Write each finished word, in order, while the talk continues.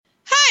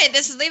Hi,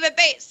 this is Leva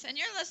Bates, and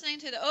you're listening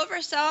to the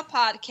Oversell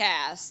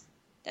Podcast.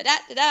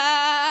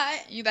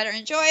 Da-da-da-da. You better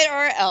enjoy it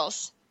or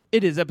else.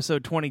 It is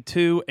episode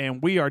 22,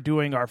 and we are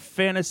doing our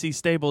Fantasy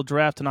Stable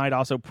Draft tonight,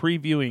 also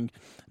previewing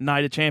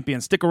Night of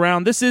Champions. Stick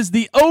around. This is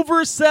the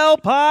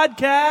Oversell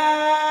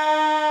Podcast!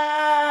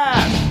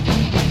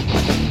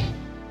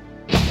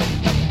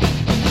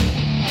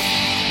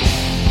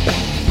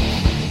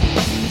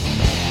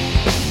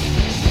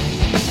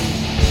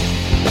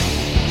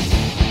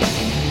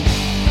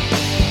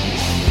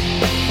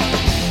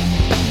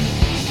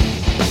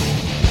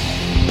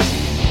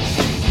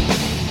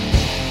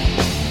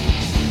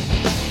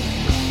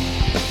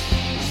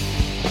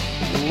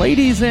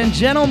 Ladies and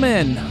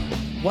gentlemen,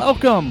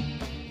 welcome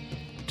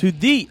to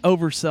the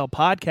Oversell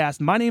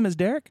Podcast. My name is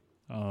Derek.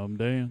 I'm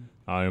Dan.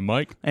 I am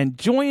Mike. And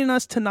joining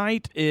us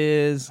tonight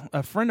is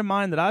a friend of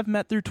mine that I've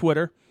met through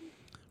Twitter.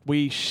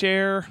 We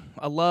share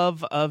a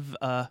love of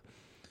a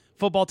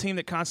football team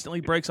that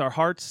constantly breaks our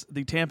hearts,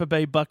 the Tampa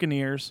Bay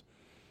Buccaneers.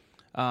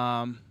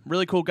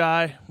 Really cool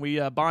guy. We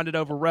bonded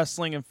over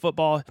wrestling and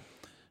football.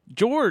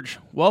 George,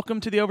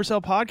 welcome to the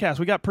Oversell Podcast.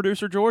 We got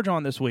producer George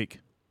on this week.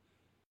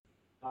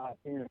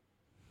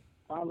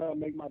 Finally, I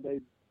make my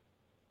debut.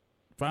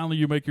 Finally,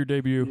 you make your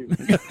debut.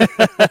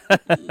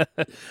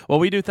 Well,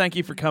 we do thank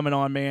you for coming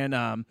on,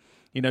 man.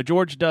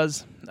 George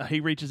does. He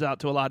reaches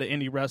out to a lot of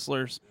indie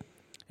wrestlers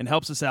and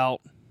helps us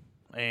out.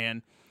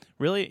 And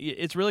really,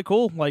 it's really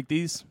cool. Like,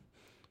 these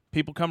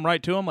people come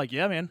right to him, like,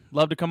 yeah, man,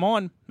 love to come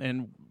on.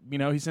 And,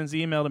 he sends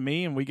the email to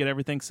me, and we get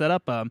everything set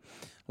up.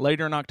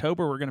 Later in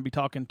October, we're going to be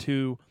talking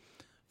to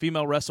a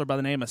female wrestler by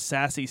the name of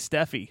Sassy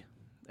Steffi.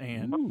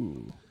 And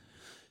Ooh.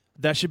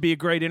 That should be a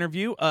great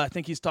interview. I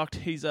think he's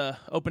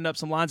opened up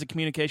some lines of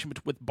communication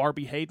with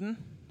Barbie Hayden,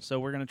 so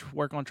we're going to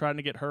work on trying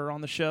to get her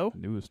on the show.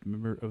 Newest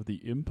member of the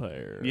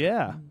Empire.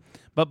 Yeah.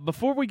 But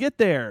before we get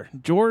there,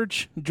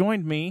 George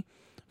joined me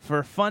for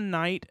a fun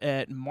night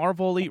at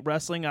Marvel Elite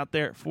Wrestling out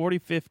there at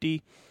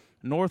 4050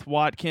 North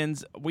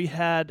Watkins. We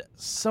had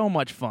so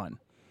much fun.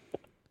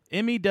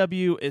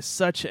 MEW is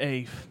such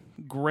a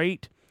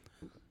great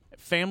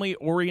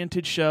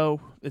family-oriented show.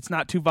 It's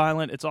not too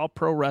violent. It's all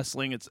pro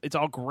wrestling. It's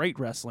all great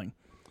wrestling.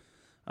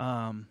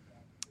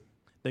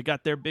 They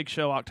got their big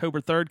show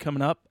October 3rd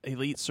coming up,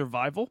 Elite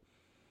Survival.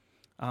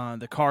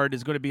 The card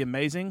is going to be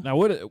amazing. Now,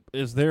 what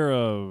is there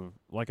a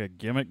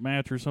gimmick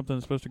match or something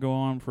that's supposed to go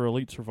on for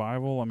Elite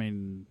Survival? I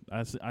mean,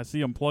 I see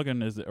them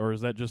plugging. Is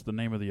that just the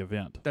name of the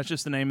event? That's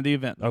just the name of the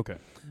event. Okay.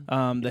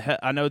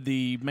 I know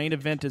the main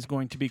event is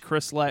going to be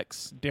Chris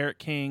Lex, Derek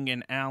King,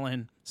 and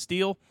Alan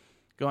Steele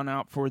going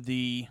out for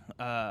the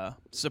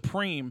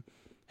Supreme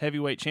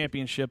Heavyweight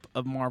Championship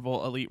of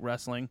Marvel Elite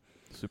Wrestling.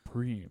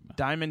 Supreme.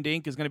 Diamond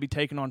Inc. is going to be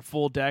taking on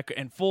Full Deck,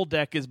 and Full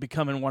Deck is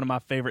becoming one of my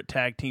favorite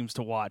tag teams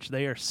to watch.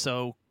 They are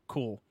so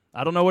cool.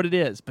 I don't know what it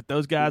is, but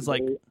those guys,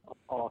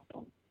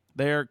 awesome.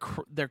 they're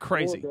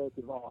crazy. Full Deck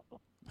is awesome.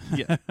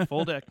 Yeah,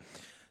 Full Deck.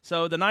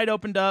 So the night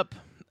opened up,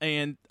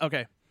 and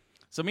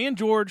so me and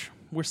George,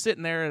 we're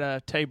sitting there at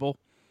a table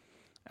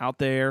out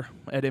there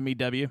at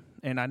MEW,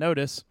 and I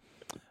notice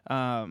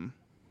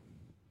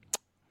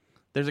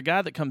there's a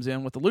guy that comes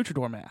in with a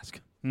luchador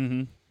mask.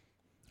 Mm-hmm.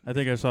 I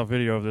think I saw a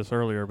video of this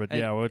earlier, but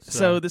yeah. What's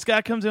so this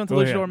guy comes in with a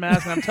luchador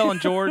mask, and I'm telling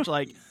George,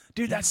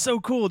 dude, that's so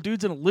cool.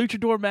 Dude's in a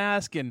luchador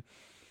mask, and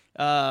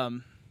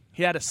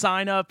he had a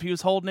sign up. He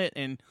was holding it,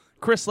 and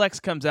Chris Lex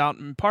comes out,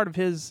 and part of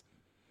his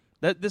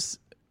I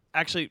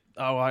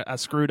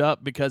screwed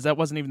up because that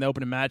wasn't even the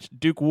opening match.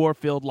 Duke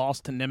Warfield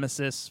lost to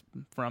Nemesis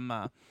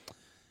from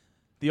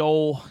the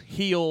old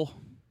heel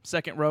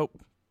second rope,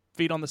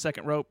 feet on the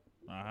second rope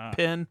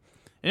pin.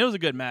 And it was a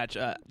good match.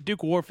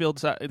 Duke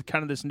Warfield's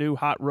kind of this new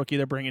hot rookie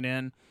they're bringing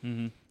in.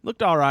 Mm-hmm.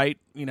 Looked all right.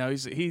 He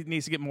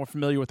needs to get more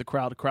familiar with the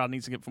crowd. The crowd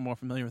needs to get more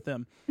familiar with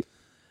him.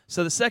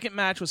 So the second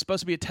match was supposed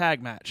to be a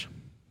tag match.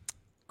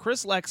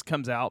 Chris Lex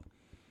comes out.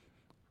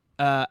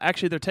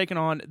 Actually,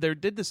 they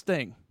did this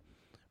thing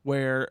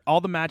where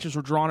all the matches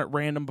were drawn at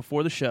random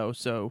before the show,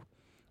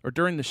 or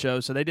during the show,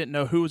 so they didn't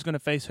know who was going to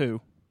face who.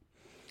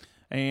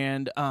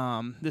 And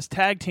this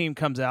tag team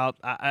comes out.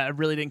 I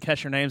really didn't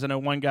catch their names. I know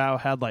one guy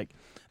had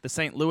the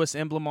St. Louis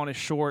emblem on his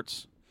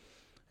shorts,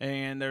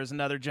 and there's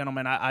another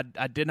gentleman.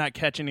 I did not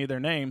catch any of their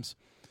names.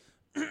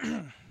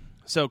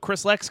 So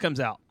Chris Lex comes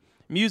out.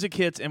 Music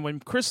hits, and when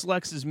Chris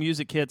Lex's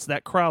music hits,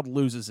 that crowd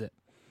loses it.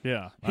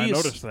 Yeah, I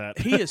noticed that.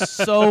 He is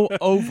so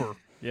over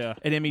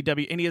at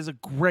MEW, and he is a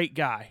great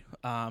guy.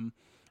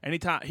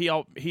 Anytime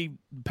he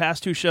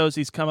past two shows,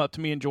 he's come up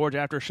to me and George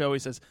after a show. He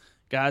says,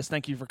 "Guys,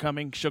 thank you for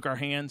coming." Shook our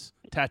hands.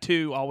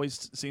 Tattoo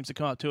always seems to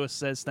come up to us,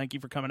 says, "Thank you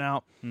for coming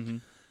out." Mm-hmm.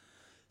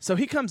 So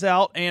he comes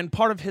out, and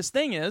part of his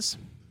thing is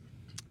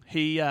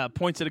he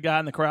points at a guy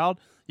in the crowd.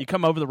 You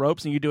come over the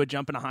ropes, and you do a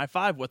jump and a high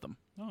five with him.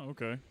 Oh,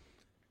 okay.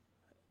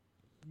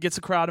 Gets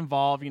the crowd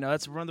involved.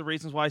 That's one of the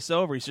reasons why he's so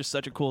over. He's just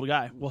such a cool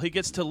guy. Well, he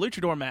gets to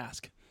luchador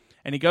mask,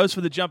 and he goes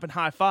for the jump and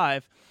high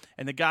five,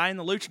 and the guy in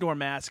the luchador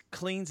mask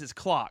cleans his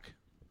clock.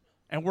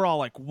 And we're all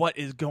like, what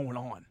is going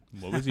on?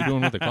 What was he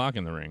doing with the clock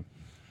in the ring?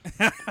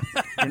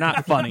 You're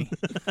not funny.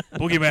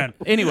 Boogeyman.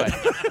 Anyway.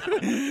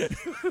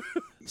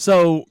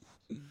 So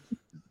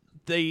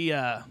they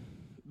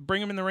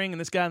bring him in the ring, and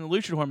this guy in the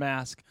luchador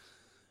mask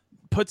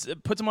puts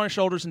him on his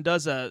shoulders and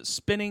does a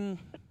spinning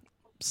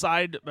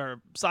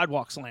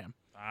sidewalk slam.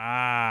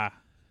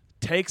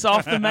 Takes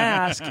off the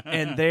mask,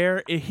 and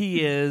there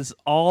he is,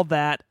 all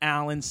that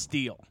Alan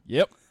Steele.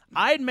 Yep.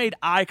 I had made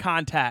eye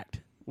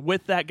contact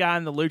with that guy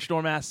in the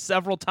luchador mask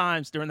several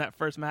times during that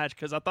first match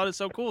because I thought it's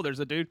so cool.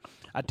 There's a dude.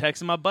 I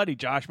texted my buddy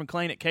Josh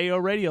McClain at KO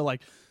Radio,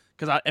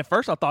 because at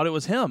first I thought it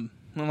was him.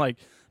 I'm like,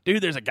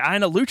 dude, there's a guy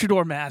in a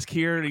luchador mask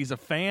here, and he's a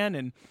fan,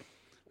 and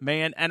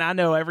man, and I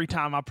know every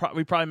time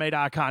we probably made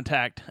eye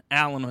contact,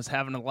 Alan was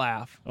having a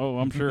laugh. Oh,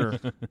 I'm sure.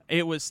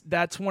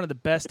 That's one of the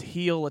best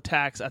heel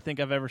attacks I think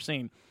I've ever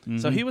seen. Mm-hmm.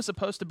 So he was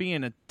supposed to be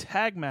in a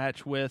tag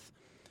match with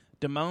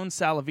Damone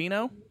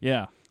Salavino.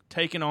 Yeah.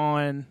 Taking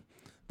on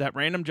that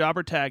random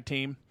jobber tag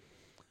team.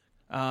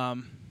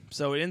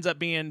 So it ends up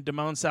being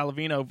Damone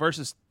Salavino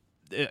versus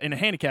in a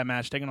handicap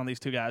match taking on these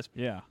two guys.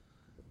 Yeah.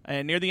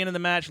 And near the end of the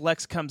match,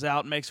 Lex comes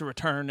out, makes a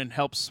return, and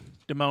helps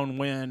Damone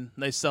win.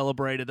 They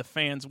celebrated. The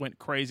fans went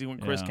crazy when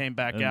Chris came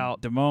back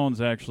out.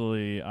 Damone's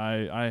actually,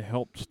 I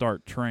helped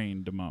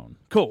train Damone.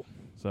 Cool.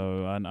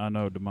 So I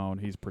know Damone.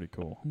 He's pretty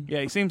cool.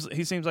 Yeah, he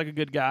seems like a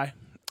good guy.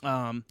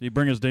 Did he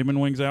bring his demon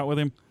wings out with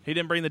him? He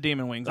didn't bring the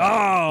demon wings.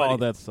 Oh,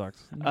 that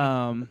sucks.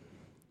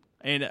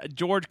 And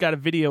George got a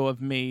video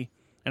of me,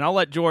 and I'll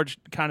let George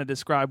kind of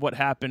describe what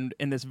happened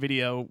in this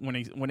video when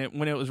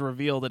it was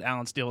revealed that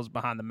Alan Steele was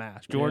behind the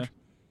mask. George,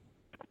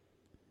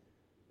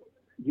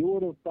 you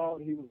would have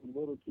thought he was a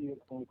little kid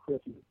on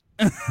Christmas.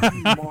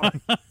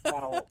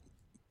 Wow.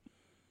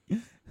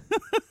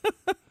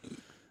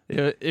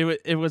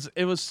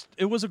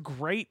 It was a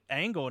great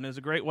angle, and it was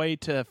a great way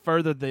to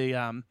further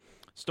the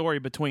story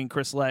between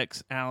Chris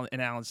Lex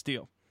and Alan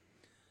Steele.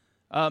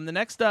 The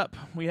next up,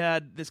 we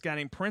had this guy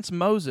named Prince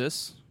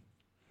Moses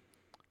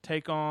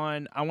take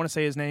on, I want to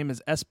say his name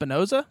is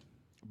Espinoza?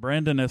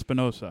 Brandon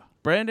Espinoza.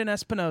 Brandon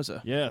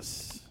Espinoza.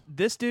 Yes.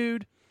 This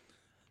dude,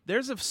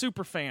 there's a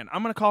super fan.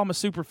 I'm going to call him a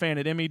super fan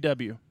at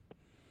MEW.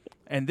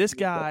 And this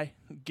guy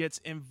gets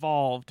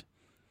involved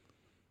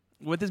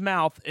with his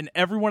mouth in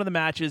every one of the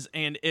matches,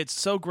 and it's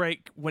so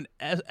great when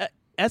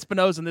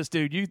Espinoza and this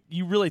dude,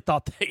 you really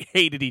thought they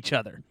hated each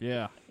other.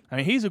 Yeah. I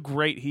mean, he's a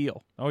great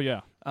heel. Oh,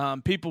 yeah.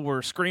 People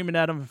were screaming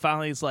at him, and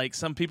finally it's like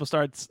some people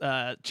started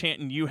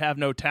chanting, "You have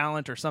no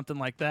talent," or something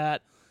like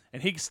that.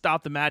 And he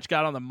stopped the match,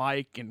 got on the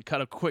mic, and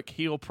cut a quick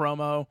heel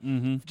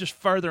promo, just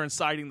further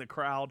inciting the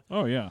crowd.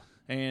 Oh, yeah.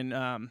 And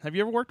have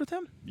you ever worked with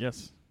him?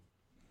 Yes.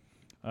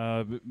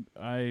 I've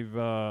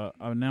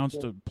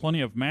announced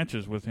plenty of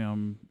matches with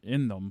him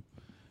in them.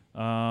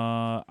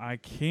 I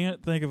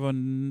can't think of a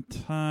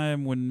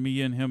time when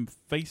me and him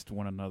faced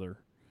one another.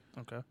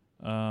 Okay.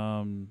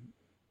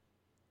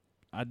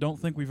 I don't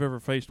think we've ever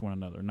faced one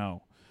another.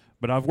 No,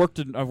 but I've worked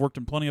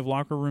in plenty of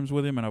locker rooms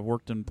with him, and I've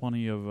worked in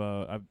plenty of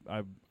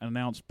I've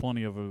announced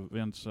plenty of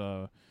events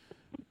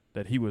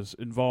that he was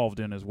involved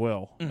in as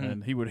well. Mm-hmm.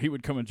 And he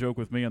would come and joke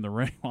with me in the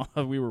ring while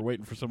we were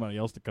waiting for somebody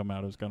else to come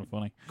out. It was kind of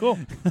funny. Cool.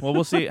 Well,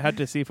 we'll see. Have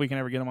to see if we can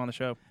ever get him on the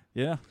show.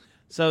 Yeah.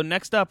 So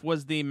next up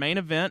was the main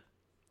event.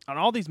 On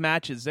all these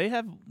matches,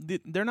 they're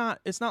not.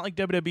 It's not like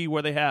WWE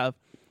where they have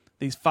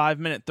these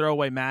 5-minute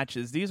throwaway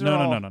matches. These are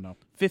no.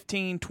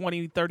 15,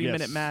 20,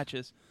 30-minute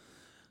matches.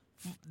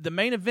 The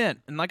main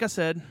event, and like I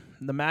said,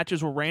 the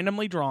matches were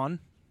randomly drawn.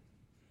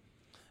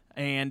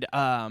 And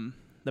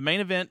the main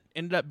event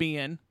ended up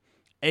being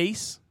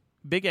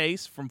Big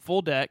Ace from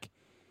Full Deck,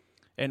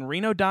 and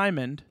Reno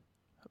Diamond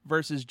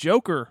versus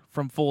Joker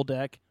from Full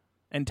Deck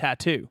and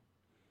Tattoo.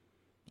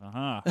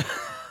 Uh-huh.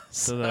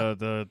 So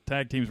the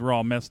tag teams were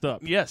all messed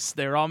up. Yes,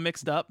 they were all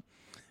mixed up.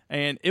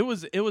 And it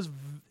was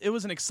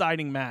an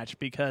exciting match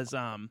because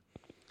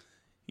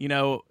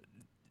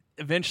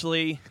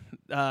eventually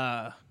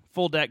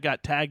Full Deck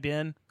got tagged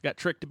in, got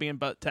tricked to being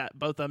both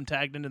of them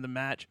tagged into the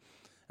match,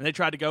 and they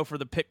tried to go for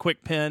the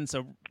quick pin.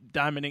 So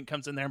Diamond Inc.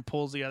 comes in there and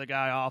pulls the other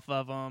guy off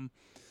of them.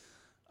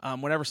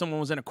 Whenever someone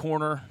was in a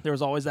corner, there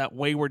was always that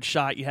wayward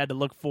shot you had to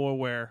look for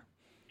where,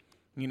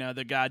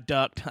 the guy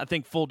ducked. I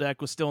think Full Deck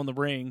was still in the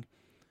ring,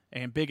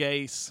 and Big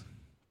Ace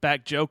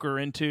backed Joker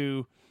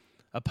into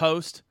a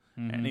post.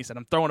 Mm-hmm. And he said,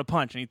 "I'm throwing a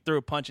punch." And he threw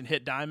a punch and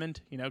hit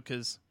Diamond,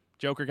 because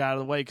Joker got out of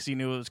the way because he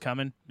knew it was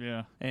coming.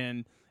 Yeah.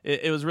 And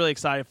it was really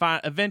exciting.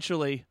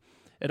 Eventually,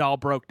 it all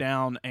broke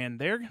down, and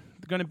they're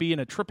going to be in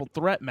a triple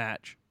threat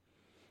match.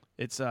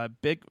 It's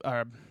big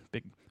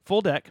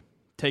Full Deck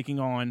taking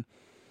on,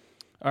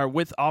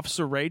 with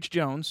Officer Rage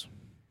Jones.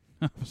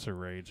 Officer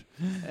Rage.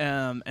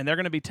 And they're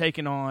going to be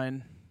taking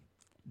on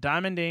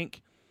Diamond Inc.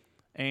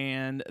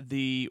 and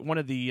one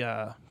of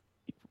the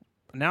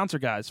announcer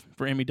guys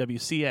for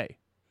MEWCA.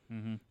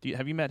 Mm-hmm.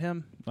 Have you met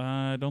him?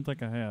 I don't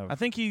think I have. I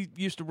think he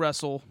used to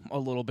wrestle a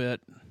little bit.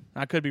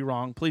 I could be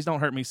wrong. Please don't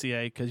hurt me,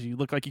 CA, because you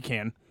look like you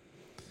can.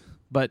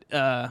 But,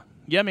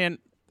 yeah, man,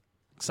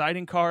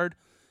 exciting card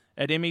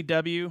at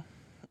MEW.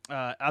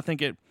 I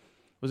think it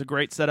was a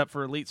great setup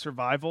for Elite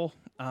Survival.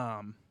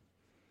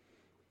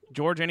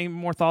 George, any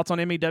more thoughts on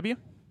MEW?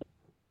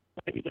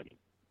 It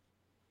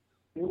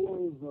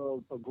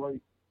was a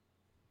great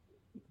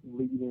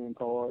lead-in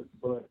card.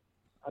 But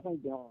I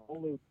think the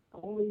only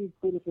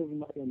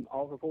criticism I can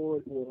offer for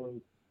it was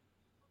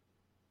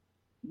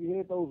you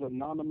had those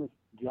anonymous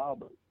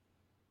jobbers,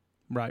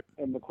 Right.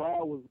 and the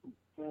crowd was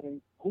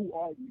saying, "Who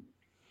are you?"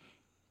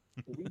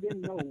 We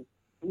didn't know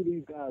who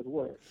these guys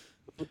were.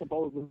 We're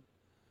supposed to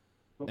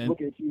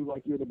look at you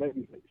like you're the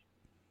babyface.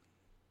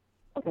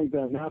 I think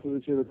the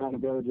announcers should have done a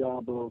better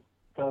job of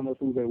telling us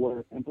who they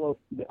were, and plus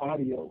the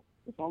audio.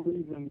 For some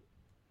reason,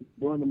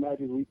 during the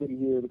matches, we couldn't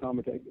hear the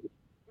commentators.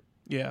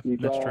 Yeah, We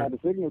that's tried true.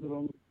 to signal to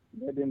them,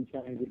 that didn't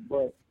change it.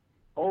 But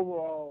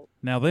overall,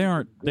 Now they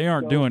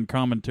aren't doing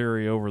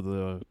commentary over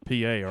the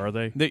PA, are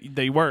they?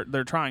 They were.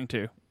 They're trying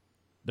to.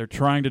 They're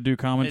trying to do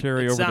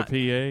commentary It's over not-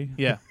 the PA.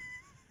 Yeah.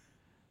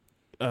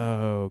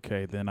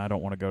 Okay, then I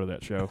don't want to go to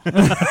that show.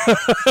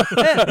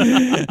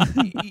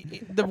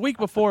 The week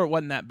before, it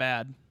wasn't that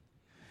bad.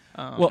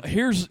 Well,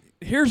 here's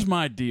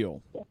my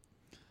deal.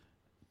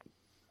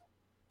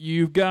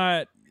 You've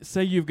got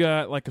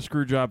like a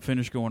screw job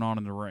finish going on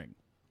in the ring,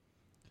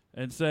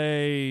 and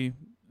say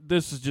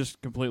this is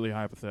just completely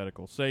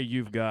hypothetical. Say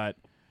you've got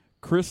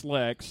Chris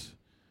Lex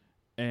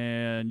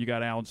and you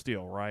got Alan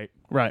Steele, right?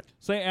 Right.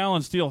 Say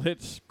Alan Steele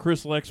hits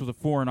Chris Lex with a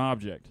foreign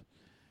object,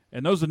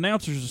 and those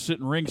announcers are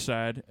sitting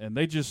ringside and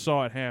they just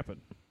saw it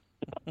happen.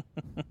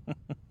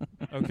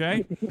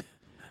 Okay?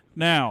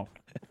 Now,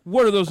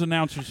 what are those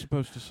announcers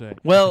supposed to say?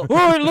 Well,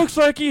 Oh, it looks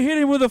like he hit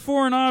him with a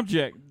foreign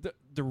object.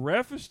 The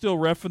ref is still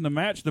reffing the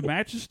match. The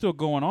match is still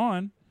going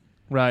on.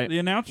 right. The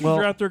announcers Well-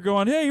 are out there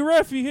going, "Hey,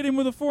 ref, he hit him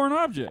with a foreign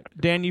object."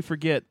 Dan, you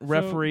forget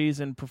referees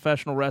in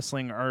professional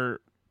wrestling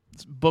are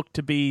booked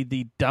to be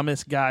the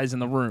dumbest guys in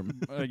the room.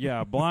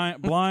 Yeah,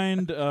 blind,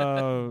 Blind,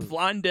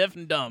 deaf,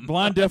 and dumb.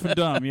 blind, deaf, and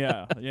dumb.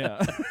 Yeah.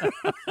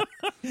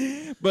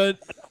 But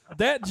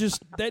that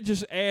just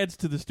adds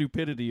to the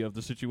stupidity of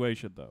the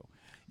situation, though.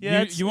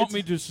 Yeah, you want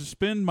me to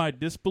suspend my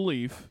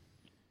disbelief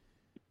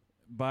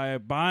by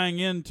buying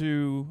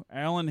into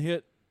Alan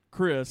hit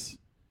Chris,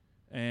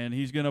 and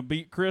he's going to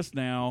beat Chris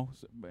now,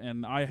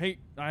 and I hate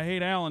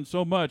Alan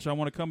so much I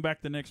want to come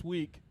back the next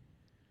week.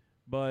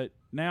 But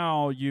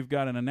now you've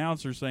got an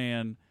announcer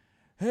saying,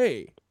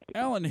 "Hey,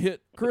 Alan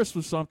hit Chris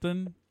with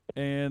something,"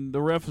 and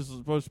the ref is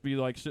supposed to be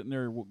like sitting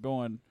there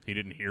going, He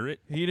didn't hear it.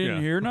 "He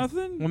didn't hear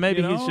nothing." Well,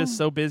 maybe you he's know? just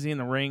so busy in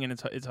the ring and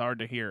it's hard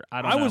to hear.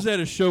 I don't know. I was at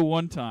a show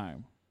one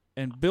time,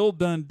 and Bill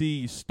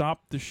Dundee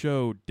stopped the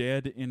show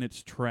dead in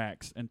its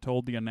tracks and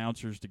told the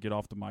announcers to get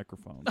off the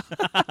microphones.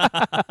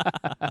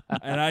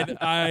 And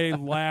I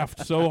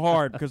laughed so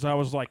hard because I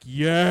was like,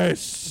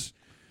 "Yes,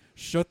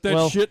 shut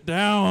that shit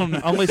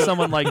down." only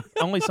someone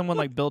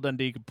like Bill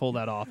Dundee could pull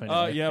that off.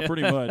 Anyway. Yeah,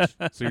 pretty much,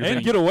 So you're and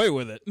saying, get away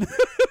with it.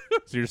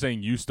 so you're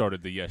saying you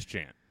started the yes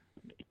chant?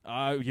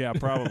 Yeah,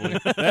 probably.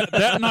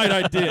 That night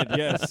I did.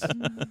 Yes,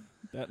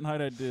 that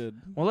night I did.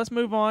 Well, let's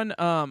move on.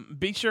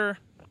 Be sure,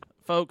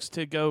 folks,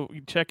 to go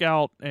check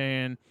out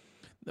and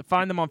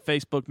find them on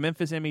Facebook,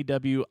 Memphis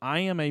MEW. I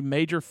am a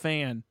major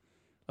fan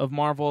of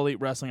Marvel Elite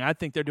Wrestling. I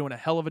think they're doing a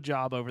hell of a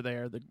job over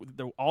there.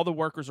 All the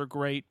workers are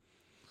great.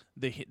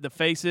 The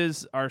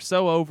faces are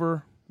so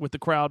over with the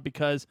crowd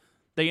because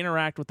they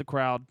interact with the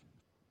crowd.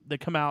 They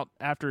come out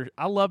after.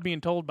 I love being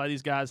told by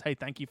these guys, "Hey,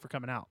 thank you for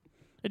coming out."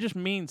 It just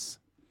means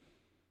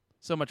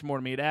so much more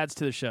to me. It adds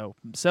to the show.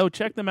 So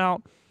check them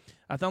out.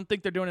 I don't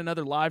think they're doing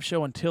another live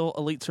show until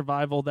Elite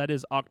Survival. That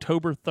is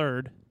October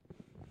 3rd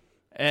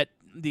at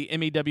the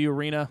MEW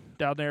Arena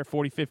down there,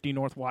 4050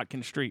 North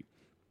Watkins Street.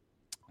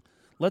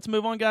 Let's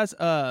move on, guys.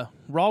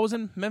 Raw was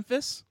in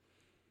Memphis,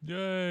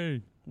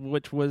 Yay!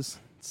 which was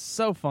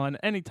so fun.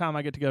 Anytime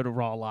I get to go to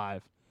Raw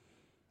live,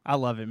 I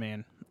love it,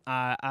 man.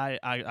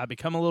 I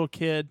become a little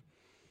kid.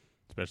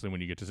 Especially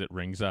when you get to sit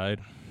ringside.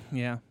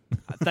 Yeah.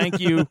 Thank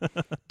you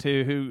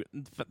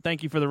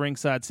thank you for the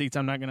ringside seats.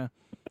 I'm not going to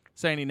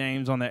say any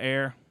names on the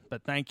air,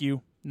 but thank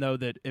you. Know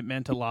that it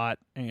meant a lot,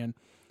 and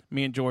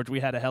me and George, we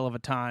had a hell of a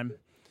time.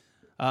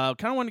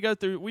 Kind of want to go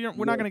through. We're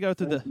not going to go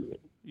through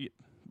the.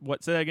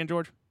 What? Say that again,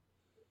 George.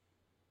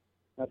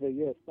 I said,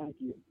 yes, thank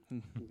you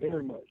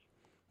very much.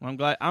 Well, I'm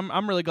glad.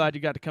 I'm really glad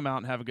you got to come out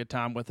and have a good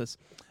time with us.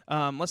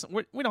 Listen,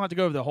 we don't have to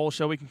go over the whole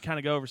show. We can kind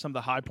of go over some of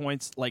the high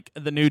points, like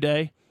the New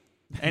Day.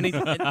 The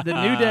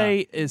New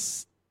Day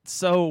is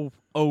so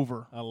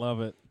over. I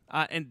love it.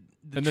 And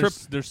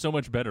There's so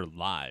much better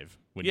live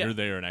when Yeah. you're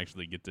there and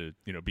actually get to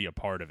be a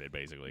part of it.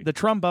 Basically, the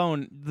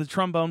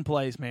trombone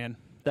plays, man.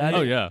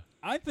 yeah,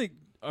 I think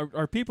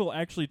are people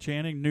actually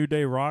chanting "New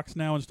Day rocks"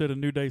 now instead of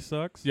 "New Day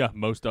sucks"? yeah,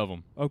 most of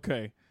them.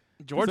 Okay.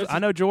 George. I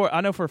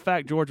know for a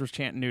fact George was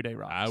chanting "New Day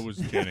Rocks." I was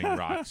chanting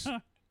rocks.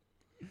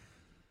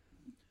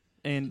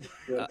 And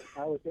Yeah,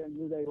 I was saying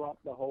New Day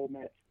rocked the whole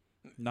match.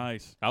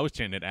 Nice. I was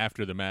chanting it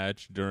after the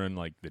match during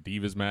like the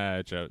Divas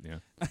match. Yeah,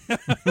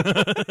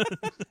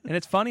 and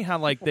it's funny how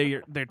like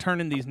they're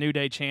turning these New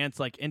Day chants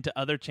like into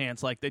other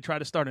chants. Like they try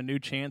to start a new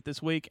chant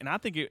this week, and I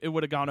think it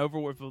would have gone over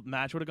if the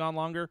match would have gone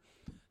longer.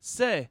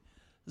 Say,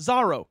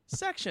 Cesaro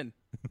section.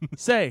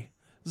 Say,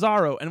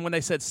 Cesaro. And when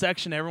they said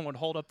section, everyone would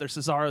hold up their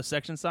Cesaro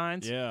section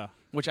signs. Yeah.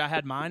 Which I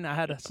had mine. I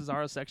had a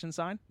Cesaro section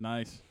sign.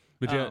 Nice.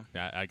 but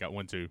yeah, I got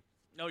one too.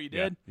 Oh, you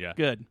did? Yeah.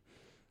 Good.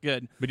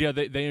 But yeah,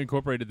 they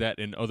incorporated that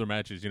in other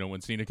matches. You know,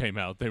 when Cena came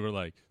out, they were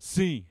like,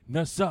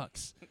 Cena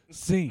sucks.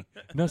 Cena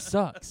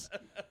sucks.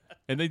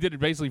 And they did it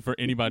basically for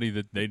anybody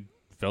that they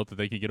felt that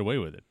they could get away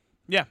with it.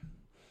 Yeah.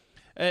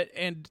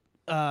 And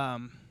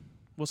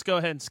let's go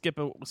ahead and skip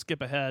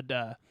ahead.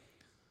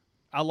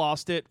 I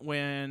lost it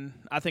when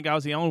I think I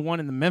was the only one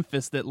in the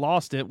Memphis that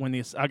lost it when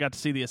I got to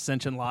see the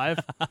Ascension live.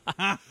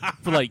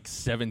 For like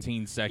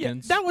 17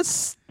 seconds. That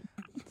was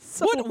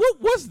so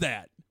What was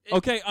that?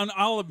 Okay, and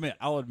I'll admit,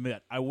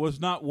 I was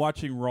not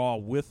watching Raw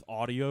with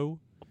audio,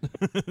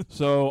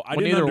 so I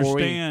didn't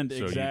understand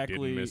So exactly.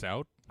 you didn't miss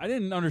out? I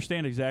didn't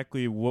understand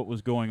exactly what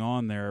was going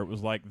on there. It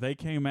was like they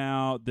came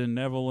out, then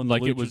Neville and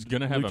Like the it was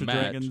gonna have a Lucha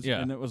match, Dragons, yeah.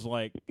 and it was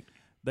like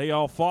they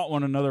all fought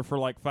one another for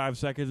like 5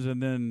 seconds,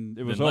 and then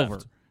it was Then over.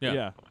 left.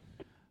 Yeah.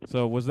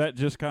 So was that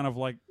just kind of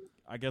like,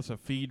 I guess, a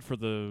feed for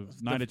the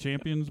Night of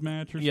Champions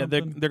match or yeah,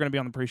 something? they're going to be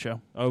on the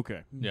pre-show.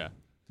 Okay. Yeah.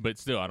 But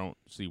still, I don't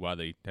see why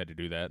they had to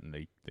do that, and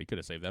they could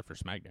have saved that for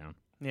SmackDown.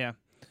 Yeah.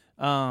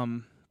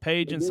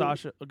 Paige and did.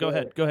 Sasha. Go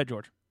ahead,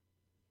 George.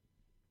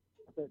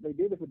 They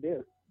did it for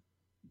Derek.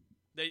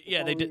 They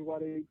That's did. why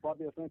they brought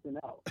the Ascension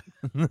out.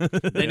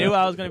 They knew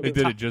I was going to They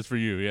be. did it just for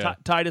you, yeah.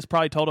 Titus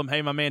probably told him,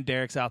 "Hey, my man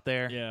Derek's out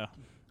there.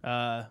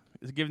 Yeah.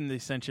 Give him the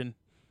Ascension,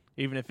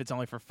 even if it's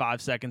only for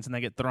 5 seconds, and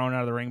they get thrown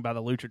out of the ring by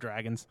the Lucha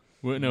Dragons."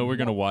 Well, no, we're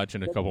going to watch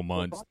in a couple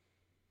months.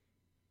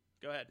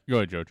 Go ahead. Go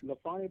ahead, George. The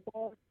funny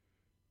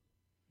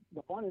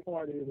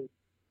part is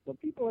the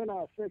people in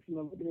our section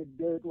are looking at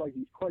Derek like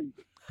he's crazy.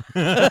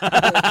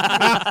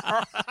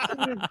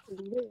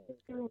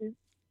 Literally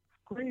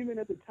screaming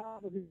at the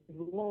top of his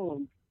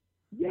lungs,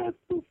 "Yes,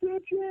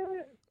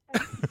 Ascension!"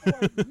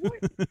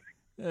 What?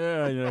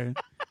 Yeah.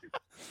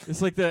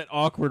 It's like that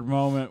awkward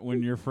moment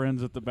when your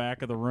friend's at the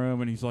back of the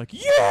room and he's like,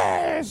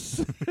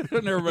 "Yes!"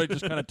 and everybody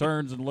just kind of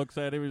turns and looks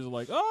at him. He's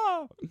like,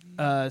 "Oh!"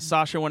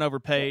 Sasha went over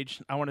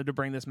Paige. I wanted to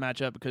bring this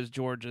match up because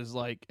George is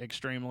like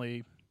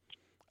extremely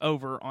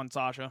over on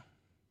Sasha,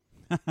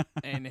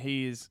 and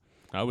he's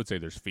I would say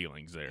there's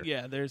feelings there.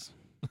 there's.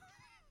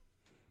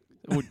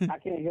 I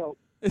can't help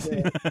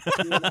that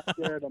you're not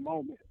there at the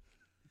moment.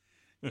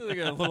 They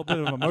got a little bit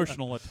of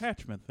emotional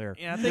attachment there.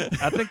 Yeah,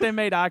 I think they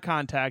made eye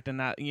contact, and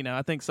that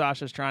I think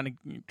Sasha's trying to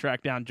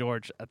track down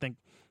George. I think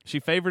she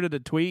favorited a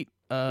tweet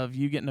of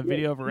you getting a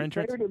video of her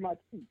entrance. She favorited my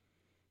tweet.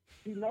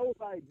 She knows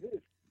I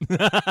exist.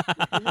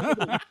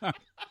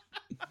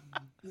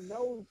 She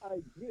knows I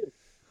exist.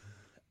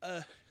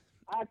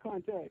 Eye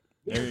contact.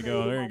 There you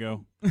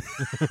go.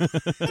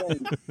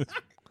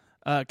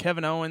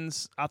 Kevin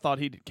Owens, I thought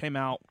he came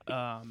out,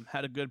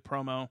 had a good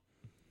promo.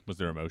 Was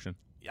there emotion?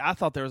 I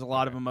thought there was a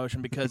lot of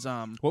emotion because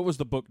What was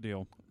the book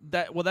deal?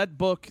 that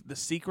book, The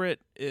Secret,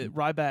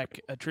 Ryback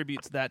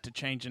attributes that to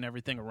changing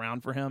everything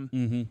around for him.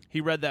 Mm-hmm.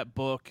 He read that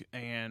book,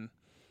 and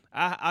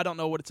I don't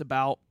know what it's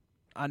about.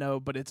 I know,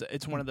 but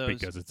it's one of those.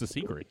 Because it's a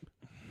secret.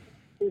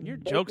 Your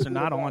jokes are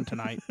not on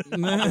tonight.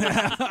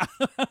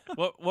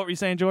 What were you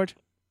saying, George?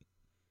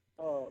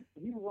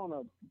 He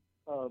was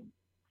on a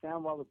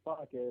Sam Roberts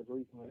podcast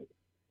recently,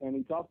 and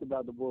he talked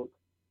about the book.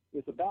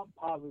 It's about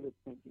positive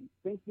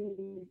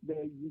thinking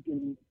that you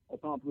can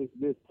accomplish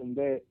this and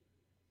that.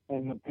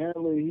 And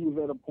apparently, he was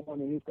at a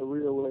point in his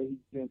career where he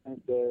didn't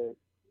think that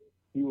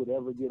he would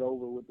ever get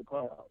over with the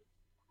crowd.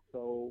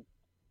 So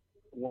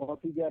once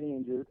he got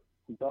injured,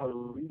 he started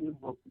reading his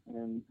book,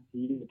 and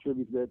he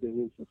attributes that to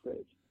his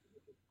success.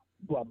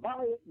 Do I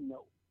buy it?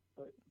 No.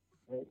 But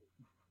hey,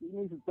 he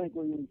needs to think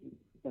what he needs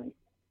to think.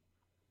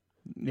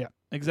 Yeah,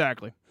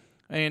 exactly.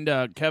 And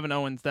Kevin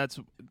Owens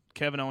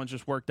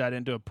just worked that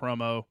into a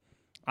promo.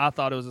 I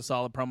thought it was a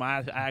solid promo.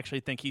 I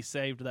actually think he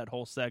saved that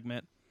whole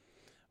segment.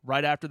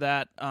 Right after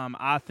that,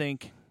 I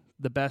think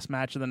the best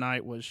match of the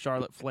night was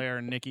Charlotte Flair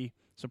and Nikki.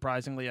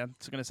 Surprisingly, I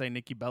was going to say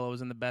Nikki Bella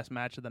was in the best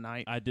match of the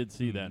night. I did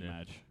see that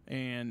match.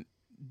 And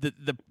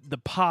the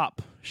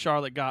pop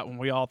Charlotte got when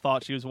we all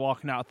thought she was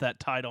walking out with that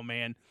title,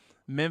 man.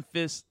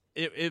 Memphis,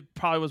 it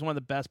probably was one of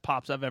the best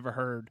pops I've ever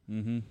heard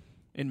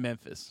in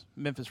Memphis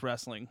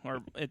wrestling,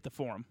 or at the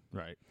Forum.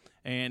 Right.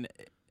 And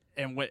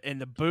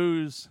the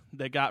boos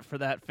they got for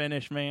that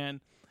finish,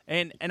 man.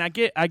 And I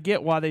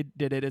get why they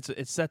did it.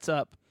 It sets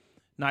up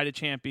Night of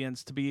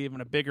Champions to be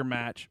even a bigger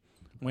match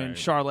when Right.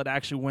 Charlotte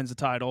actually wins the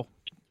title,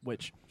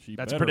 which She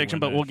that's a better prediction, win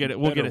but that. we'll get She it.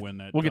 We'll get better it. win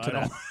that We'll get to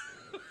title.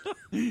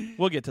 that.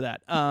 We'll get to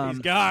that. Please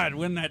God,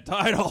 win that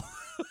title.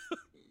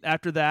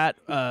 After that,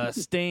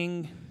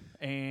 Sting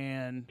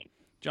and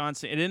John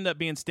Cena. It ended up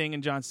being Sting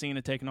and John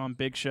Cena taking on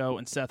Big Show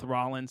and Seth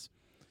Rollins,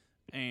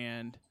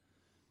 and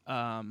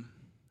I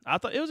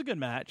thought it was a good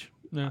match.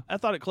 Yeah. I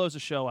thought it closed the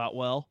show out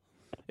well.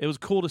 It was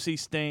cool to see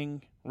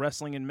Sting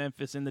wrestling in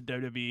Memphis in the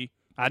WWE.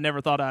 I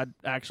never thought I'd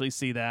actually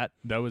see that.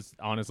 That was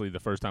honestly the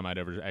first time I'd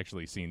ever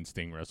actually seen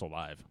Sting wrestle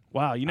live.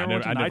 Wow, you never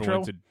went to I Nitro? never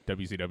went to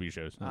WCW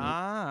shows.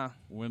 Ah,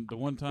 When the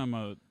one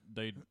time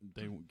they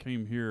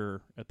came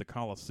here at the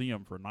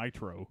Coliseum for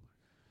Nitro,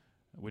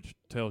 which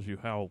tells you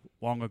how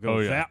long ago Oh,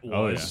 yeah. that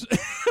Oh, yeah. was.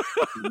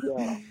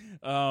 Yeah.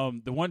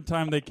 The one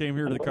time they came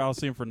here to the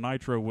Coliseum for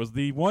Nitro was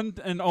the one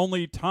and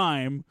only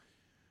time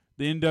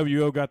the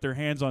NWO got their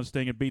hands on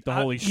Sting and beat the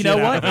holy shit You know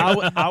out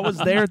what? of him. I was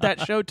there at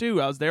that show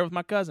too. I was there with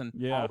my cousin.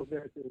 Yeah. I was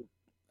there too.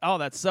 Oh,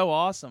 that's so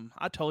awesome!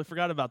 I totally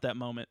forgot about that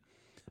moment.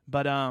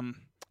 But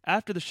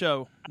after the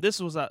show, this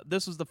was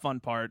the fun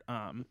part.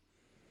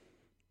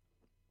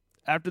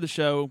 After the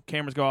show,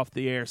 cameras go off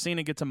the air.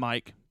 Cena gets a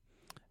mic,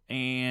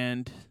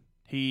 and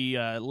he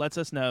lets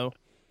us know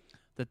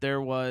that there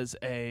was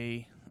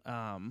a.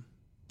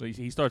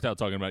 He starts out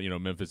talking about,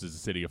 Memphis is a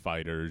city of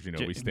fighters.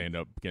 We stand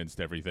up against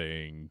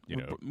everything.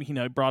 He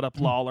brought up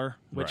Lawler,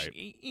 which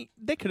Right.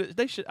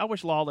 they should. I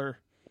wish Lawler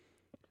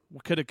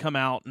could have come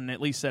out and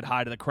at least said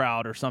hi to the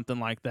crowd or something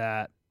like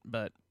that.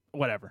 But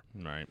whatever.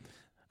 Right.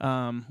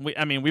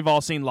 We've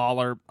all seen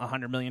Lawler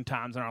 100 million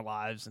times in our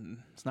lives, and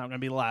it's not going to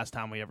be the last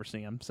time we ever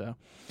see him. So,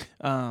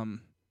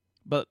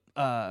 but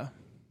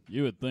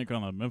You would think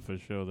on a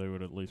Memphis show they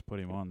would at least put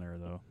him on there,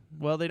 though.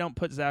 well, they don't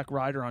put Zack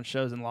Ryder on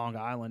shows in Long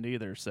Island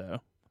either. So,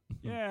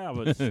 Yeah,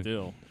 but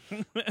still.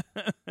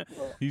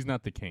 He's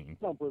not the king.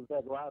 Don't put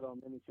that right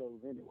on many shows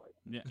anyway.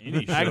 Yeah,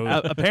 any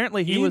show.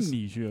 apparently he was.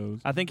 Any shows.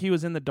 I think he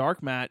was in the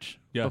dark match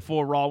Yeah.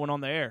 before Raw went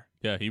on the air.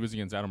 Yeah, he was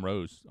against Adam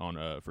Rose on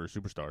for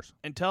Superstars.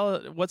 And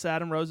what's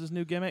Adam Rose's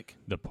new gimmick?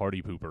 The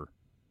party pooper.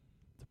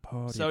 The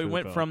party So he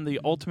went pooper. from the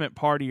ultimate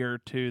partier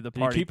to the Did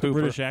you party keep pooper. the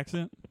British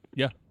accent?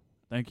 Yeah.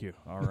 Thank you.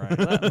 All right.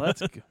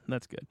 That's good.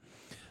 That's good.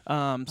 So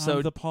I'm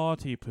the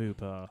party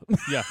pooper.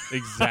 Yeah,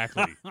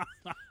 exactly.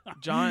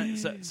 John,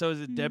 so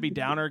is it Debbie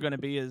Downer going to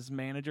be his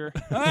manager?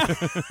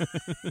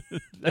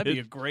 That'd be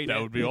a great.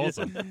 That would be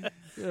awesome.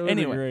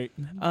 Anyway,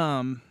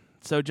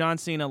 so John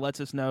Cena lets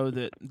us know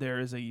that there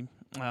is a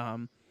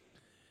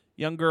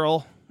young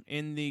girl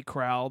in the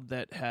crowd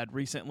that had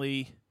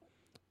recently.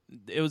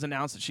 It was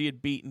announced that she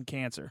had beaten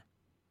cancer.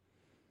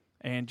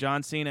 And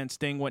John Cena and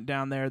Sting went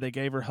down there. They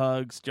gave her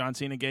hugs. John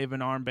Cena gave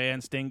an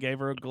armband. Sting gave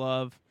her a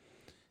glove.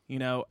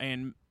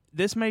 And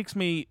this makes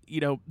me,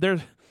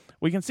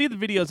 we can see the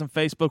videos on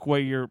Facebook where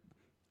you're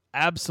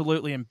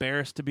absolutely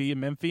embarrassed to be a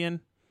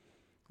Memphian,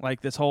 like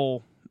this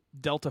whole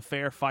Delta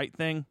Fair fight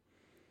thing.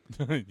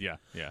 Yeah.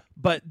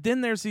 But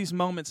then there's these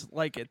moments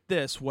like at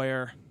this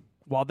where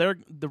while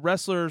the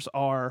wrestlers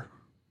are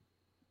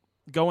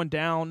going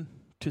down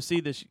to see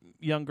this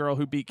young girl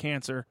who beat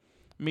cancer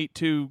meet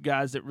two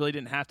guys that really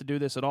didn't have to do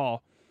this at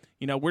all,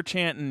 we're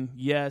chanting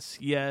yes,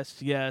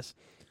 yes, yes.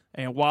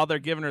 And while they're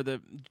giving her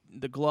the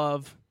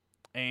glove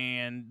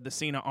and the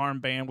Cena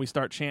armband, we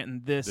start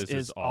chanting, this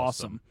is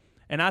awesome.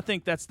 And I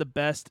think that's the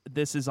best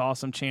 "this is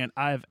awesome" chant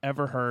I have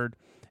ever heard.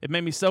 It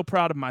made me so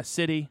proud of my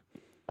city,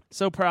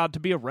 so proud to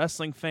be a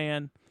wrestling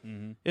fan.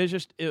 Mm-hmm.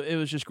 It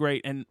was just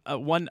great. And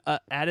one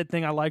added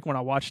thing I like when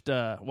I watched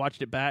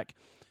it back,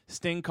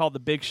 Sting called the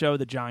Big Show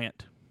the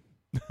Giant.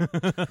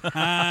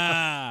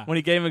 When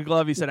he gave him a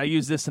glove, he said, "I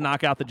use this to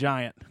knock out the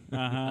Giant."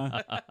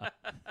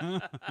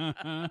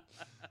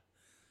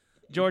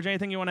 George,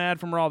 anything you want to add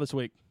from Raw this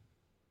week?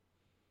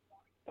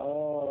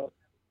 More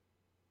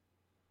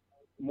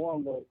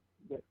on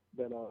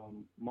that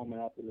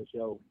moment after the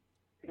show.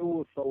 It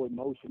was so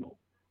emotional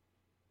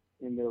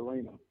in the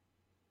arena.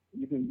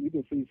 You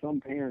can see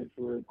some parents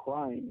were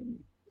crying,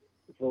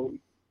 so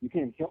you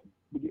can't help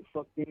but get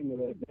sucked into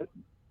that.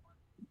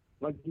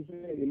 Like you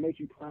said, it makes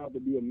you proud to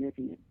be a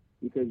Memphian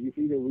because you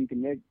see that we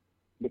connect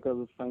because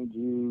of St.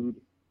 Jude,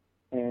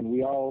 and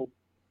we all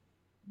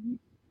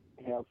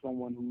have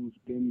someone who's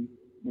been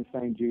in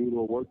St. Jude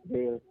or worked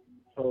there.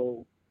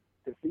 So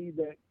to see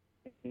that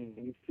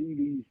and see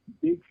these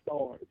big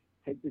stars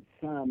take the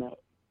time out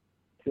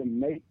to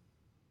make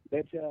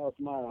that child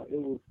smile, it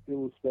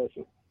was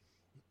special.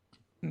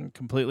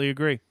 Completely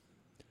agree.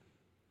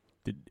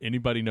 Did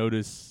anybody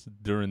notice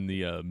during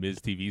the Miz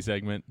TV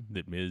segment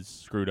that Miz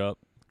screwed up?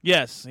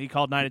 Yes, he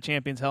called Night of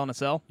Champions Hell in a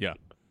Cell. Yeah.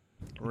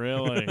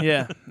 Really?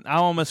 Yeah, I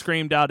almost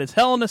screamed out, "It's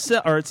Hell in a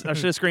Cell," or I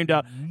should have screamed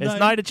out, "It's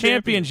Night of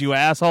Champions, you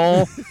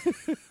asshole!"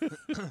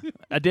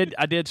 I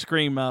did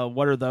scream,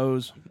 "What are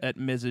those?" at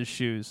Miz's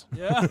shoes.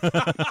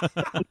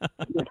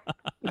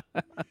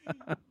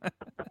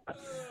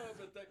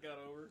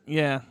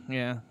 Yeah.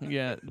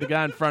 Yeah. The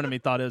guy in front of me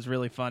thought it was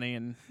really funny,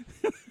 and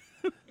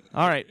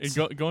all right,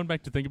 And going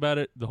back to think about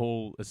it, the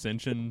whole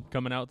Ascension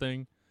coming out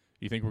thing.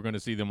 You think we're going to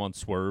see them on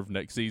Swerve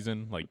next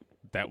season? Like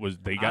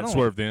they got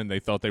swerved in. They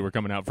thought they were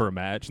coming out for a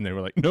match, and they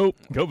were like, "Nope,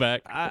 go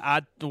back."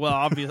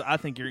 Obviously, I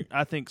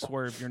think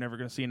Swerve, you're never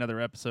going to see another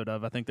episode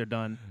of. I think they're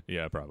done.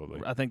 Yeah,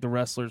 probably. I think the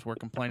wrestlers were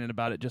complaining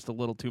about it just a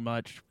little too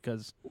much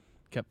because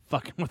kept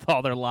fucking with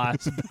all their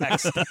lives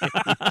backstage.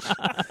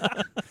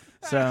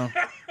 So,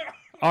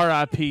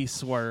 R.I.P.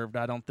 Swerved.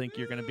 I don't think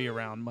you're going to be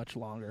around much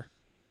longer.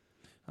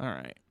 All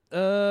right.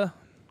 Well,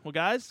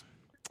 guys,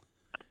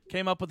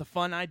 came up with a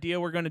fun idea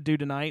we're going to do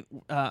tonight.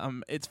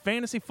 It's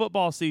fantasy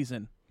football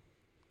season.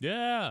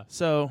 Yeah.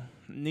 So,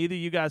 neither of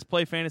you guys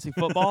play fantasy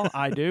football.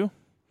 I do.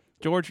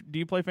 George, do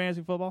you play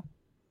fantasy football?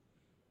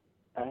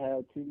 I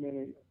have too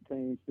many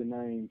teams to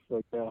name,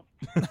 so yeah.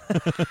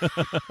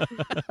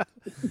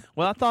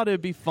 Well, I thought it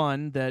would be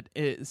fun that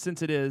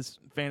since it is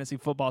fantasy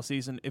football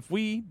season, if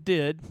we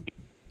did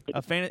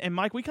a and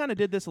Mike, we kind of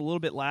did this a little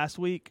bit last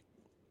week,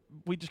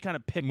 we just kind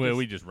of picked. Well, this.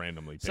 we just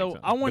randomly picked So them.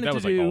 I wanted but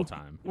that to was do. like all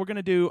time. We're going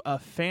to do a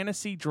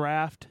fantasy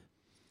draft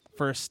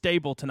for a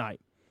stable tonight.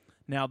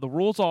 Now the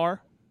rules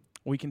are,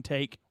 we're going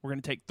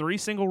to take 3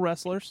 single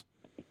wrestlers,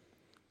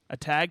 a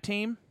tag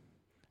team,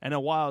 and a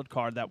wild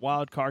card. That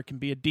wild card can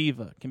be a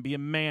diva, can be a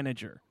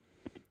manager,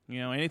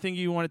 anything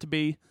you want it to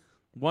be.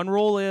 One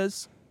rule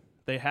is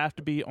they have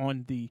to be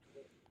on the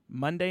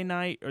Monday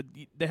night, or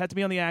they have to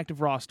be on the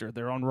active roster.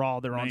 They're on Raw,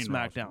 they're on Main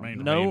SmackDown.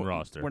 roster, main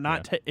roster, we're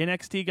not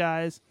NXT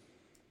guys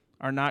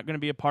are not going to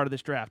be a part of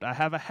this draft. I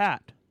have a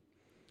hat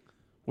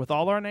with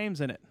all our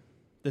names in it.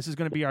 This is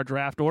going to be our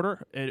draft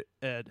order.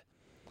 Ed,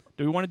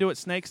 do we want to do it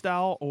snake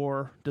style,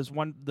 or does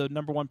the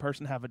number one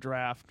person have a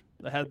draft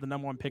that has the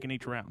number one pick in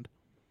each round?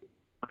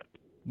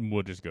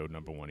 We'll just go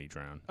number 1 each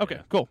round. Okay,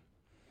 Yeah. cool.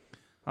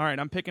 All right,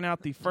 I'm picking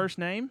out the first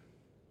name.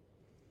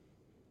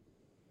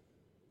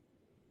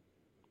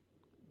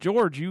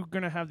 George, you're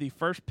going to have the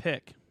first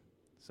pick.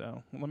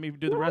 So let me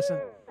do the rest.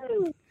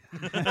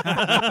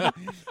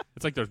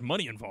 It's like there's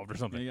money involved or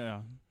something.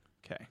 Yeah.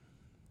 Okay.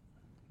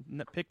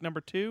 Pick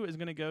number 2 is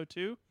going to go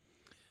to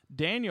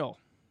Daniel.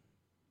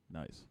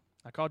 Nice.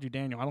 I called you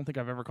Daniel. I don't think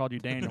I've ever called you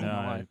Daniel in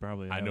my No, life.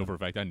 probably. I know for a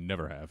fact I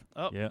never have.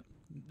 Oh, Yeah.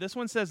 this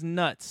one says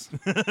nuts.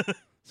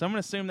 So I'm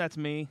going to assume that's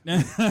me.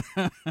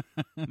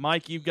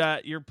 Mike,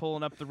 you're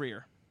pulling up the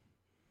rear.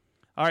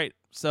 All right,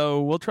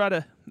 so we'll try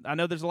to – I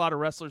know there's a lot of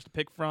wrestlers to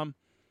pick from,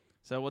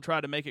 so we'll try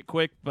to make it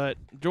quick. But,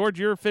 George,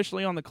 you're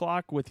officially on the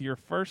clock with your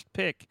first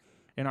pick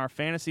in our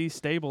fantasy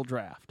stable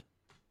draft.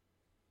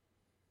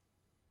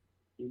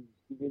 You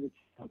get it,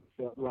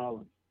 Seth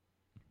Rollins.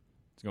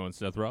 It's going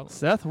Seth Rollins.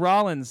 Seth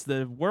Rollins,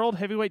 the world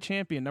heavyweight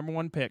champion, number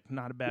 1 pick.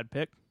 Not a bad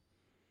pick.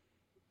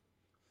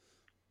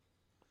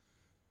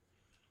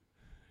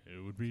 It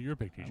would be your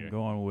pick, TJ. I'm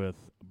going with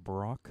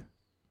Brock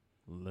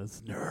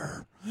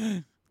Lesnar.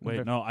 Wait,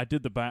 Okay. no, I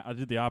did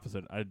the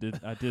opposite. I did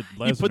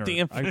Lesnar. You put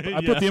the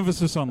I put the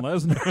emphasis on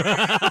Lesnar.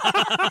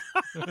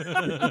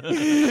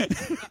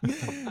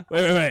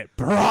 wait.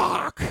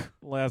 Brock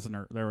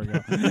Lesnar. There we go.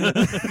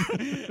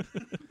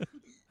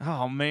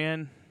 Oh,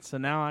 man. So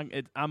now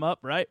I'm up,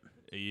 right?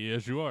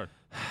 Yes, you are.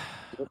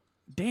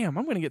 Damn,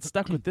 I'm going to get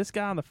stuck with this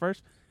guy on the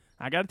first.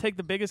 I got to take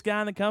the biggest guy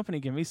in the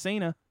company. Give me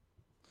Cena.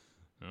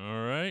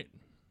 All right.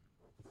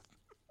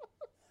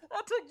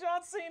 I took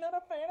John Cena in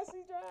a fantasy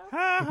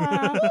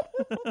draft.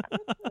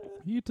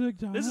 You took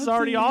John This is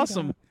already Cena.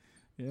 awesome.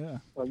 Yeah.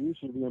 Oh, you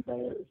should be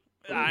embarrassed.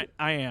 I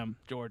am,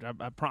 George.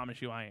 I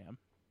promise you I am.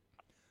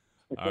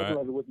 Especially right.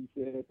 after what you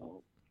said.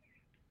 All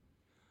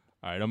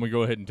right, I'm going to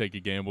go ahead and take a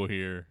gamble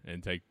here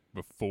and take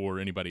before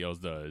anybody else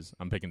does.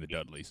 I'm picking the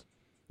Dudleys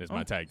as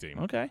my tag team.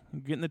 Okay,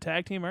 getting the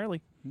tag team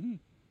early. So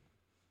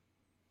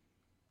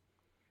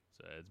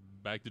it's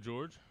back to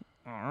George.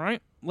 All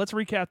right, let's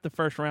recap the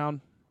first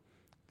round.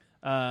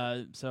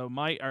 So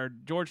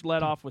George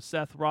led off with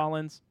Seth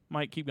Rollins.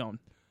 Mike, keep going.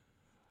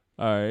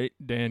 All right,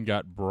 Dan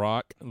got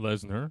Brock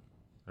Lesnar,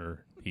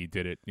 or he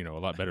did it, a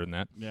lot better than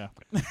that. Yeah.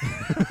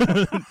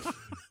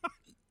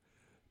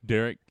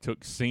 Derek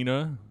took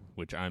Cena,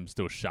 which I'm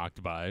still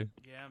shocked by,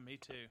 Yeah, me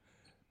too.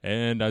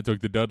 and I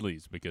took the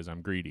Dudleys because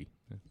I'm greedy.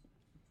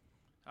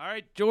 All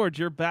right, George,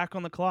 you're back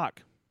on the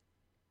clock.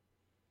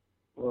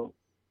 Well,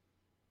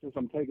 since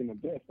I'm taking the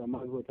best, I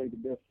might as well take the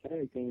best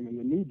tag team in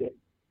the New Day.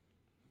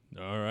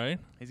 All right.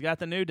 He's got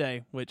the New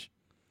Day, which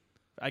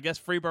I guess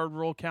Freebird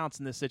rule counts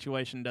in this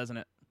situation, doesn't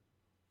it?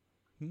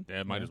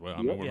 Yeah, might as well.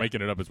 I mean, we're Yeah.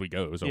 making it up as we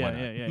go, so why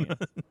not? Yeah.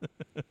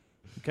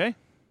 Okay.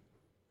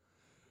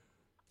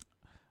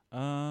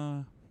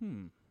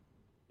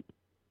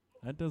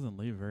 That doesn't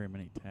leave very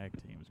many tag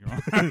teams.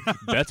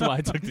 That's why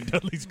I took the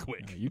Dudleys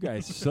quick. You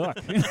guys suck.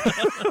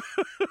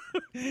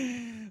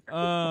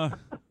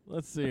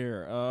 Let's see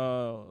here.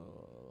 I'll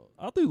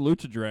do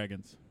Lucha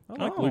Dragons. I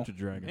like Lucha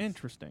Dragons.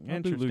 Interesting.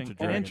 I'll do Interesting. Lucha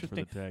Dragons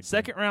Interesting. for the tag team.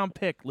 Second round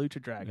pick,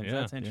 Lucha Dragons. Yeah.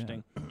 That's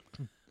interesting.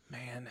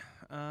 Man.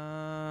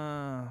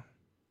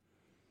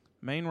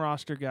 Main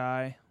roster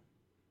guy.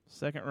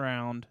 Second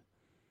round.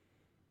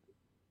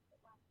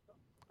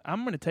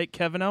 I'm going to take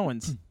Kevin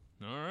Owens.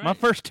 All right. My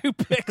first 2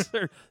 picks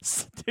are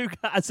 2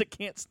 guys that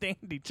can't stand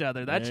each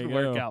other. That There should you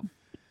work go. out.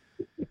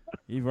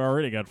 You've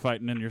already got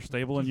fighting in your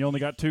stable, and you only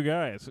got 2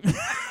 guys.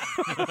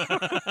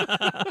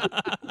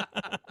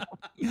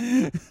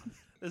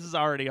 This is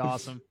already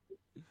awesome.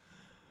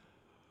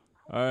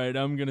 All right,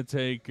 I'm going to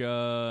take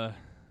I'm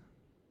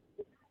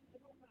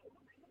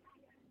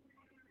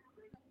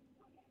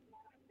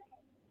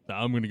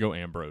going to go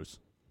Ambrose.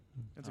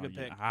 That's a good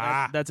yeah. pick.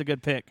 Ah. That's a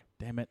good pick.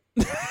 Damn it.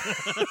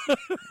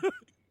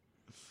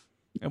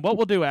 And what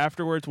we'll do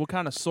afterwards, we'll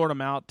kind of sort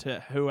them out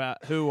to who are,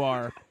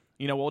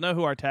 we'll know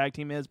who our tag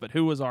team is, but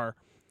who was our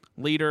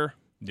leader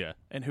Yeah.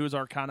 and who's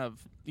our kind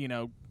of,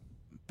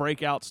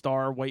 breakout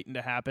star waiting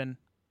to happen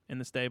in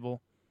the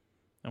stable.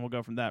 And we'll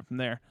go from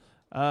there.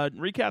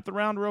 Recap the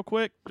round real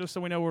quick, just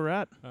so we know where we're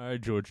at. All right,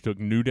 George took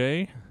New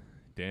Day.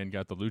 Dan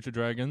got the Lucha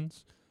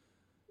Dragons.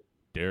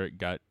 Derek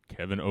got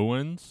Kevin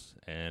Owens,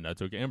 and I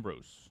took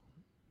Ambrose.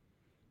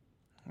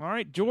 All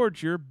right,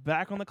 George, you're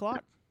back on the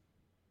clock.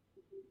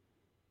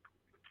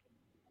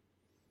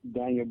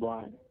 Daniel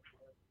Bryan.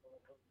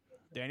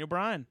 Daniel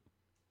Bryan.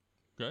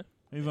 Okay.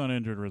 He's on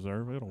injured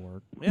reserve. It'll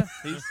work. Yeah,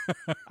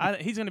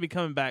 he's going to be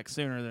coming back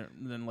sooner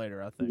than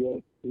later, I think.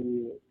 Yes, he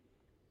is.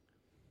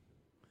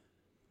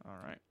 All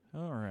right.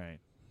 All right.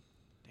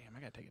 Damn, I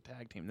got to take a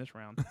tag team this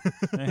round.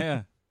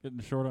 Yeah. Getting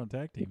short on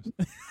tag teams.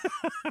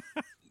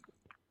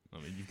 I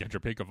mean, you've got your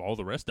pick of all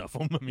the rest of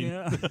them. I mean,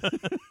 Yeah.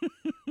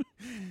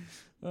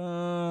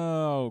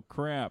 Oh,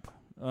 crap.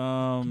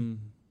 Roman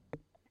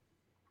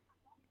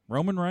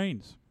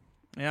Reigns.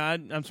 Yeah,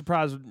 I'm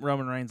surprised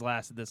Roman Reigns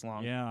lasted this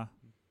long. Yeah.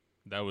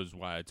 that was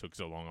why it took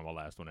so long on my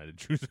last one. I had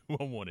to choose who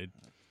I wanted.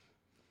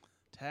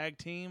 Tag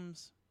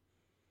teams.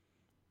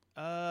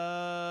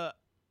 Uh-oh.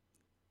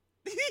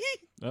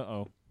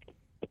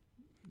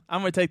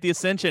 I'm going to take the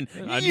Ascension.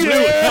 I knew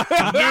it.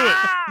 I knew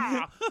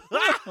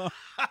it.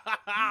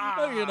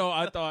 Oh, you know,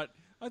 I thought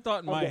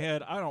in my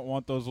head, I don't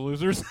want those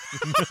losers.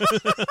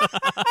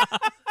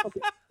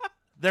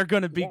 They're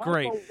going to be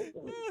great.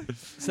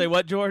 Say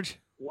what, George?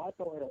 Why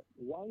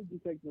did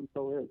you take them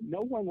so early?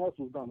 No one else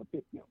was going to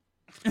pick them.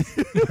 They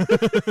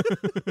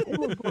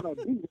were going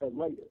to do that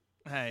later.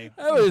 Hey.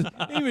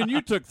 Even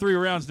you took 3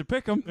 rounds to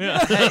pick them.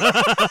 Yeah.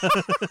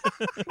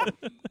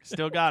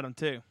 Still got them,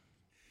 too.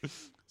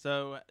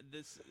 So,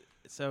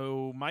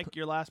 Mike,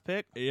 your last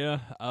pick Yeah.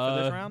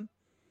 for this round?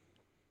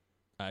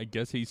 I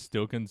guess he's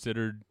still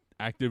considered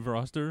active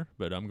roster,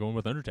 but I'm going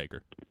with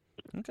Undertaker.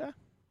 Okay.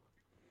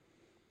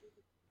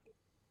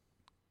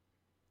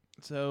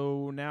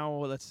 So now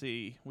let's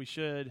see. We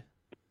should.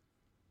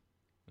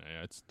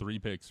 Yeah, it's 3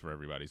 picks for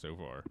everybody so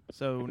far.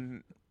 So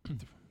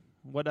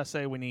what did I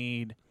say? We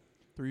need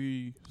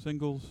 3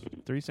 singles.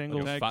 3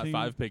 singles. Okay. Five, team.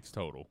 5 picks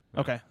total.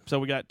 Okay. So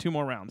we got 2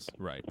 more rounds.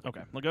 Right.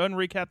 Okay. We'll go ahead and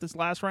recap this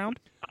last round.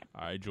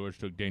 All right, George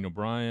took Daniel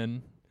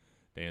Bryan.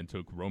 Dan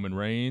took Roman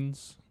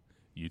Reigns.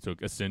 You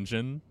took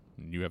Ascension.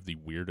 And you have the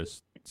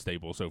weirdest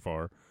stable so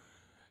far.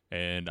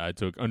 And I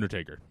took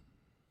Undertaker.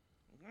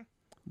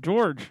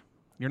 George,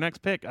 your next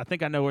pick. I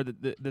think I know where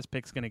this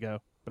pick's going to go,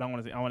 but I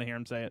want to hear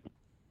him say it.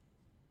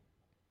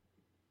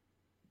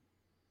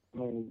 I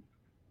mean,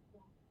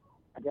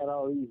 I got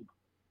all these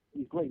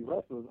great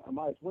wrestlers. I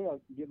might as well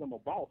give them a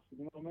boss.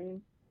 You know what I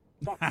mean?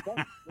 Let's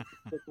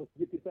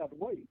get this out of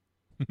the way.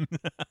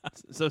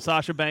 So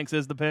Sasha Banks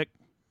is the pick?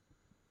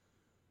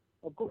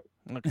 Of course.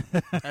 Okay.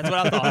 That's what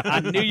I thought.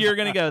 I knew you were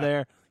going to go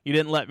there. You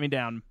didn't let me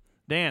down.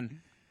 Dan.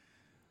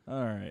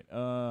 All right.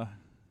 I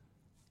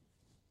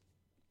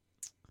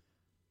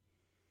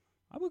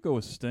would go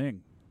with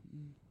Sting.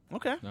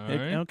 Okay. All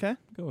right. Okay.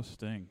 Go with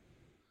Sting.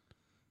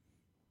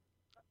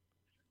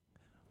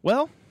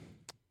 Well,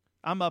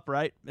 I'm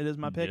upright. It is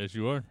my pick. Yes,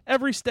 you are.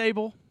 Every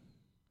stable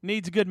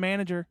needs a good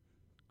manager.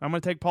 I'm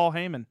going to take Paul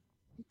Heyman.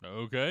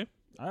 Okay.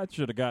 I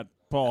should have got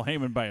Paul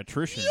Heyman by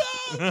attrition.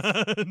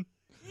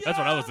 That's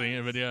what I was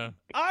thinking, but yeah.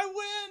 I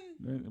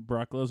win.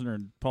 Brock Lesnar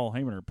and Paul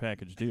Heyman are a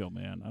package deal,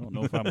 man. I don't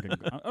know if I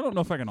don't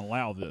know if I can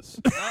allow this.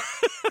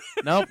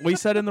 Nope, we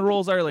said in the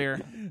rules earlier.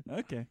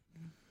 Okay.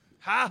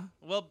 Ha!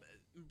 Well,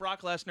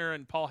 Brock Lesnar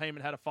and Paul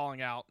Heyman had a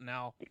falling out.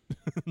 Now,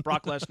 Paul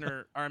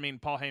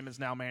Heyman's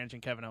now managing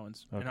Kevin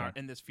Owens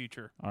in this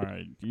future. All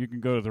right. You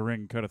can go to the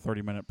ring and cut a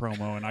 30-minute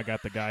promo, and I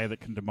got the guy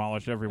that can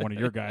demolish every one of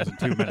your guys in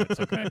 2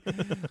 minutes, okay?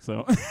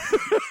 So.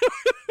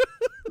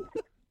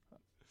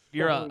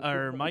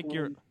 Mike,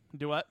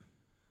 do what?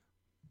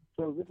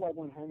 So is this like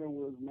when Heyman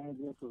was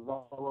managing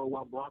Cesaro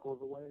while Brock was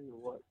away, or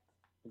what?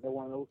 Is that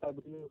one of those type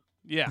of deals?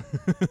 Yeah.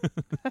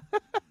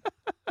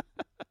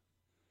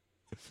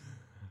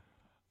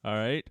 All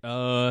right.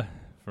 For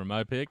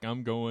my pick,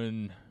 I'm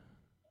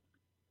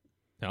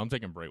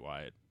taking Bray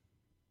Wyatt.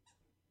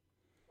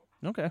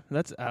 Okay.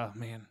 That's, oh,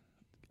 man.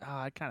 Oh,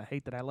 I kind of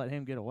hate that I let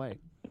him get away.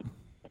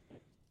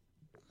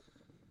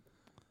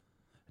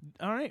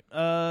 All right.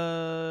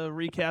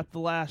 Recap the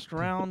last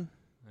round.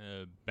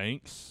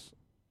 Banks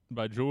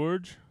by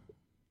George.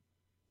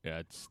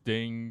 Got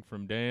Sting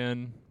from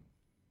Dan.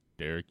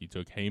 Derek, you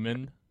took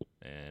Heyman.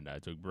 And I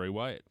took Bray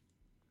Wyatt.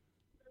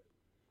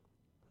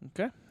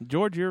 Okay.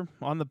 George, you're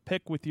on the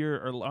clock with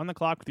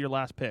your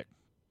last pick.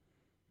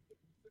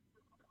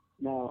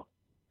 Now,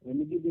 let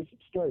me get this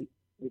straight.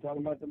 We're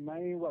talking about the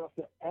main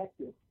roster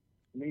active,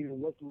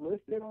 meaning what's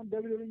listed on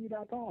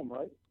WWE.com,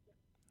 right?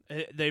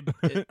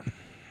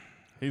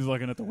 He's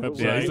looking at the website.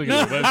 Yeah, he's looking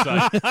at the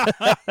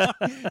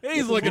website.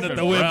 He's looking at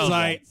the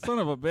website. Son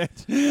of a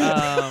bitch.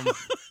 This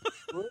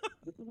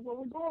is what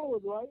we're going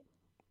with, right?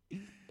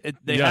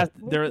 They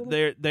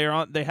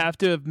have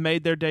to have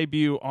made their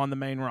debut on the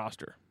main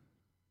roster.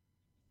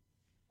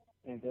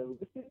 And they're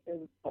listed as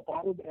a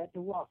part of the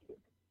active roster.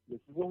 This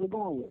is what we're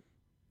going with.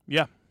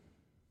 Yeah.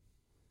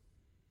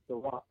 The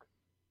Rock.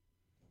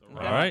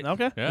 All right.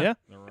 Okay. Yeah. Yeah.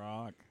 The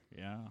Rock.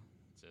 Yeah.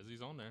 Says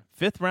he's on there.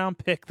 5th round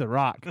pick, The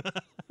Rock.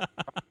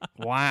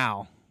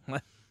 Wow.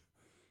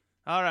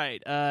 All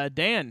right.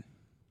 Dan,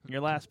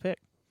 your last pick.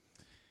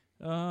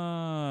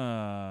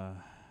 Gotta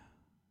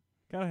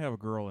have a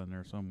girl in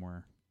there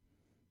somewhere.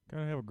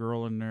 Gotta have a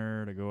girl in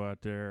there to go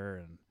out there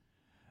and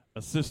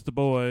assist the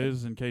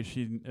boys in case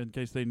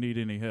they need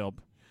any help.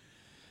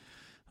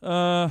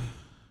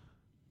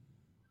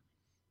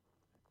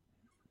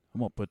 I'm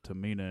going to put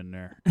Tamina in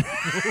there.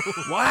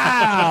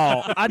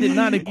 Wow. I did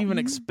not even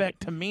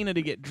expect Tamina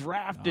to get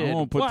drafted. I'm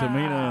going to put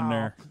Tamina in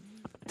there.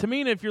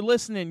 Tamina, if you're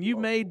listening, you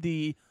made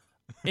the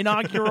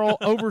inaugural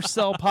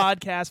Oversell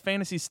Podcast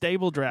Fantasy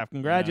Stable Draft.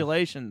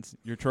 Congratulations.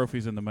 Your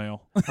trophy's in the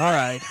mail. All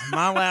right,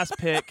 my last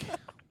pick.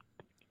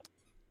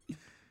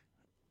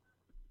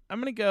 I'm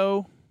going to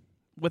go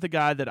with a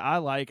guy that I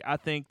like. I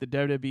think the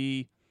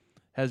WWE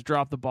has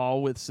dropped the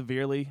ball with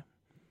severely.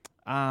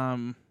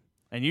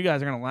 And you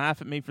guys are going to laugh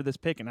at me for this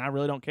pick, and I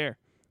really don't care.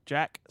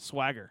 Jack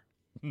Swagger.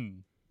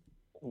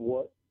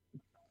 What?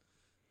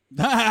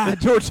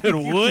 George said,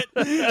 what?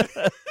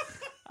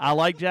 I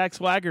like Jack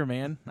Swagger,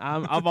 man.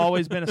 I've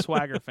always been a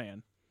Swagger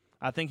fan.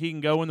 I think he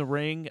can go in the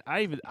ring.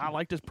 I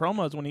liked his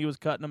promos when he was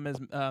cutting them as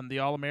the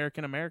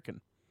All-American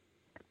American.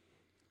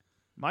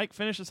 Mike,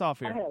 finish us off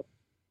here.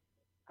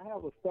 I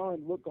have a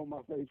stunned look on my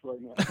face right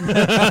now.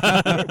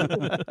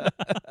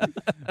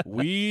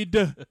 Weed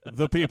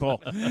the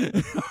people.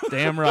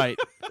 Damn right.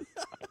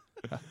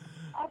 I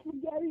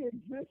forgot he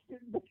existed.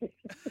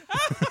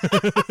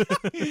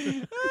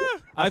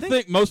 I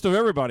think most of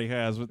everybody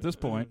has at this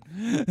point.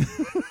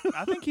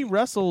 I think he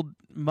wrestled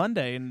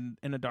Monday in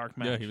a dark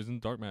match. Yeah, he was in a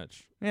dark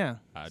match. Yeah.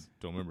 I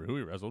don't remember who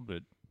he wrestled,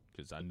 but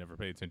because I never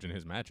paid attention to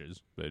his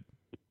matches. But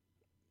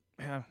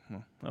Yeah.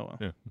 Oh well.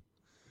 yeah.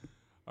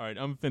 All right,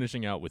 I'm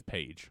finishing out with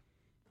Paige.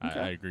 Okay.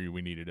 I agree.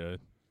 We needed a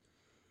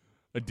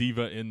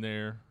diva in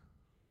there.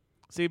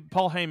 See,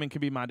 Paul Heyman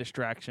could be my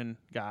distraction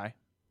guy.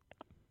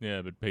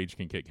 Yeah, but Paige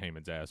can kick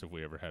Heyman's ass if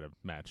we ever had a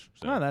match.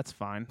 So. Oh, that's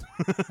fine.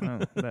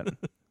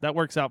 That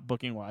works out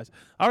booking wise.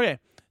 Okay,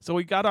 so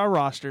we got our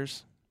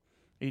rosters,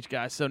 each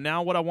guy. So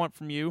now what I want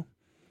from you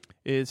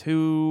is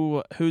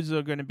who's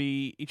going to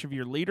be each of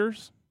your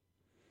leaders,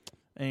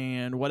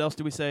 and what else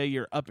do we say?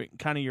 Your up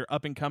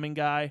and coming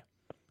guy,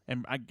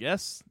 and I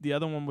guess the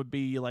other one would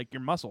be like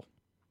your muscle,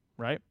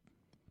 right?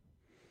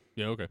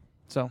 Yeah, okay.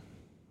 So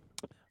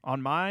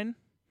on mine.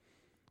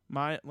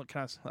 My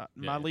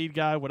lead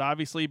guy would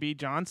obviously be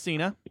John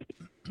Cena.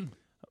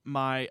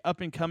 My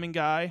up-and-coming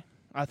guy,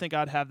 I think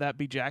I'd have that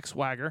be Jack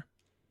Swagger.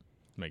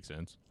 Makes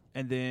sense.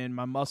 And then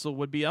my muscle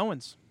would be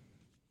Owens.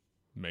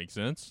 Makes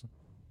sense.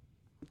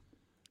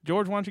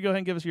 George, why don't you go ahead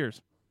and give us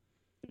yours?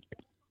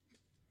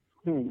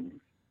 Okay,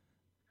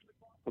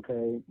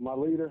 my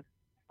leader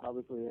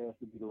obviously has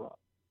to be The Rock.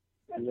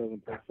 He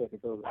doesn't take second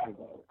over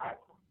anybody.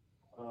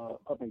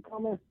 Up and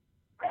coming,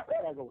 I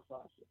gotta go with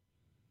Sasha.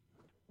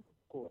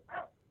 Of course.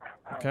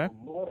 Okay.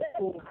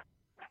 Multiple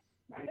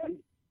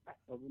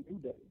of a New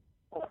Day.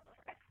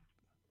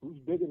 Who's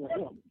bigger than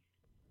him?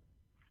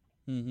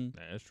 Mm-hmm.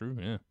 That's true,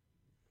 yeah.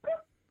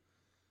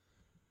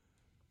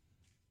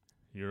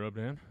 You're up,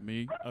 Dan?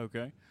 Me?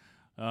 Okay.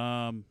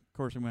 Of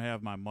course, I'm going to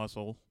have my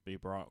muscle be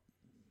Brock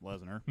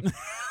Lesnar.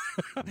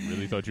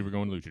 Really thought you were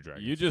going Lucha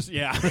Dragon. You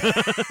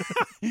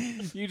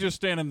just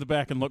stand in the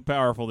back and look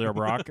powerful there,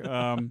 Brock.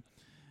 A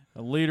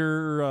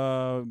leader,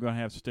 I'm going to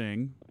have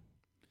Sting.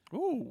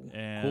 Ooh,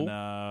 And cool.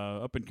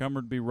 Up and comer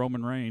would be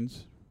Roman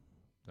Reigns.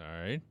 All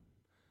right.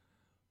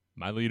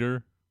 My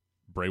leader,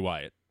 Bray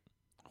Wyatt.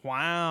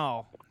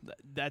 Wow.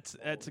 That's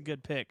a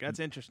good pick. That's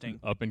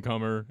interesting. Up and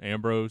comer,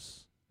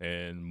 Ambrose,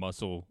 and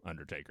muscle,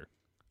 Undertaker.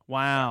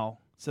 Wow.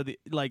 So the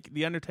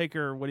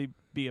Undertaker, would he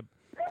be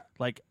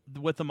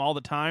with them all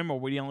the time, or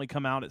would he only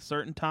come out at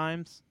certain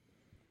times?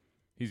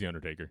 He's the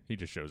Undertaker. He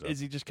just shows up. Is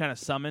he just kind of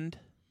summoned?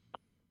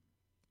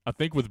 I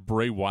think with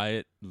Bray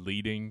Wyatt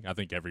leading, I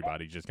think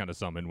everybody just kind of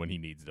summoned when he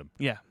needs them.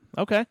 Yeah.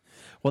 Okay.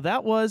 Well,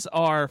 that was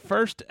our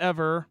first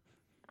ever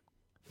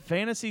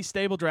fantasy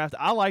stable draft.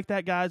 I like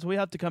that, guys. We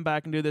have to come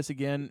back and do this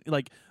again.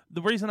 Like,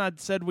 the reason I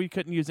said we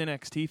couldn't use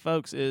NXT,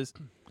 folks, is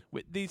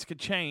these could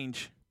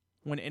change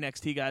when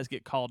NXT guys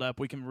get called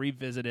up. We can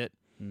revisit it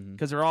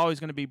because they're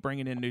always going to be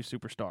bringing in new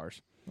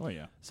superstars. Oh,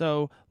 yeah.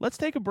 So let's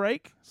take a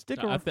break.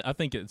 Stick around. I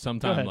think at some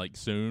Go time, ahead. like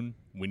soon,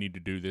 we need to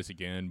do this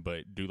again,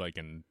 but do like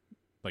an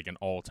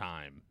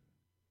all-time.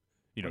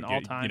 An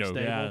all-time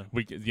stable. Yeah.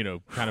 We could,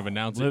 kind of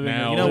announce Living it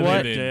now. You know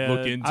what? And then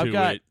look into I've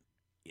got, it.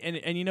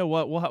 and you know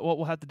what? What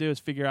we'll have to do is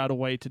figure out a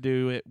way to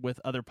do it with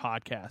other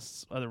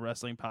podcasts, other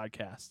wrestling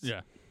podcasts.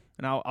 Yeah.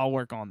 And I'll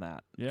work on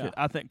that. Yeah.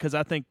 I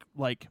think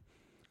like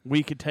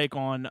we could take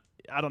on.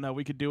 I don't know.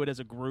 We could do it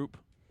as a group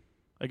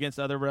against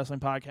other wrestling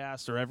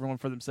podcasts or everyone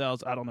for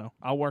themselves. I don't know.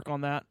 I'll work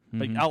on that.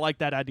 But I like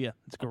that idea.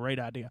 It's a great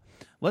idea.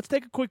 Let's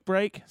take a quick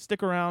break.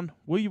 Stick around.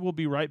 We will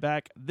be right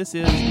back. This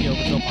is the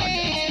Overkill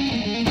Podcast.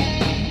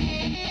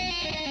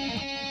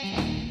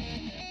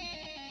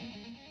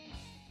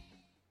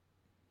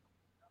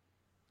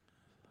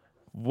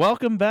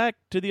 Welcome back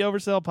to the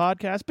Oversell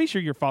Podcast. Be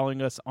sure you're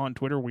following us on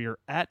Twitter. We are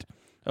at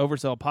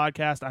Oversell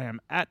Podcast. I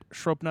am at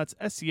Schroepnuts,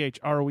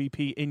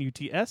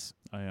 SCHROEPNUTS.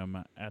 I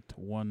am at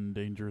One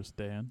Dangerous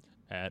Dan.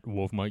 At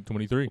Wolf Mike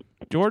 23.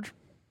 George?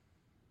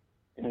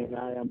 And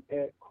I am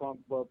at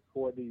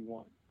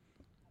Crunkbuck4D1.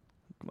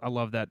 I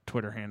love that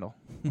Twitter handle.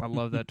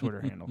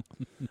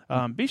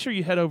 Be sure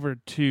you head over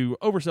to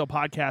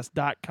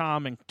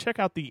oversellpodcast.com and check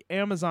out the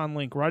Amazon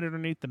link right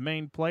underneath the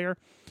main player.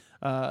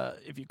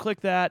 If you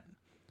click that,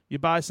 You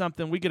buy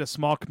something, we get a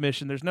small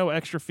commission. There's no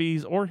extra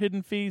fees or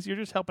hidden fees. You're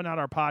just helping out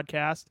our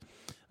podcast.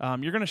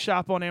 You're going to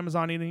shop on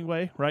Amazon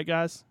anyway, right,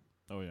 guys?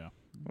 Oh, yeah.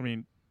 I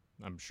mean,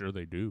 I'm sure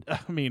they do.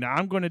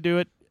 I'm going to do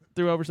it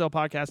through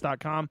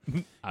oversellpodcast.com.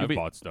 I've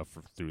bought stuff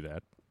through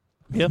that.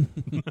 Yep.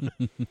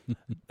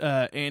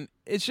 And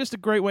it's just a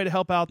great way to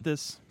help out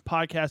this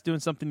podcast doing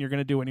something you're going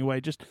to do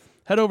anyway. Just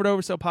head over to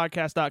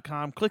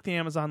oversellpodcast.com, click the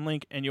Amazon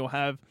link, and you'll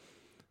have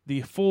the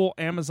full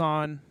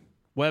Amazon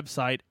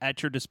website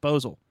at your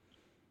disposal.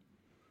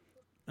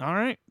 All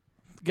right,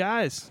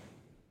 guys,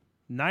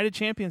 Night of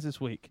Champions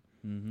this week.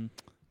 Mm-hmm.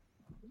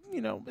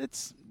 You know,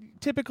 it's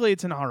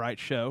an all right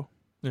show.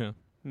 Yeah.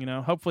 You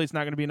know, hopefully it's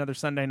not going to be another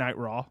Sunday Night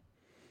Raw.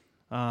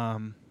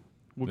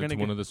 It's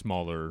one of the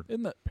smaller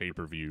In the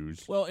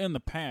pay-per-views. Well, in the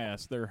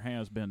past, there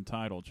has been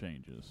title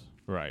changes.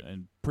 Right.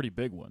 And pretty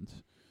big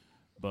ones.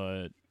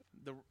 But,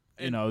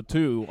 and-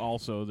 too,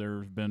 also,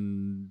 there's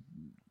been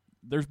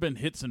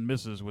hits and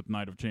misses with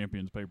Night of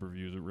Champions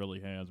pay-per-views. It really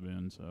has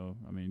been. So,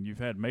 I mean, you've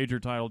had major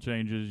title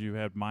changes. You've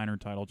had minor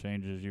title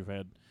changes. You've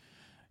had,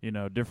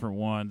 different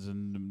ones.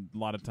 And a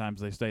lot of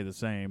times they stay the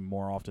same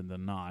more often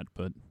than not.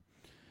 But,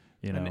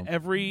 And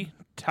every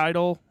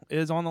title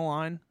is on the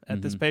line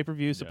at this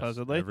pay-per-view,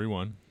 supposedly. Yes,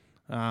 everyone.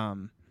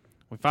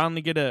 We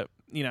finally get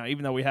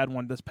even though we had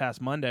one this past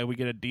Monday, we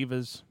get a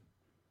Divas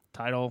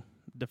title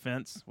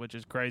defense, which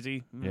is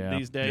crazy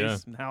these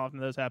days and how often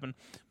those happen.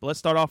 But let's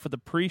start off with the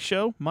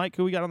pre-show. Mike,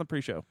 who we got on the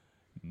pre-show?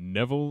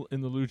 Neville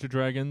and the Lucha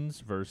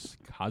Dragons versus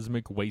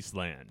Cosmic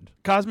Wasteland.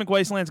 Cosmic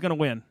Wasteland's going to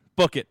win.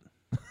 Book it.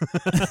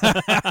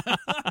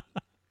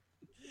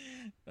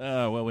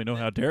 Well, we know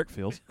how Derek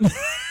feels.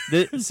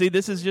 This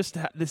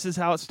is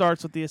how it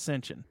starts with the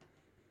Ascension.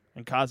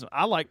 And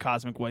I like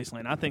Cosmic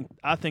Wasteland. I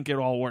think it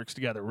all works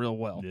together real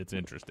well. It's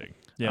interesting.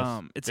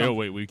 Yes.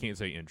 Wait, we can't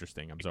say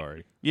interesting. I'm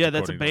sorry. Yeah,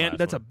 that's a According to the band. last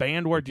That's a one.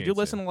 band word. We Did you can't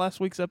listen say. to last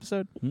week's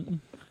episode? Mm-mm.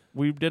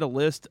 We did a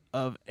list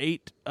of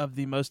 8 of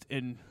the most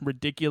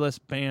ridiculous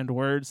banned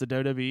words. The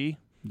WWE.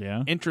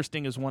 Yeah.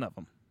 Interesting is one of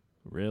them.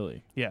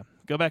 Really? Yeah,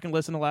 go back and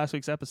listen to last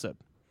week's episode,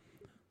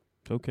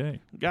 Okay.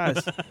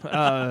 guys.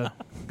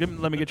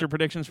 Let me get your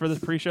predictions for this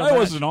pre-show. I match.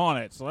 wasn't on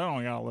it, so I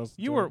don't got to listen.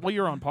 You were. Well,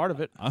 you were on part of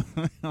it. I'm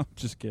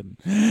just kidding.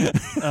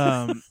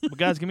 But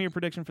guys, give me your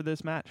prediction for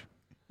this match.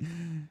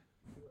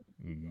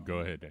 Go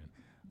ahead, Dan.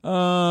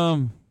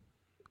 I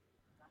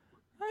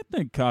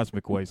think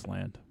Cosmic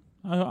Wasteland.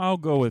 I'll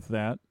go with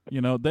that.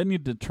 They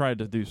need to try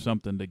to do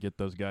something to get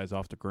those guys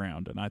off the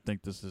ground, and I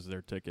think this is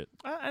their ticket.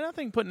 And I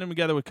think putting them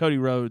together with Cody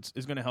Rhodes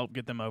is going to help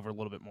get them over a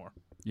little bit more.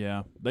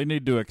 Yeah, they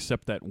need to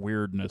accept that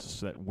weirdness,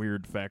 that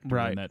weird factor,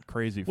 Right. and that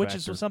crazy Which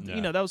factor. is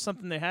something Yeah. that was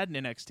something they had in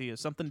NXT. It was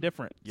something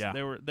different. Yeah.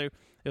 It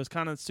was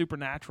kind of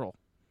supernatural.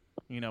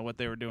 What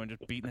they were doing,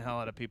 just beating the hell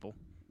out of people.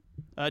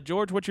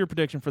 George, what's your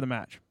prediction for the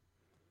match?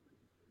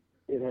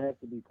 It has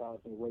to be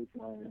Cosmic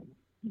Wasteland.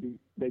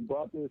 They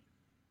brought this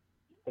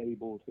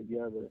stable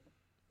together,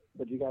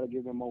 but you got to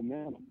give them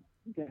momentum.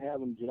 You can't have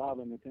them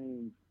jobbing the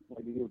teams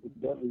like they did with the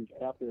Dudleys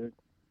after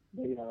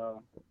they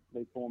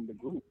formed the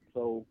group.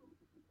 So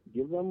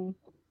give them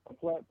a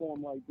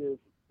platform like this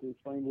to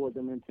springboard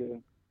them into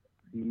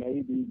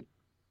maybe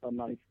a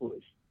nice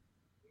push.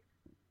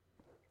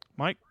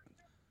 Mike?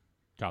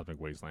 Cosmic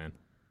Wasteland.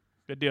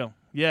 Good deal.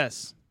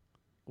 Yes.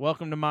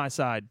 Welcome to my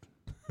side.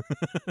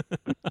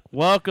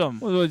 Welcome.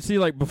 Well, see,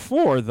 like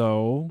before,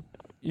 though,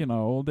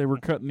 they were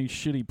cutting these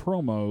shitty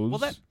promos. Well,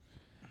 that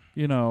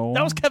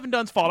that was Kevin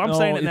Dunn's fault. I'm no,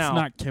 saying it now. It's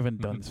not Kevin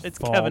Dunn's It's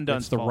fault. Kevin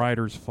Dunn's It's the fault.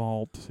 writer's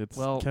fault. It's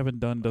Well- Kevin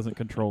Dunn doesn't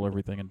control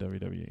everything in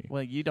WWE.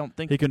 Well, you don't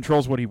think He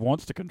controls what he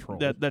wants to control.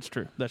 that's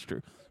true. That's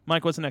true.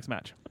 Mike, what's the next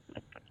match?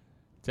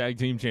 Tag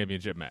Team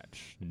Championship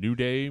match. New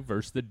Day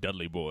versus the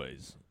Dudley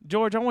Boys.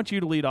 George, I want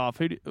you to lead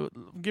off.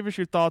 Give us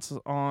your thoughts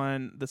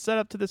on the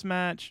setup to this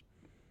match,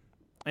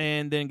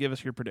 and then give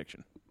us your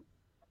prediction.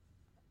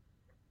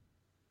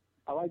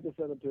 I like the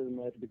setup to the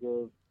match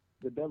because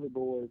the Dudley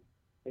Boys,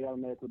 they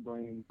automatically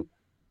bring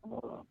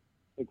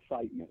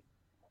excitement.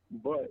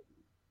 But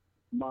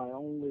my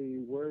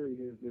only worry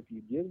is if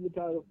you give the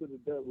title to the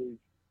Dudleys,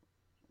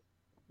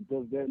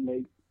 does that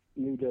make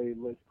New Day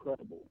less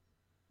credible?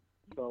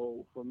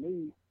 So for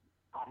me,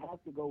 I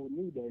have to go with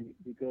New Day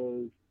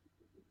because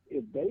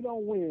if they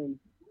don't win,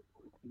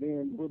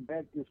 then we're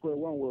back to square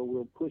one where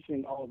we're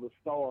pushing all the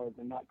stars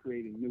and not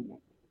creating new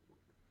ones.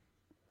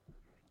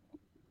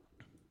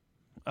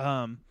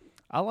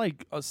 I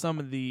like some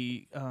of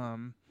the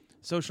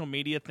social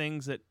media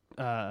things that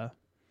the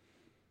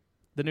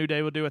New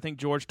Day will do. I think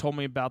George told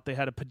me about they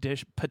had a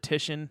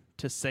petition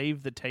to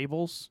save the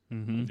tables.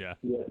 Mm-hmm. Yeah.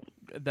 Yes.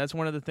 That's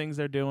one of the things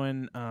they're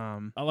doing.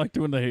 I liked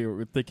when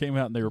they came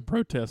out and they were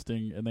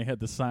protesting and they had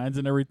the signs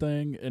and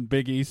everything, and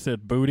Big E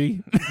said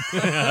 "booty."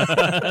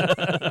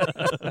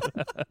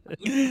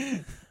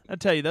 I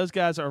tell you, those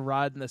guys are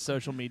riding the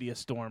social media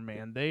storm,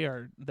 man.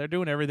 They're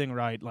doing everything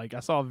right. Like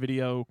I saw a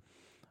video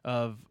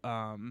of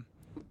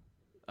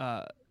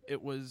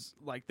it was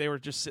like they were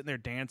just sitting there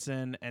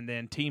dancing, and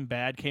then Team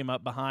Bad came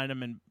up behind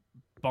them and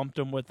bumped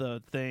them with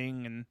a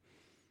thing, and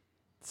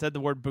said the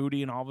word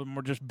booty, and all of them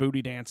were just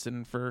booty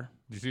dancing for.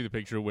 Did you see the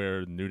picture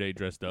where New Day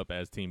dressed up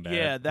as Team Bad?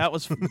 Yeah, that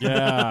was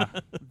Yeah.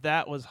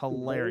 that was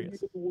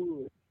hilarious.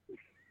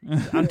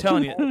 I'm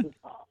telling you,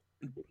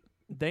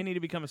 they need to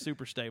become a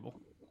super stable.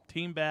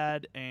 Team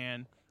Bad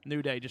and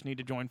New Day just need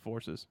to join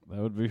forces. That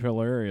would be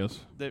hilarious.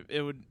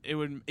 It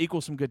would equal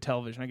some good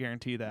television. I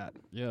guarantee that.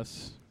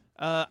 Yes.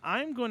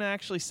 I'm going to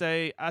actually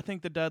say I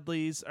think the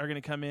Dudleys are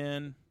going to come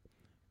in,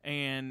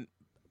 and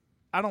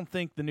I don't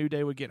think the New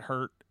Day would get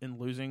hurt in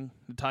losing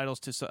the titles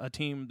to a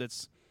team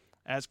that's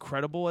as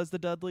credible as the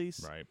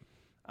Dudleys. Right.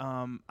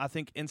 I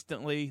think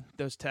instantly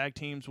those tag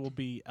teams will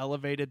be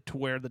elevated to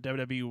where the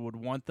WWE would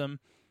want them,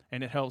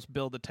 and it helps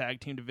build the tag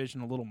team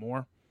division a little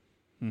more.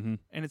 Mm-hmm.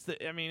 And it's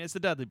the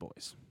Dudley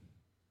Boys.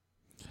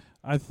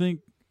 I think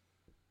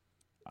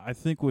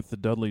with the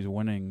Dudleys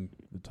winning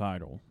the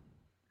title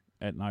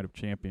at Night of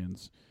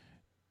Champions,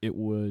 it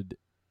would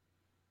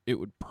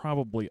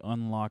probably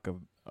unlock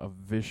a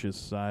vicious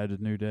side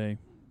of New Day,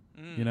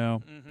 you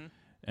know,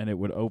 and it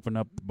would open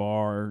up the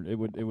bar. It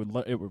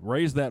would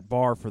raise that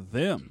bar for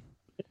them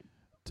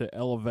to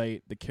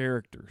elevate the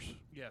characters.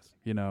 Yes,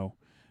 you know,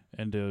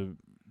 and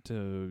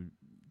to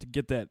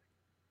get that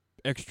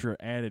extra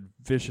added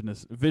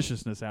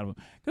viciousness out of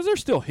them, because they're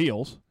still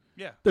heels.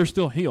 Yeah, they're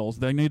still heels.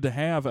 They need to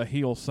have a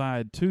heel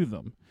side to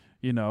them,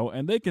 you know,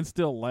 and they can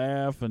still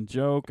laugh and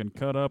joke and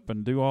cut up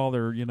and do all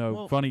their,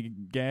 funny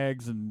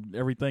gags and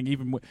everything.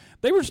 Even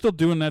they were still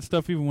doing that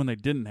stuff even when they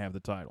didn't have the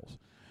titles.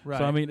 right.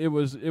 So I mean, it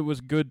was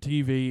good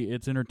TV.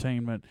 It's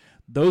entertainment.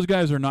 Those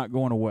guys are not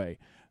going away,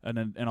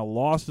 and a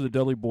loss to the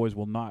Dudley Boys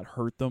will not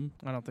hurt them.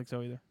 I don't think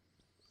so either.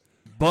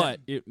 But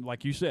it,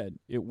 like you said,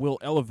 it will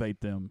elevate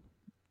them.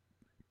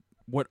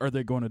 What are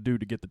they going to do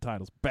to get the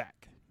titles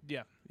back?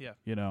 Yeah, yeah.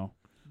 You know,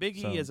 Big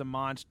E So- as a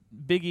monster.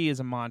 Big E as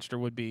a monster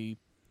would be.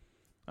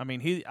 I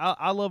mean,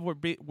 I love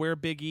where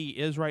Big E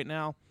is right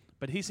now,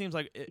 but he seems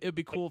like it'd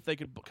be cool if they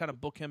could kind of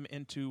book him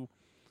into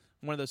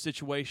one of those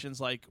situations,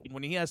 like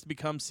when he has to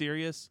become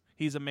serious.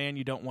 He's a man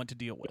you don't want to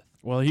deal with.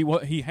 well,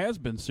 he has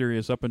been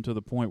serious up until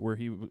the point where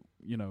he,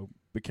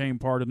 became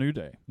part of New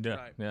Day. Yeah.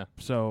 Right. Yeah.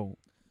 So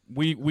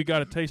we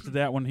got a taste of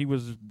that when he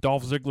was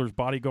Dolph Ziggler's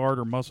bodyguard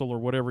or muscle or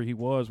whatever he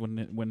was when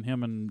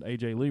him and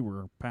AJ Lee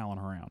were palling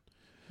around.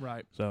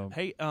 Right. So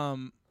Hey,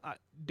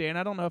 Dan,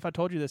 I don't know if I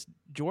told you this.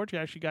 George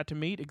actually got to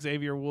meet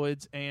Xavier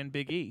Woods and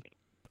Big E.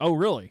 oh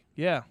really?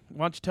 Yeah.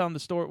 Why don't you tell him the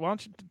story? Why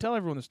don't you tell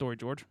everyone the story,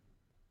 George?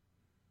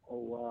 Oh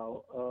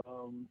wow.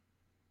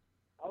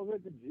 I was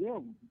at the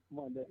gym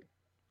Monday.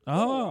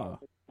 Oh,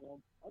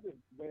 I was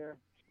there,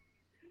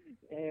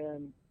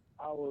 and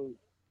I was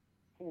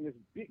seeing this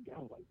big guy. I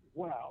was like,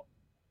 wow,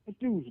 this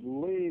dude's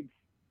legs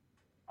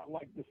are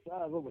like the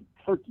size of a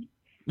turkey.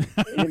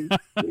 and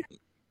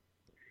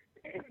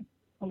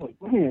I was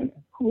like, man,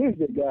 who is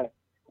that guy?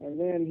 And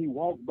then he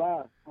walked by.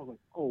 I was like,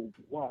 oh,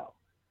 wow,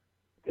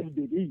 that's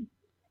Big E.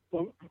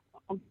 So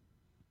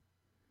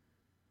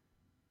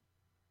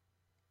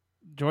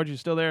George, you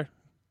still there?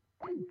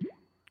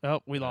 Oh,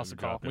 we lost the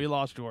call. dropped him. We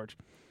lost George.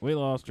 we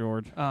lost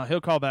George.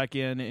 He'll call back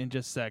in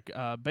just a sec.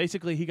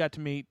 Basically, he got to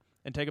meet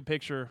and take a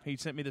picture. He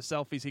sent me the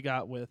selfies he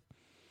got with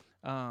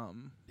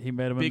He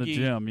met him Big in the E,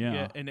 gym.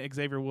 Yeah. and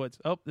Xavier Woods.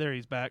 Oh, there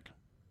he's back.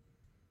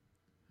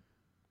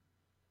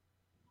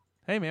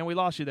 Hey, man, we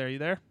lost you there. You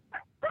there?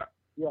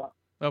 yeah.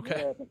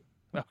 Okay.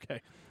 Yeah,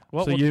 Okay.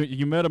 Well, So we'll-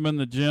 you met him in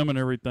the gym and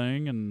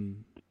everything,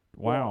 and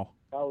wow.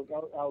 I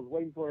was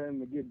waiting for him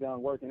to get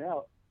done working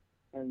out,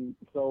 and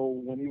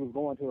so when he was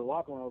going to the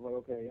locker room, I was like,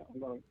 okay, I'm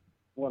gonna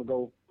want to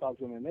go talk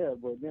to him in there.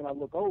 But then I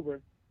look over,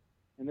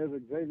 and there's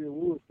Xavier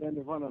Woods standing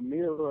in front of a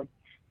mirror,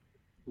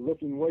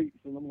 lifting weights,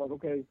 and I'm like,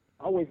 okay,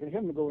 I'll wait for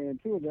him to go in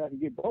too, and then I can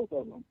get both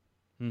of them.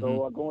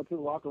 So I go into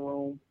the locker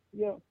room.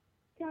 Yeah,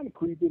 kind of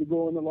creepy to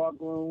go in the locker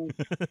room.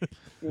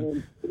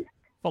 and,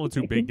 Follow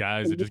two big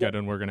guys that just got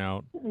done working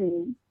out.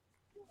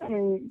 I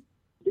mean,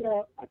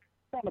 yeah, I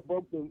kind of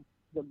broke the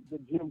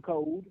gym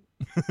code.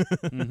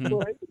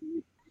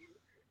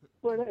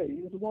 But hey,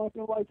 it's a once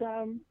in a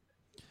lifetime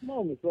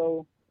moment.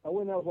 So I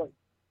went and I was like,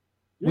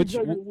 Which-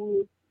 Xavier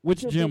Woods,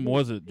 Which gym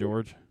was it,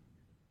 George?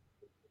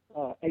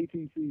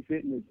 ATC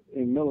Fitness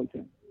in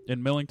Millington.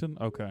 In Millington?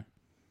 Okay.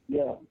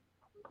 Yeah.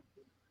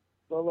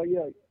 So I was like,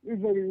 yeah, this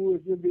Xavier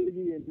Woods, you're Big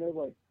E, and they're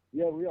like,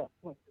 yeah, we are.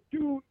 I'm like,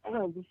 dude, I'm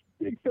a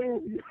big fan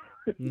of you.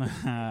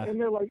 And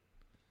they're like,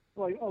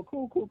 oh,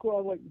 cool. I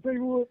was like,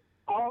 Xavier Woods,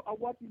 I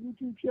watch your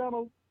YouTube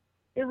channel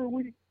every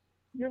week.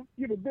 You're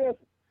the best.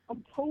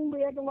 I'm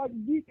totally acting like a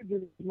geek at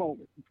this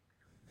moment.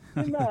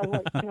 And I was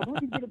like, now,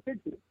 let me get a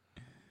picture.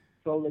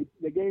 So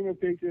they gave me a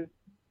picture.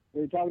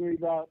 They were talking to me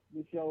about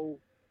the show.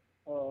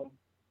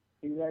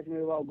 He was asking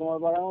me about going. I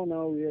was like, I don't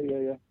know.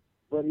 Yeah.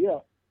 But yeah,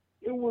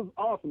 it was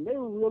awesome. They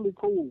were really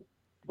cool.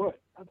 But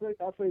I say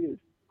this.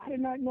 I did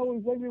not know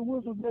Xavier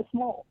Woods was that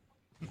small.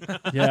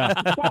 Yeah.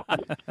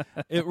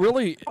 It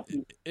really,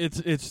 it's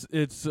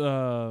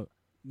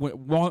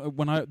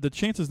when I the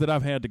chances that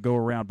I've had to go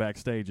around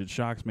backstage, it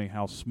shocks me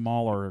how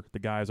smaller the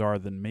guys are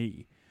than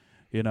me,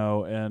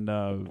 and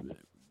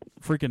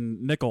freaking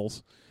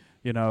Nichols,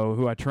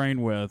 who I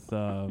train with,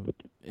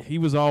 he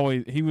was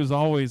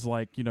always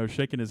like,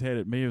 shaking his head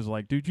at me. He was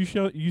like, dude,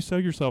 you sell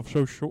yourself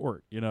so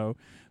short,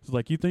 It's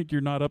like, you think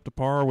you're not up to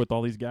par with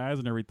all these guys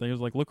and everything. It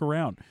was like, look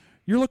around.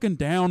 You're looking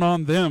down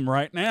on them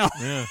right now.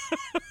 Yeah.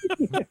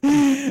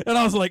 And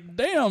I was like,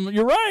 damn,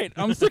 you're right.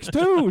 I'm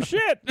 6'2",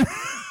 shit.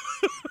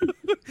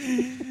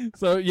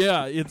 So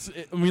yeah,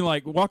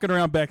 like walking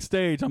around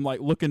backstage, I'm like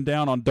looking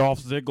down on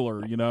Dolph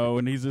Ziggler,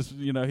 and he's just,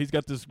 he's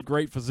got this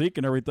great physique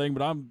and everything,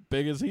 but I'm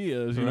big as he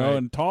is, Right.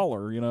 and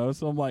taller,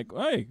 So I'm like,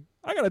 hey,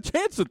 I got a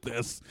chance at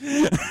this.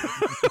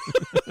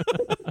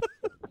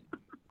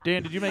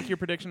 Dan, did you make your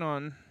prediction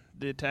on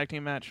the tag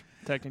team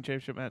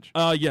championship match?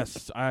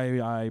 Yes,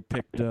 I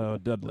picked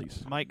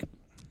Dudley's. Mike?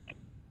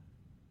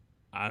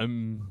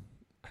 I'm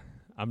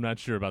not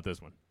sure about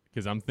this one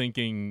because I'm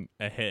thinking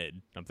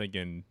ahead. I'm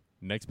thinking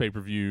next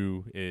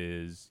pay-per-view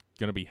is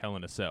going to be Hell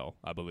in a Cell,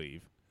 I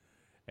believe.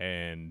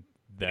 And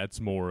that's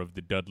more of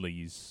the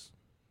Dudleys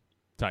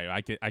type.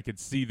 I could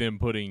see them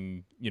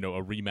putting, a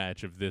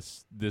rematch of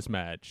this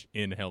match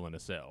in Hell in a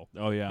Cell.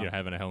 Oh yeah,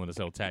 Having a Hell in a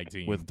Cell tag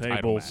team with title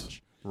tables.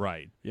 match.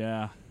 Right.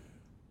 Yeah.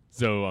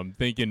 So I'm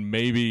thinking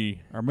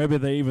maybe, Or maybe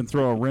they even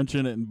throw a wrench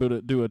in it and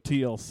do a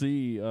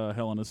TLC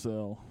Hell in a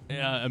Cell.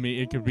 yeah. I mean,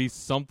 it could be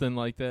something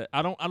like that.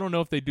 I don't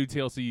know if they do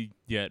TLC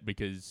yet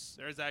because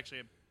There's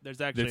actually the a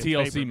TLC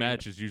pay-per-view.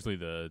 match is usually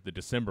the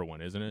December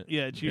one, isn't it?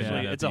 Yeah, it's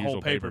usually that's it's a the whole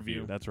usual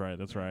pay-per-view. That's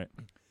right.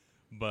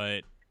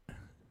 But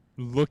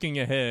looking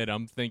ahead,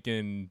 I'm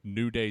thinking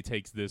New Day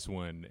takes this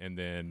one, and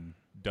then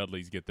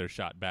Dudleys get their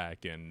shot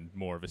back in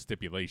more of a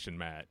stipulation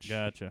match.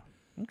 Gotcha.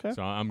 Okay.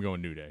 So I'm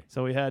going New Day.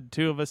 So we had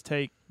two of us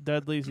take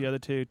Dudley's, the other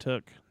two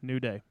took New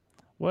Day.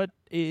 What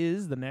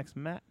is the next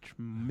match,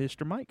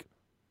 Mr. Mike?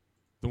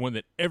 The one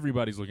that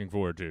everybody's looking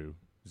forward to,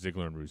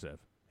 Ziggler and Rusev.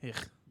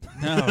 Ugh.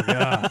 Oh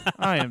God.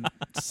 I am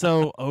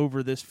so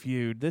over this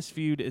feud. This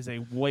feud is a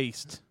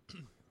waste.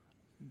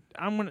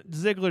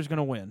 Ziggler's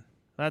gonna win.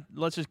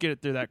 Let's just get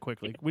it through that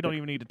quickly. We don't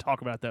even need to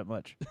talk about that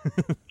much.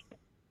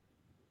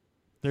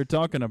 They're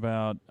talking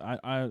about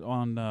I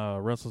on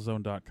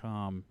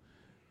WrestleZone.com.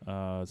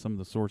 Some of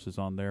the sources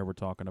on there were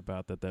talking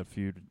about that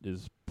feud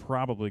is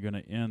probably going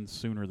to end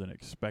sooner than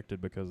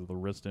expected because of the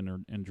wrist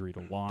injury to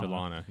Lana. To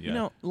Lana,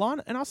 yeah.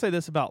 Lana, and I'll say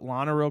this about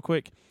Lana real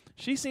quick.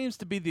 She seems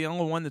to be the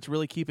only one that's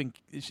really sticking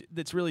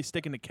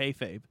to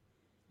kayfabe.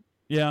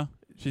 Yeah,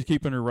 she's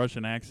keeping her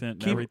Russian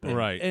accent and everything.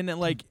 Right. And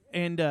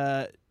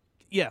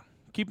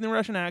keeping the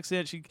Russian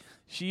accent.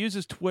 She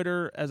uses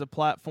Twitter as a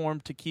platform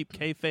to keep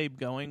kayfabe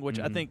going, which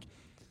I think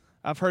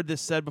I've heard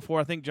this said before.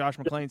 I think Josh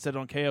McClain said it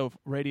on KO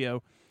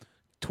Radio.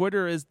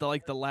 Twitter is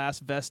the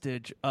last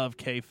vestige of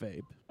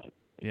kayfabe.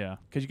 Yeah,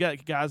 because you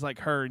got guys like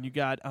her, and you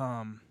got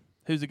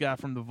who's the guy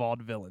from the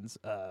Vaudevillains?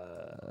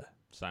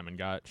 Simon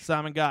Gotch.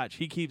 Simon Gotch.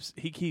 He keeps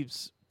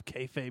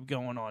kayfabe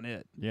going on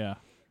it. Yeah.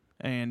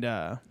 And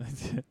the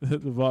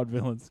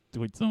Vaudevillains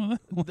tweet some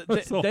of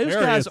that. Those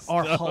guys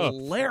are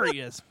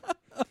hilarious.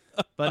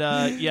 But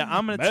I'm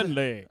gonna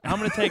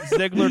take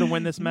Ziggler to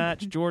win this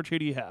match. George, who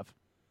do you have?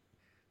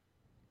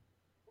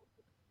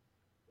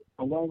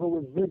 I'm going to go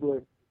with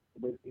Ziggler,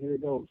 but here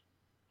it goes.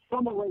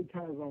 Summer Rae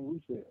turns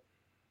on Rusev.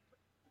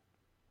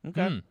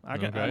 Okay.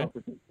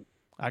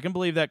 I can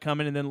believe that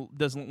coming. And then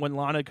when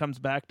Lana comes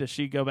back, does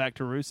she go back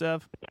to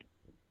Rusev?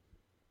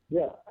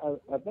 Yeah,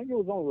 I think it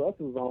was on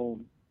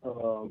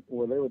WrestleZone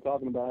where they were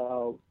talking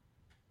about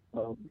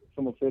how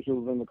some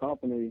officials in the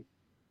company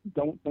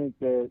don't think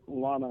that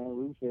Lana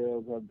and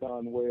Rusev have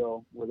done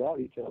well without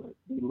each other.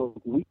 They look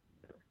weak.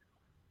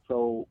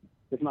 So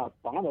it's not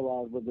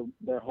finalized, but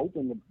they're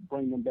hoping to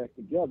bring them back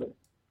together.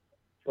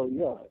 So,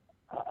 yeah,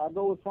 I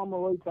go with Summer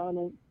Rae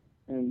turning,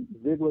 and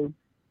Ziggler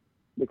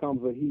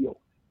becomes a heel.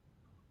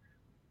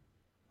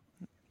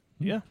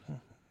 Yeah,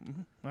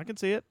 I can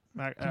see it.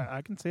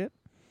 I can see it.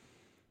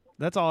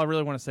 That's all I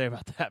really want to say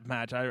about that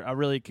match. I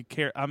really could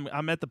care.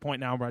 I'm at the point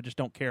now where I just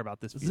don't care about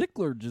this.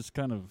 Ziggler just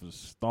kind of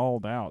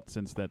stalled out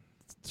since that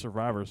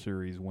Survivor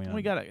Series win.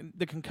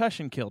 The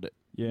concussion killed it.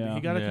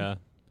 Yeah.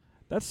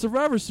 That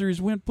Survivor Series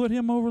win put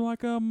him over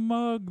like a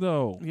mug,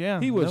 though. Yeah,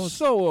 he was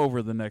so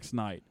over the next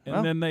night, and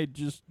Well, then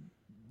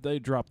they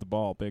dropped the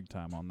ball big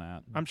time on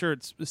that. I'm sure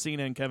it's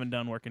Cena and Kevin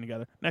Dunn working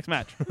together. Next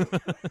match.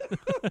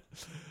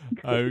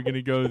 We're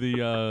gonna go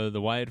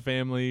the Wyatt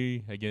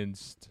family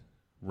against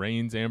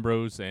Reigns,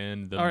 Ambrose,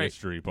 and the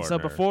mystery partner. So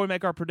before we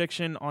make our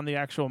prediction on the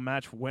actual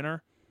match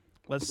winner,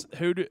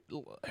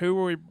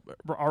 who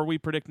are we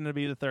predicting to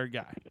be the third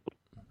guy?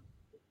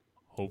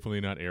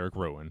 Hopefully not Eric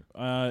Rowan.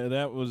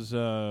 That was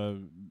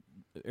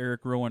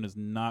Eric Rowan is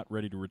not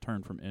ready to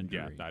return from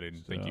injury. Yeah, I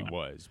didn't think he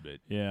was, but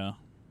yeah.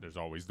 There's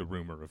always the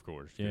rumor, of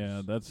course.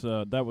 Yeah,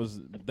 that was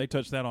they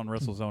touched that on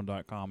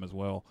WrestleZone.com as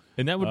well.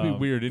 And that would be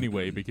weird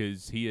anyway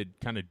because he had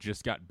kind of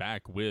just got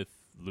back with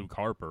Luke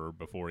Harper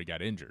before he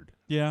got injured.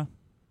 Yeah.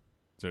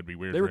 So it'd be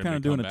weird. They for were him kind to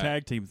of doing come a back.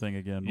 tag team thing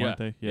again, weren't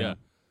they? Yeah.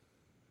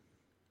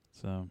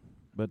 So,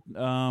 but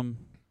I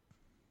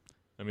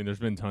mean, there's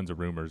been tons of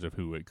rumors of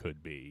who it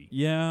could be.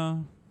 Yeah.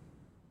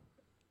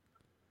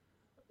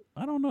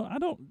 I don't know.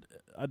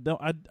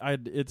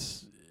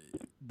 It's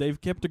they've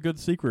kept a good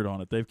secret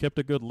on it. They've kept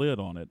a good lid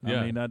on it.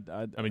 Yeah.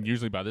 I mean,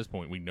 usually by this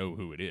point we know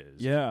who it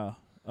is. yeah.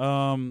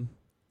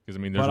 Because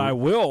But I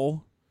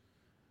will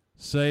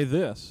say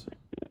this: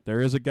 there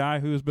is a guy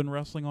who has been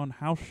wrestling on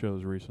house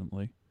shows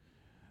recently,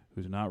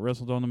 who's not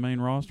wrestled on the main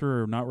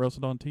roster or not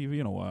wrestled on TV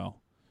in a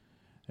while,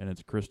 and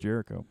it's Chris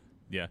Jericho.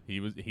 Yeah,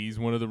 he's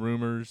one of the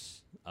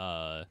rumors.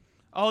 Oh,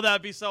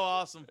 that'd be so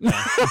awesome.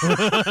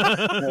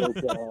 Oh,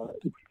 God.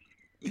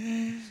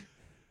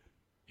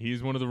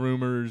 He's one of the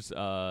rumors.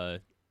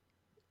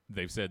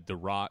 They've said The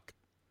Rock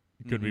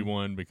could be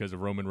one because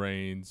of Roman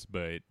Reigns,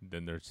 but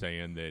then they're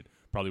saying that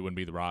probably wouldn't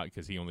be The Rock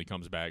because he only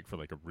comes back for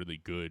like a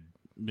really good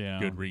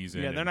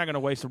reason. Yeah, they're not going to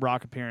waste a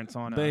Rock appearance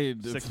on a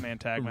six-man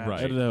tag match.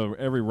 Right.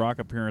 Every Rock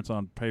appearance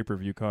on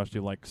pay-per-view cost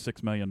you like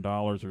 $6 million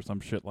or some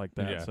shit like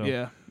that. Yeah. So.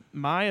 Yeah.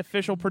 My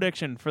official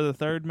prediction for the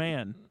third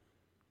man,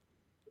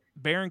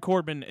 Baron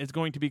Corbin is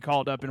going to be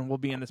called up and will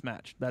be in this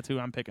match. That's who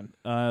I'm picking.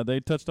 They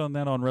touched on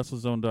that on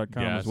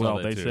WrestleZone.com Yeah, as I saw well.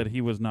 that They too. said he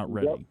was not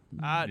ready.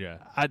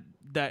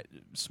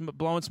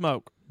 Blowing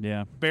smoke.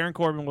 Yeah, Baron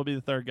Corbin will be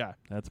the third guy.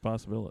 that's a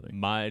possibility.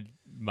 My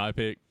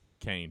pick,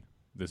 Kane.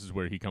 This is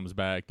where he comes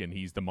back, and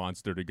he's the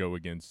monster to go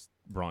against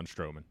Braun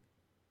Strowman.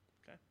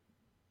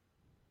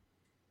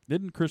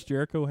 Didn't Chris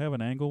Jericho have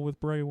an angle with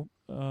Bray a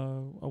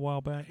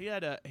while back? He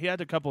had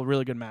a couple of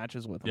really good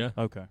matches with him.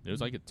 Yeah. Okay. It was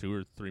like a 2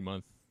 or 3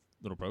 month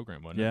little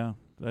program, wasn't it?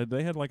 Yeah,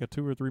 they had like a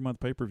 2 or 3 month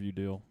pay-per-view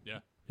deal. Yeah.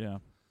 Yeah.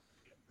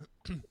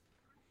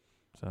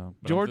 So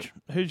But George,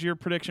 who's your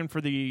prediction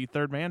for the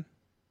third man?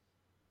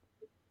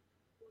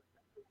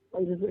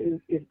 Like I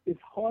said, it's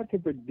hard to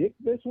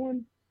predict this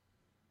one,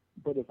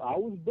 but if I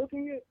was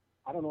booking it,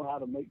 I don't know how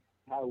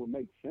it would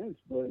make sense.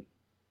 But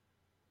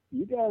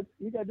you got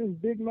this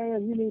big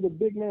man. You need a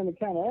big man to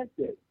counteract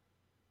it.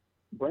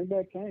 Bring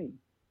back Kane.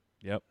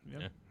 Yep.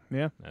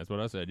 Yeah. That's what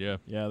I said, yeah.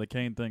 Yeah, the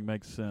Kane thing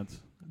makes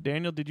sense.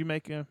 Daniel, did you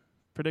make a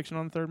prediction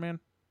on the third man?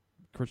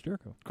 Chris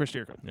Jericho. Chris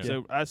Jericho. Yeah.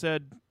 So I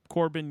said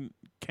Corbin,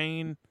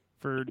 Kane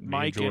for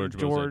Mike and George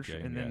George, both said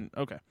Kane, and then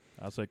okay.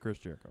 I'll say Chris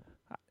Jericho.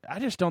 I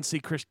just don't see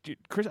Chris.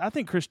 I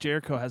think Chris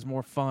Jericho has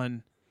more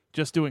fun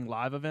just doing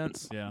live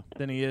events Yeah.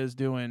 than he is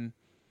doing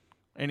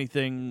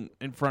anything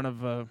in front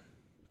of a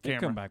They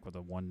camera. come back with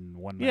a one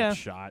Yeah. match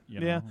shot. You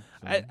Yeah. know?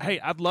 So, Hey,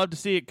 I'd love to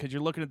see it because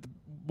you're looking at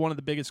one of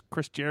the biggest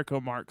Chris Jericho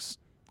marks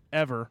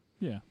ever,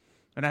 yeah.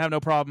 and I have no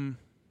problem.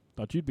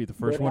 Thought you'd be the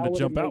first But one how to would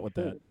jump it out make with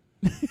sense?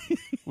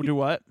 that. We'll do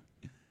what?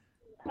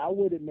 How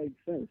would it make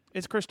sense?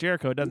 It's Chris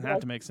Jericho. It doesn't have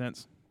to make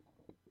sense.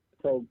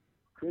 So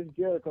Chris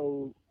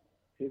Jericho,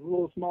 his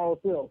little small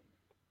self,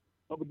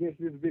 up against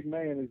this big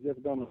man is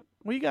just gonna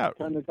Well, you got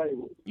turn the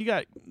table.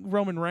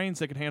 Roman Reigns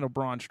that can handle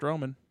Braun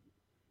Strowman.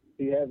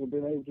 He hasn't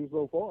been able to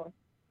so far.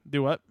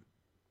 Do what?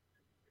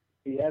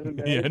 He hasn't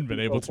been. He hadn't been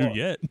able so to far.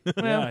 yet.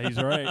 Yeah,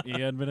 he's right. He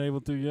hadn't been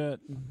able to yet.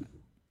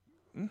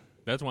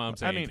 That's why I'm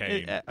saying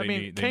Kane. They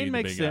need Kane the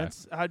makes big guy.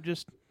 sense.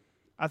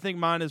 I think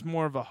mine is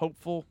more of a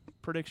hopeful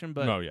prediction,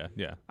 but Oh, yeah.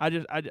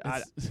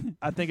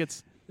 I think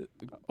it's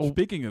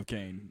Speaking of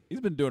Kane, he's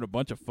been doing a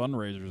bunch of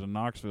fundraisers in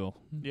Knoxville.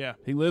 yeah.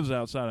 He lives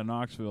outside of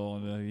Knoxville,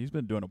 and he's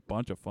been doing a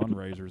bunch of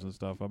fundraisers and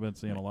stuff. I've been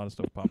seeing a lot of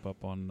stuff pop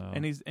up on.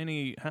 And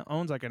he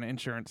owns like an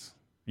insurance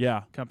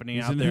yeah, company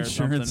he's out an there. Or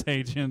insurance something.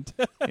 agent.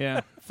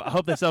 Yeah. I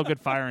hope they sell good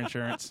fire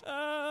insurance.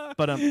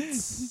 But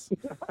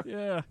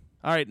Yeah,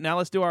 all right, now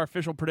let's do our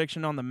official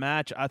prediction on the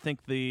match. I think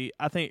man,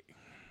 it's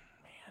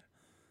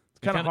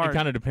kind of hard. It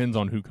kind of depends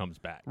on who comes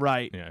back.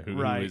 Right. Yeah,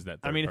 who right. is that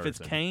I third mean, if it's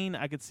person? Kane,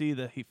 I could see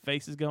the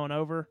faces going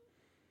over.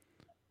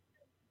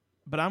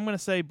 But I'm going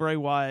to say Bray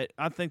Wyatt.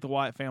 I think the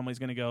Wyatt family is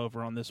going to go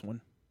over on this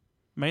one,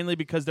 mainly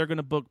because they're going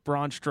to book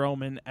Braun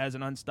Strowman as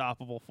an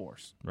unstoppable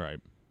force. Right.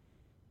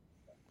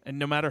 And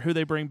no matter who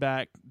they bring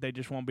back, they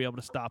just won't be able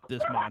to stop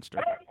this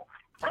monster.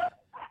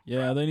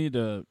 yeah. They need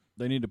to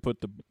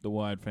put the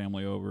Wyatt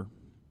family over.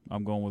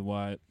 I'm going with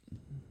Wyatt.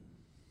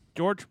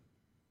 George?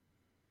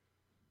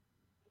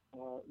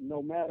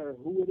 No matter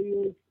who it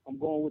is, I'm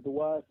going with the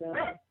Wyatt family.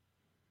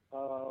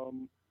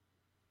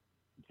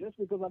 Just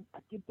because I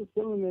get the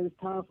feeling that it's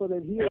time for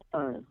that heel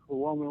turn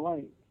for Roman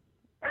Reigns.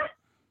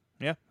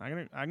 Yeah, I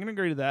can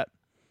agree to that.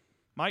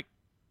 Mike?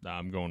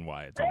 I'm going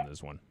Wyatt on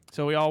this one.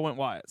 So we all went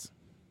Wyatts.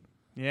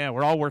 Yeah,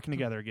 we're all working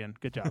together again.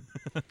 Good job.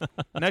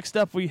 Next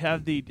up, we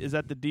have is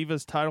that the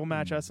Divas title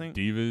match, I think?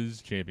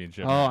 Divas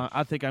Championship. Oh, match.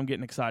 I think I'm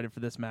getting excited for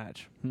this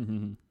match.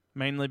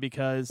 Mainly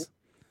because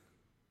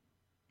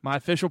my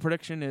official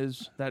prediction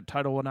is that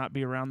title will not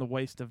be around the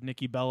waist of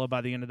Nikki Bella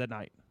by the end of the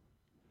night.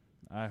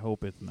 I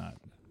hope it's not.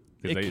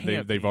 Because It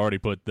can't they've be. already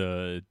put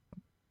the,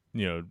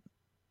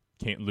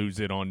 can't lose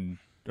it on,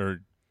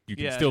 or you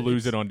can Yeah, still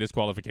lose it's- it on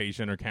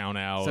disqualification or count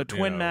out. So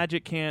Twin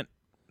Magic can't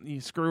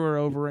screw her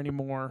over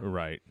anymore.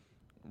 Right.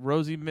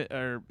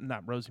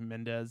 Not Rosie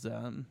Mendez,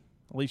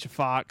 Alicia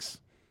Fox.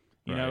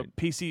 You know,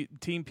 Right.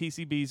 Team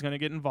PCB is going to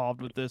get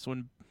involved with this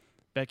one.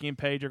 Becky and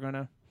Paige are going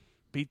to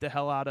beat the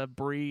hell out of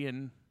Brie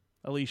and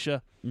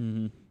Alicia.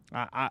 Mm-hmm.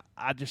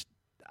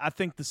 I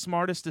think the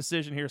smartest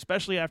decision here,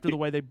 especially after the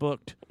way they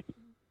booked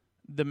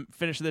the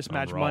finish of this On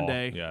match Raw,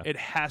 Monday, yeah. it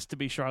has to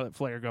be Charlotte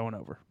Flair going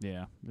over.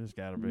 Yeah, there's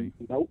got to be.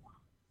 Nope.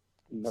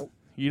 Nope.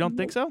 You don't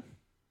think so?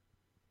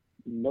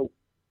 Nope.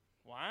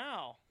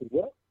 Wow.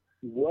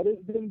 What has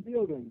been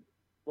building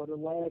for the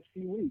last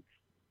few weeks?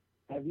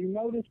 Have you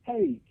noticed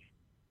Paige?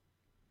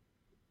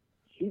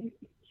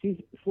 She's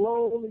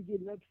slowly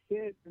getting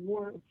upset and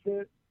more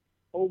upset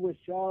over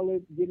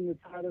Charlotte getting the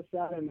title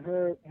shot and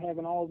her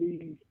having all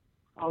these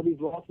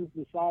losses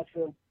to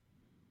Sasha.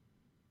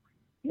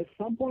 At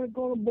some point, it's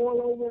going to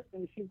boil over,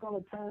 and she's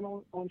going to turn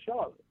on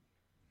Charlotte.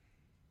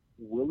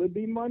 Will it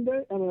be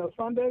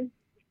Sunday,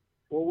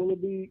 or will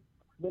it be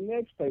the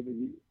next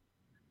pay-per-view?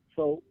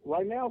 So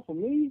right now, for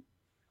me,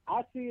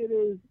 I see it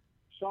as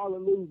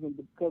Charlotte losing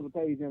because of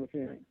Paige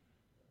interfering.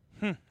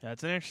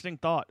 That's an interesting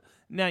thought.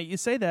 Now, you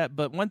say that,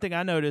 but one thing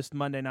I noticed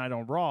Monday night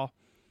on Raw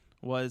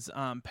was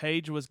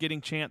Paige was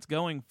getting chants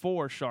going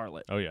for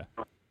Charlotte. Oh, yeah.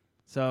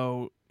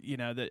 So,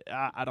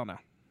 I don't know.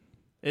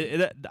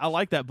 I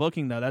like that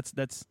booking, though.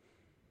 That's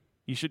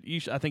you should.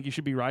 I think you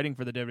should be writing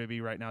for the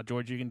WWE right now,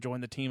 George. You can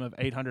join the team of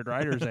 800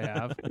 writers they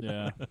have.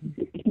 Yeah.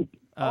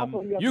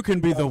 Also, You can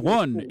be the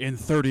one in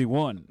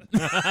 31.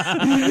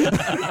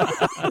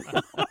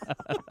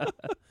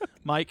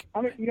 Mike?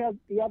 I mean, you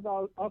have to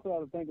also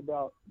have to think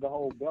about the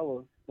whole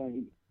Bella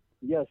thing.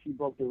 Yes, she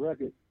broke the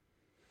record.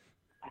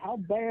 How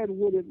bad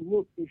would it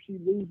look if she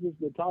loses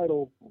the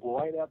title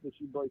right after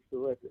she breaks the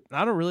record?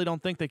 I really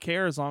don't think they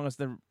care as long as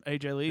the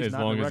AJ Lee's As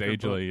not long in the as record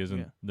AJ book. Lee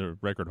isn't the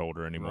record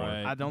holder anymore.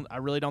 Right. I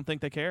really don't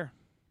think they care.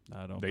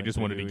 I don't. They think just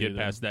wanted to do get either.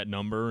 past that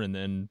number, and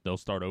then they'll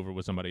start over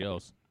with somebody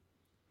else.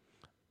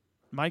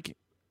 Mike?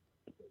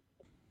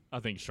 I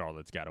think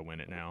Charlotte's got to win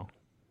it now.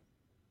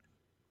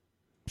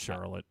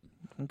 Charlotte.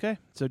 Okay.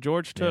 So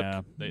George took.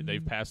 Yeah.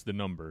 They've passed the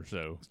number,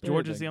 so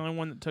George is the only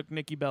one that took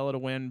Nikki Bella to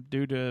win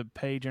due to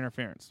Paige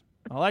interference.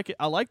 I like it.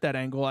 I like that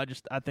angle. I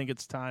think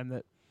it's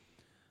time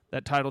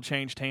that title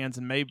changed hands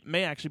and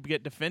may actually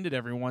get defended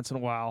every once in a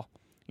while.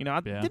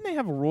 Didn't they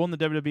have a rule in the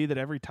WWE that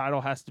every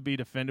title has to be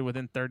defended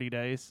within 30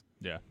 days?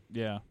 yeah.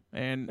 Yeah.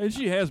 And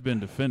she has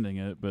been defending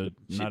it, but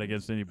not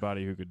against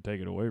anybody who could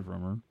take it away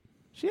from her.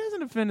 she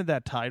hasn't defended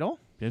that title.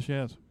 Yes, she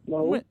has.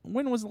 No.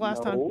 When was the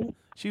last time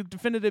she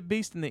defended it?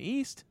 Beast in the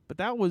East, but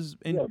that was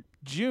in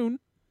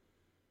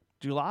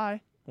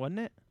July, wasn't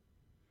it?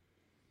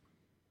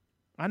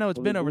 I know it's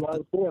been over. July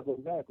the 4th,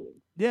 exactly.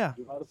 Yeah.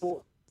 July the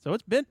 4th. So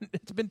it's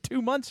been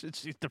 2 months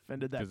since she's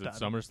defended that Because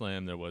title. at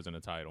SummerSlam, there wasn't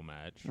a title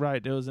match.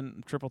 Right, it was a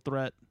triple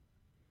threat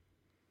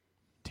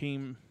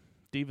team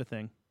diva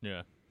thing.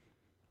 Yeah.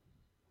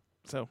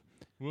 So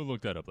We'll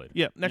look that up later.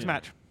 yeah, next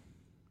match.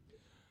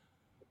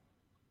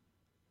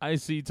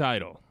 IC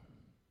title.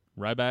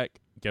 Ryback,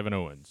 Kevin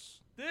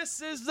Owens.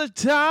 This is the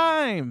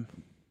time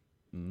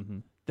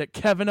that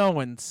Kevin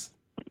Owens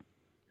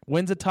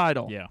wins a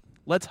title. Yeah.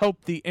 Let's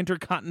hope the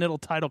Intercontinental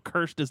title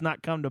curse does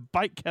not come to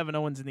bite Kevin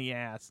Owens in the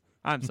ass.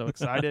 I'm so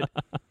excited.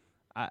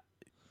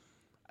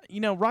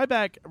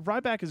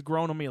 Ryback has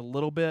grown on me a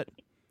little bit,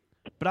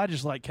 but I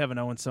just like Kevin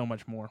Owens so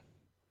much more.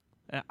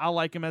 I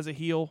like him as a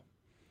heel.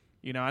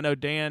 I know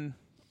Dan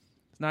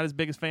is not his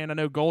biggest fan. I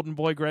know Golden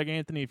Boy Greg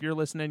Anthony, if you're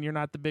listening, you're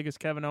not the biggest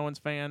Kevin Owens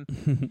fan.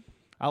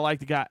 I like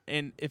the guy.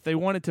 And if they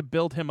wanted to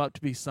build him up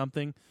to be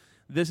something,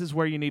 this is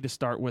where you need to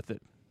start with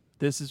it.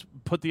 This is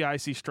put the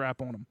IC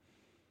strap on him.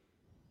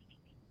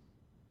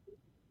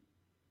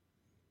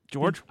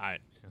 George?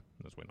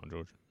 Let's wait on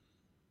George.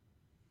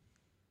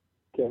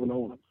 Kevin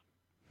Owens.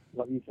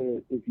 Like you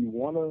said, if you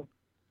want to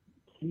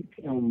keep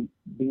him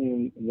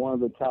being one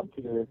of the top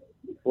tier,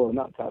 or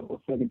not top, or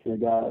second tier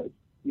guys,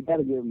 you got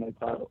to give him that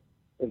title.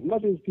 As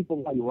much as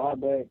people like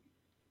Ryback,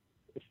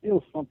 there's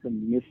still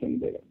something missing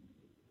there.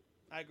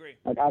 I agree.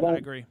 Like I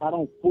agree. I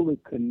don't fully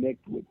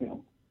connect with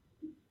him.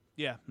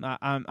 Yeah,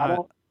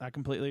 I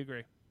completely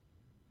agree.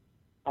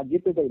 I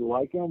get that they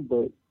like him,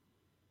 but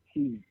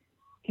he's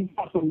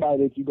not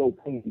somebody that you go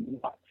pay and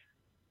watch.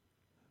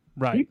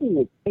 Right. People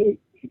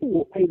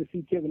will pay to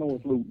see Kevin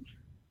Owens lose.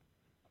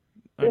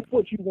 That's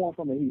what you want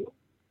from a heel.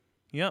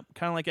 Yep,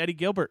 kind of like Eddie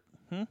Gilbert.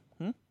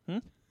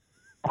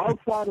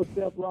 Outside of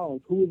Seth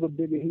Rollins, who is a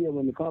bigger heel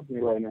in the company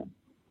right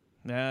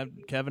now?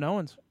 Kevin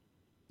Owens.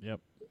 Yep.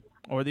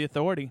 Or the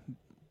Authority.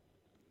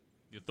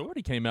 The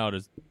Authority came out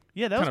as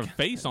Yeah, that kind was of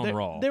face on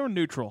Raw. They were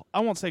neutral.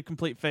 I won't say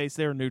complete face.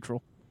 They were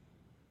neutral.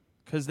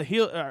 Because the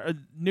heel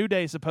New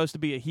Day is supposed to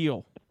be a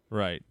heel.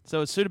 Right.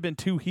 So it should have been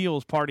two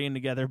heels partying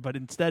together, but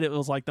instead it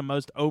was like the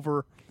most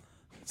over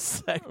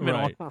segment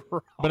Right. on Raw.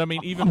 But I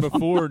mean, even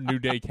before New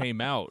Day came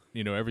out,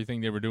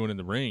 everything they were doing in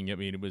the ring. I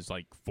mean, it was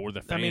like for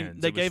the fans. I mean,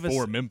 they it was gave us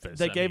for Memphis.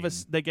 They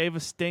gave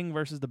us Sting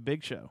versus the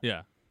Big Show.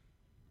 Yeah.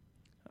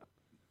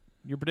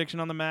 Your prediction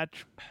on the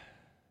match?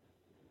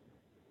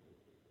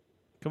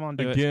 Come on,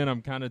 do it. Again,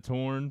 I'm kind of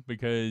torn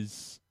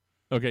because,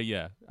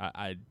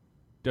 I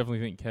definitely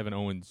think Kevin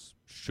Owens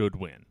should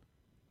win.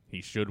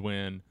 He should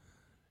win.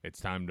 It's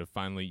time to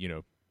finally,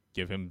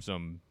 give him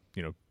some,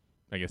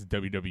 I guess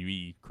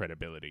WWE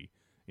credibility.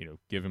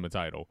 Give him a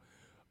title.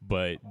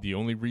 But the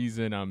only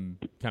reason I'm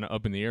kind of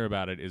up in the air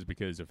about it is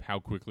because of how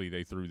quickly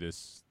they threw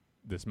this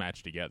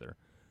match together.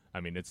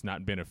 I mean, it's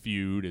not been a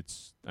feud.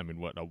 It's, a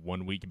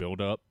 1 week build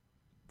up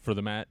for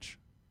the match.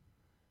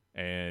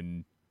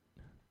 And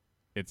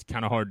it's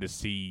kind of hard to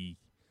see.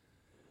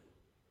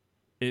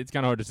 It's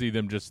kind of hard to see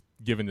them just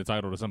giving the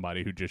title to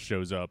somebody who just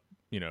shows up,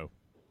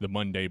 the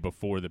Monday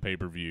before the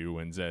pay-per-view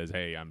and says,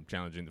 "Hey, I'm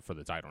challenging for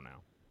the title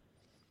now."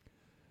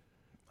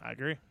 I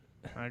agree.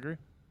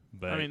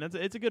 But I mean,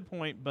 it's a good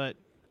point, but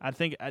I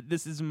think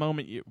this is a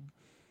moment if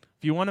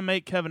you want to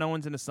make Kevin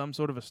Owens into some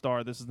sort of a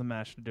star, this is the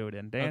match to do it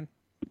in. Dan?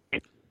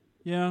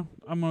 Yeah,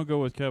 I'm gonna go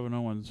with Kevin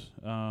Owens.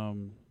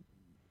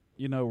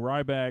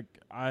 Ryback.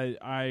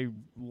 I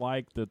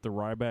like that the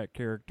Ryback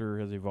character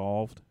has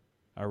evolved.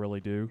 I really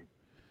do.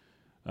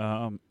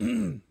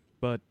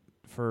 But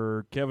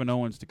for Kevin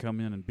Owens to come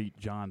in and beat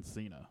John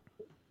Cena,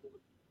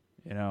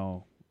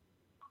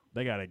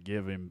 they got to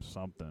give him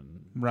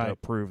something to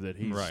prove that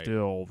he's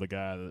still the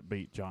guy that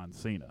beat John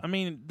Cena. I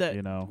mean,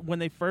 when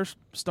they first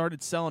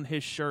started selling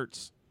his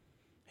shirts,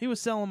 he was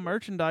selling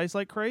merchandise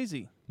like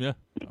crazy. yeah,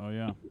 Oh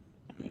yeah.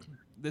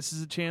 This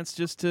is a chance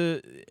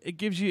it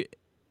gives you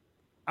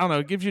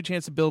a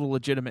chance to build a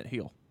legitimate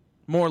heel,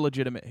 more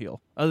legitimate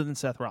heel, other than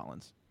Seth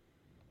Rollins.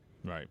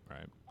 right.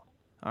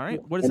 All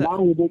right, what is and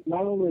that?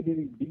 Not only did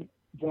he beat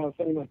John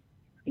Cena,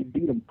 he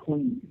beat him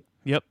clean.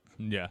 Yep,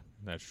 Yeah,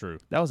 that's true.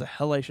 that was a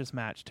hellacious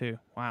match too.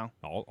 Wow.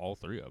 All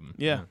three of them.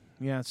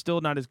 Yeah,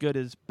 still not as good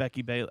as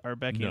Becky No.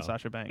 and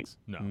Sasha Banks.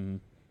 No. Mm-hmm.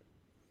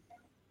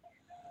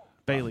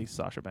 Bailey's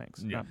Sasha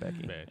Banks, Yeah, not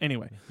Becky. bad.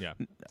 Anyway, Yeah.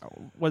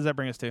 what does that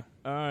bring us to?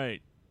 All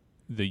right.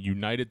 The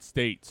United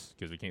States,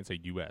 because we can't say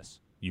U.S.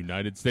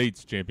 United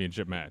States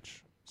Championship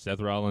match. Seth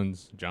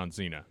Rollins, John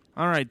Cena.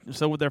 All right,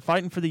 so they're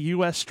fighting for the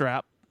U.S.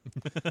 strap.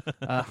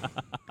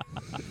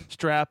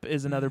 Strap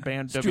is another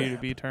banned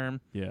WWE term.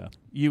 Yeah.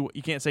 You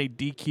can't say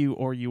DQ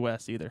or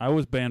US either. I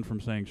was banned from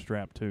saying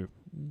strap too.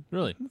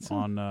 Really?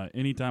 On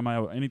anytime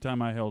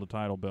I held a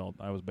title belt,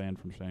 I was banned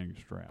from saying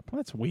strap.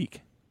 That's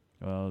weak.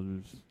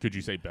 Could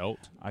you say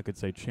belt? I could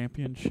say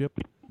championship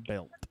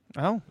belt.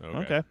 Oh, Okay.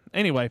 okay.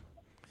 Anyway,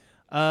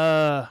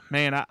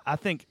 man, I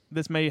think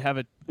this may have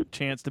a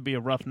chance to be a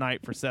rough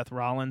night for Seth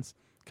Rollins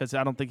because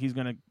I don't think he's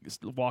going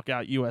to walk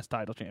out U.S.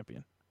 title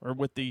champion or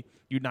with the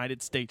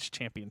United States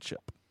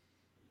Championship.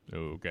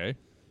 Okay.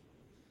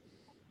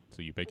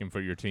 So you pick him for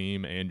your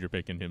team, and you're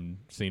picking him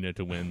Cena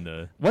to win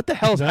the. What the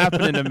hell's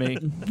happening to me?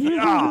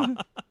 Ah,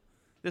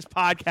 this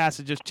podcast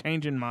is just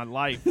changing my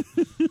life.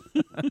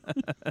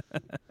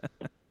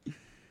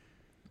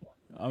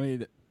 I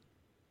mean,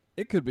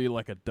 it could be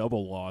like a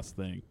double loss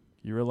thing.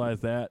 You realize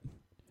that?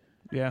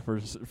 Yeah. For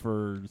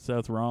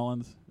Seth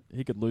Rollins,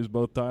 he could lose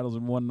both titles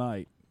in one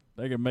night.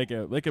 They could make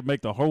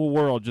the whole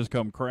world just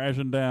come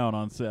crashing down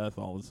on Seth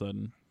all of a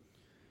sudden.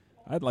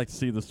 I'd like to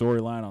see the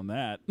storyline on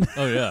that.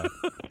 Oh yeah.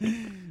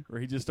 Where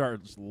he just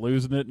starts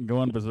losing it and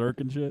going berserk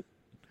and shit.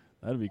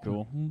 That'd be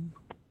cool.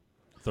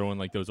 Throwing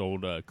like those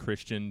old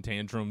Christian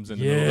tantrums in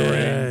the middle of the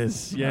ring.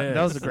 Yes.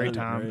 That was a great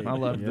time. Great. I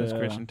loved those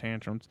Christian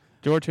tantrums.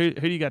 George, who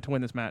do you got to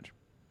win this match?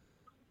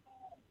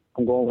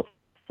 I'm going with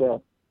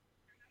Seth.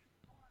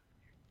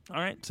 All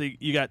right, so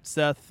you got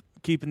Seth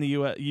keeping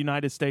the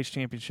United States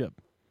Championship.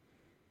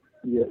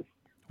 Yes,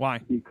 Why?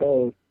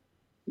 because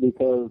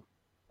of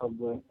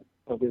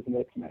his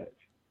next match.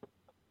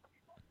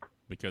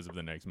 Because of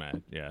the next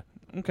match, yeah.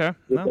 Okay.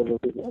 Because Well,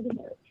 of his other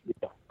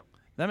match.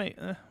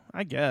 Yeah.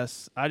 I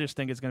guess. I just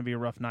think it's going to be a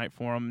rough night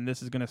for him, and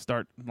this is going to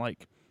start,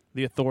 like,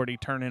 the Authority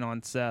turning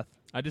on Seth.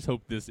 I just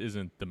hope this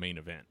isn't the main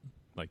event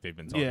like they've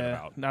been talking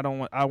about.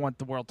 I want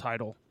the world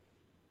title.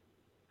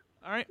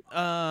 All right.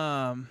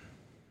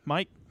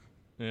 Mike?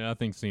 Yeah, I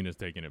think Cena's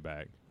taking it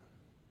back.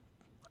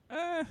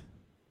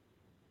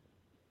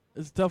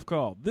 It's a tough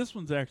call. This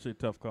one's actually a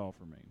tough call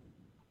for me.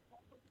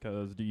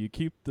 Because do you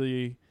keep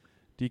the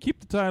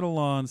title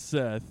on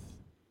Seth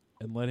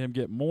and let him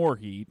get more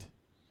heat?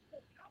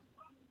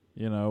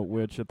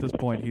 Which at this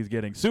point he's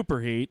getting super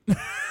heat.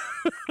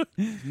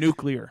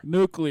 Nuclear.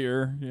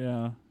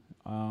 Yeah.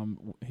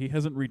 He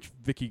hasn't reached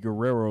Vicky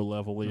Guerrero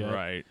level yet.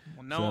 Right.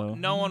 Well, So-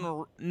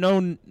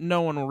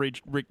 no one will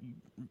reach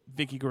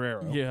Vicky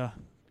Guerrero. Yeah.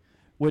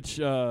 Which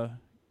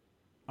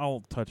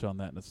I'll touch on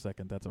that in a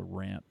second. That's a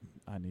rant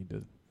I need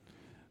to.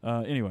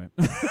 Anyway.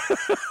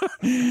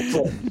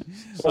 So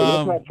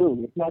that's not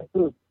true. It's not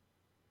true.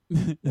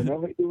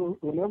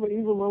 Whenever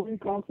Eva Marie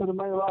comes to the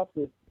main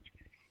roster,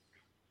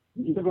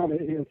 you're gonna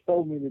hear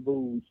so many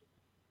boos.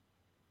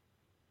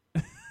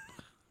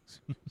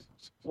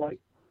 Like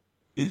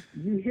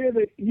you hear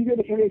the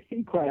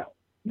NXT crowd.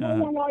 No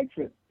one likes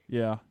it.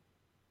 Yeah.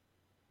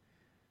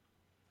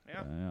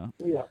 Yeah.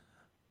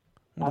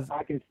 Yeah,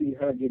 I can see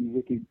her getting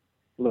Vicky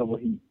level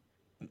heat.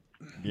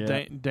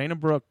 Yeah. Dana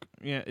Brooke.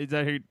 Yeah,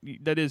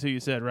 that is who you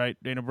said, right?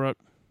 Dana Brooke.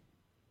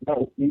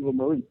 No, Eva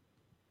Marie.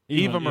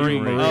 Eva Marie.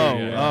 Marie, Oh,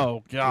 yeah.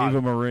 oh God.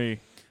 Eva Marie.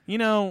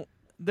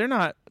 They're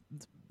not.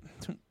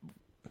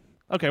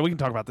 Okay, we can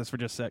talk about this for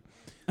just a sec.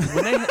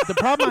 The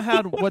problem I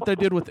had what they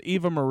did with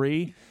Eva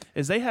Marie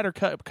is they had her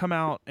come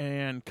out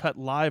and cut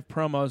live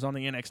promos on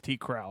the NXT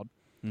crowd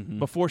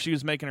before she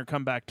was making her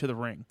come back to the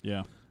ring.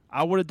 Yeah.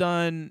 I would have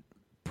done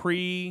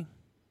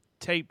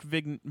pre-taped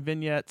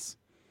vignettes,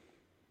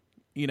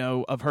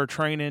 of her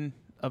training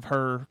of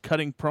her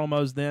cutting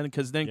promos then,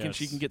 because then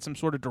she Yes. can get some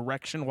sort of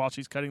direction while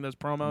she's cutting those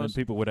And then promos.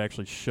 people would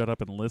actually shut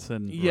up and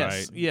listen.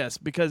 Yes, Right. yes,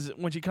 because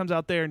when she comes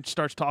out there and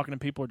starts talking,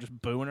 and people are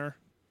just booing her.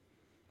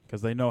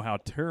 Because they know how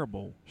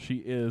terrible she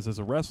is as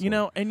a wrestler. You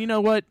know, and you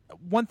know what?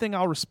 One thing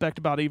I'll respect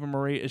about Eva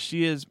Marie is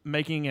she is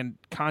making a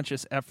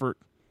conscious effort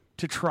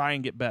to try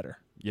and get better.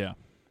 Yeah.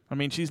 I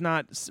mean, she's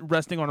not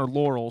resting on her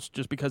laurels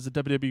just because the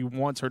WWE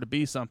wants her to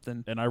be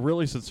something. And I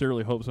really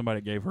sincerely hope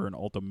somebody gave her an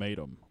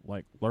ultimatum,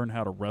 like learn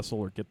how to wrestle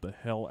or get the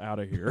hell out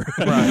of here.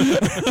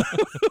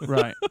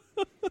 Right.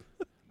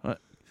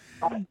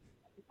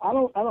 I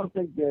don't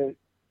think that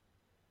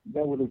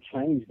would have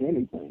changed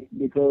anything,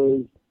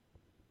 because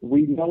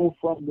we know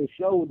from the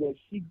show that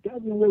she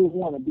doesn't really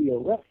want to be a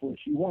wrestler.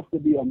 She wants to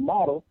be a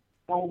model.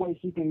 The only way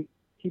she can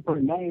keep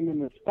her name in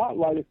the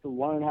spotlight is to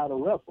learn how to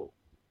wrestle.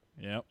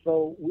 Yep.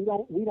 So we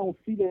don't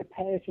see that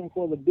passion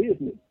for the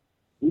business.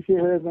 We see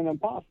her as an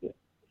imposter.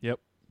 Yep.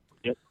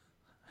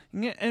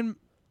 Yeah, and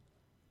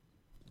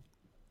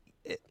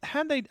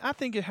had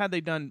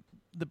they done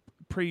the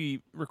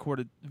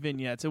pre-recorded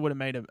vignettes, it would have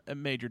made a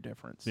major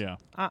difference. Yeah.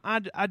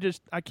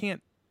 I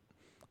can't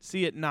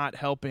see it not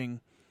helping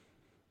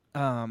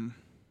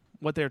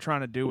what they're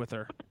trying to do with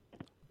her.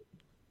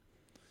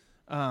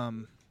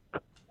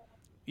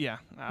 Yeah,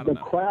 I don't know. The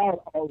crowd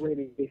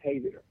already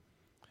hated her.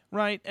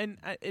 Right, and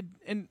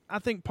I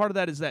think part of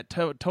that is that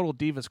total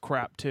divas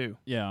crap too.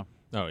 Yeah.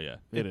 Oh yeah.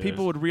 If It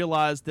people is. would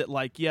realize that,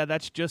 like, yeah,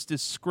 that's just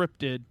as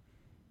scripted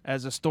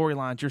as a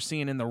storyline you're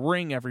seeing in the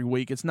ring every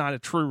week. It's not a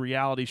true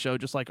reality show,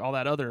 just like all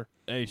that other.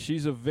 Hey,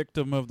 she's a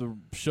victim of the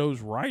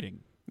show's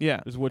writing.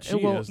 Yeah, Is what she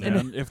Well, is. and-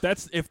 And if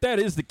that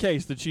is the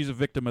case, then she's a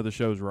victim of the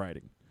show's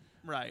writing.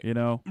 right, You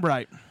know.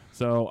 right.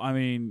 So I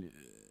mean,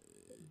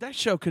 That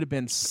show could have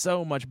been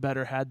so much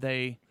better had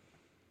they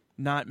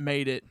not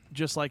made it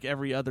just like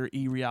every other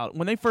reality.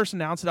 When they first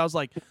announced it, I was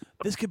like,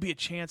 this could be a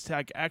chance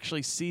to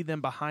actually see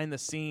them behind the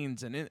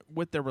scenes and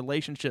with their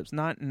relationships,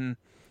 not in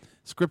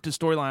scripted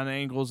storyline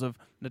angles of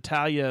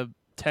Natalia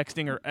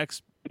texting her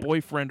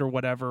ex-boyfriend or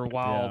whatever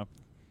while yeah.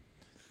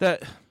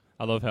 that.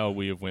 I love how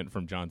we have went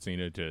from John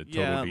Cena to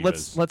Total Yeah,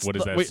 Divas. let's- what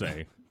does that wait.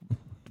 say?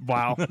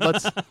 Wow.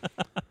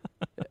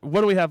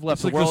 What do we have left?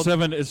 It's like The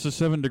world. it's the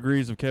 7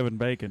 degrees of Kevin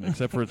Bacon,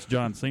 except for it's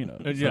John Cena.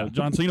 Yeah. So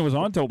John Cena was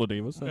on Total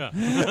Divas. So. Yeah.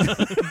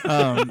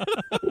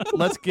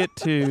 Let's get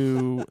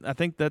to. I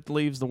think that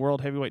leaves the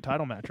world heavyweight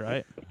title match,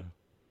 right?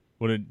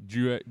 What did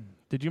you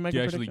Did you make do?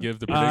 You a actually prediction? give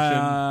the prediction?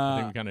 I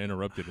think we kind of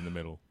interrupted in the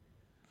middle.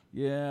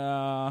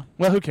 Yeah,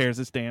 Well, who cares?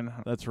 It's Dan.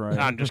 that's right.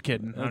 I'm just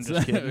kidding. I'm That's-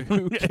 just kidding.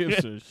 Who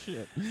gives a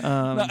shit?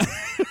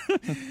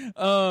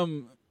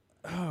 Um,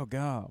 Oh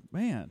God,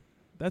 man,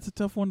 that's a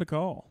tough one to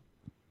call.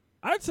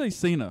 I'd say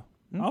Cena.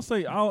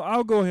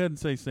 I'll go ahead and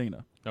say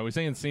Cena. Are we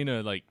saying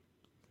Cena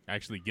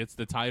actually gets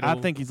the title? I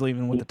think he's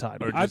leaving with the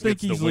title. Or I just think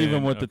gets the he's leaving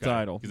win? with the Okay.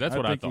 title. 'Cause that's I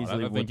what I think thought. he's I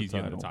leaving think with he's the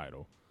getting the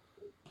title.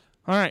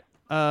 title. All right.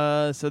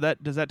 So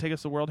does that take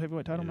us to world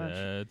heavyweight title match?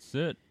 That's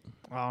it.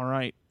 All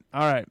right.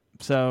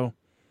 So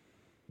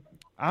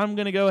I'm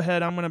gonna go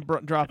ahead. I'm gonna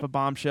drop a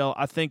bombshell.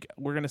 I think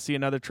we're gonna see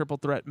another triple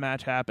threat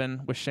match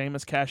happen with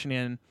Sheamus cashing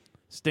in.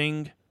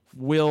 Sting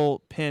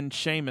will pin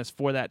Sheamus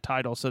for that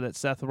title so that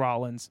Seth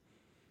Rollins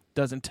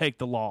doesn't take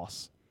the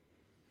loss.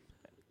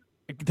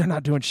 They're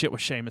not doing shit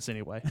with Sheamus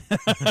anyway.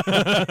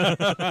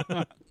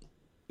 I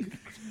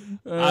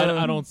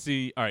don't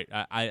see. All right,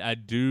 I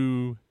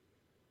do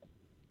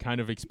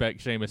kind of expect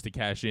Sheamus to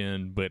cash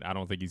in, but I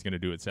don't think he's going to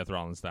do it Seth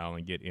Rollins style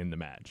and get in the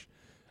match.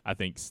 I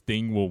think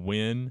Sting will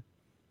win,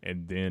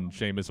 and then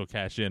Sheamus will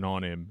cash in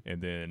on him,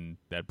 and then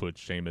that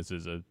puts Sheamus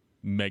as a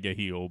mega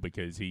heel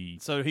because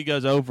So he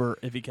goes over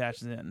if he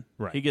cashes in.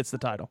 Right. He gets the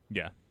title.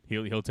 yeah,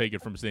 he'll take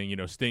it from Sting. You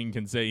know, Sting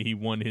can say he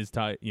won his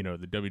the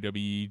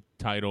WWE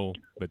title,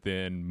 but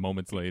then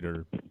moments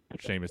later,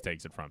 Sheamus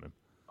takes it from him.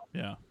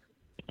 Yeah.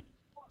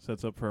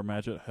 Sets up for a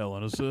match at Hell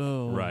in a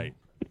Cell. Right.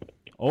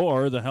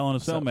 Or the Hell in a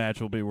Cell match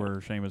will be where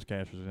Sheamus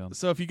cashes in.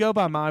 So if you go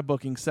by my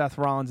booking, Seth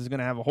Rollins is going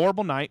to have a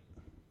horrible night.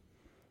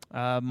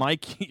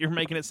 Mike, you're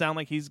making it sound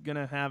like he's going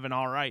to have an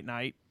all right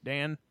night.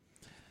 Dan?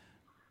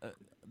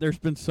 There's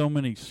been so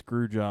many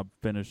screw job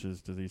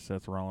finishes to these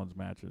Seth Rollins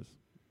matches.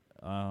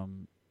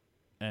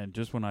 And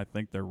just when I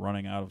think they're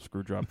running out of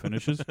screw job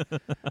finishes,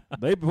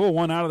 they pull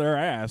one out of their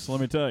ass,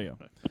 let me tell you.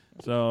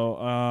 So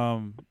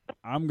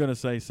I'm going to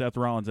say Seth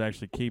Rollins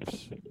actually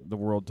keeps the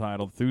world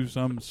title through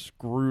some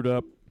screwed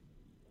up,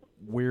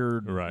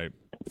 weird Right.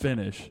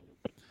 finish.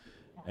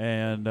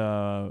 And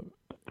Because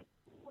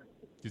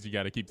you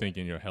got to keep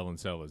thinking, Hell in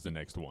Cell is the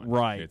next one.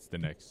 Right. It's the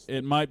next.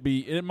 it might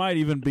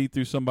even be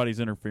through somebody's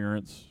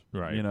interference.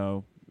 Right. You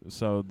know.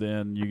 So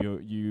then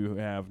you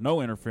have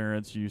no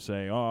interference. You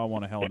say, "Oh, I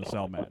want a Hell in a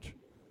Cell match."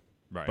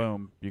 Right.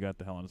 Boom, you got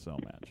the Hell in a Cell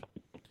match.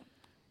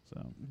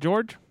 So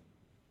George?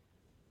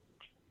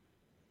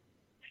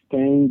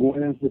 Sting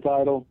wins the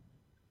title.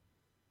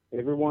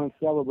 Everyone's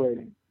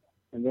celebrating.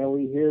 And then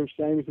we hear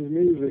Sheamus'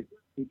 music.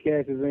 He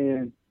cashes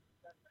in,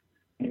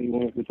 and he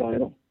wins the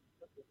title.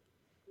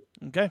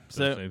 Okay.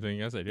 So, Same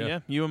thing I said, yeah. yeah,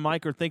 you and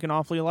Mike are thinking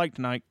awfully alike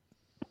tonight.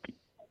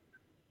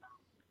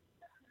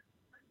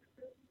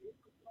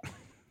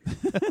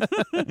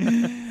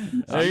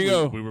 There you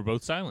go. We were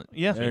both silent.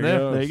 Yeah, There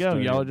there you you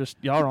go. go.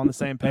 Y'all are on the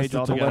same page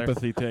That's the altogether.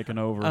 telepathy taking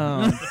over.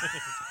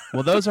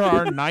 Well, those are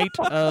our Night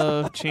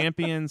of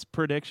Champions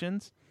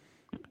predictions.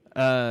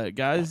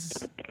 Guys,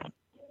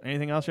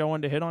 anything else y'all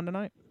wanted to hit on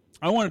tonight?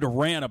 I wanted to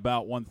rant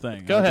about one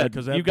thing. Go ahead.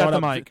 Because You got the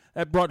mic.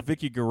 That brought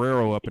Vicky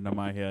Guerrero up into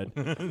my head.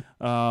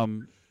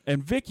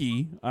 And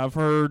Vicky, I've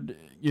heard,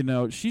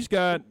 she's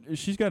got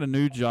a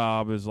new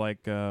job as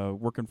like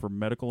working for a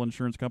medical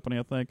insurance company,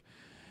 I think.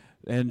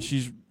 And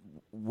she's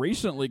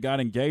recently got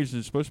engaged and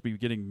is supposed to be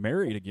getting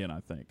married again, I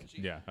think.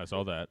 Yeah, I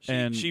saw that.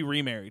 She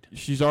remarried.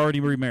 She's already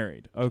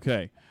remarried.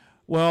 Okay.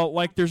 Well,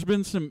 like there's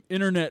been some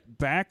internet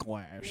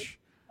backlash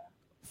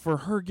for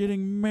her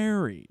getting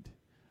married.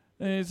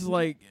 And it's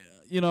like,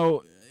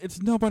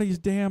 it's nobody's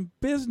damn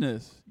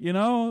business,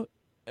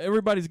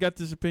 Everybody's got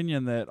this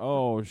opinion that,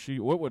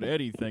 what would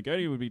Eddie think?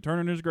 Eddie would be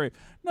turning his grave.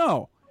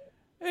 No.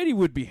 Eddie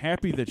would be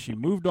happy that she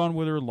moved on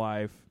with her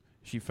life,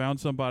 she found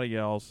somebody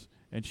else,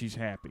 and she's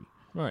happy.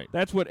 Right.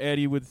 That's what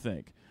Eddie would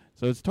think.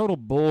 So it's total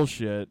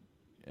bullshit,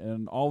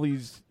 and all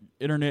these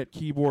internet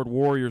keyboard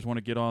warriors want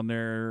to get on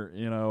there,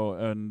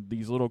 and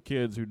these little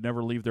kids who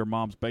never leave their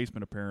mom's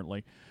basement,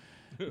 apparently.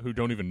 Who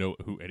don't even know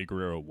who Eddie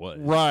Guerrero was.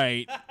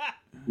 Right.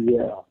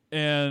 Yeah.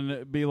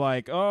 And be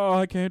like, oh,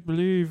 I can't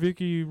believe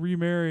Vicky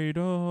remarried.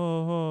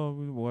 Oh,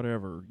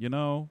 whatever.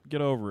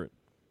 Get over it.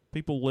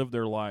 People live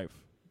their life.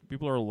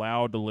 People are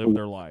allowed to live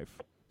their life.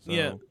 So,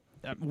 Yeah.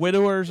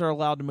 Widowers are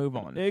allowed to move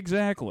on.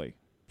 Exactly.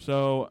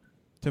 So,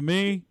 to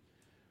me,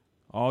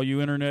 all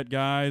you internet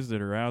guys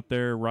that are out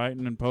there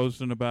writing and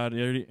posting about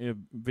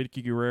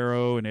Vicky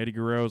Guerrero and Eddie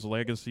Guerrero's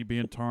legacy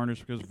being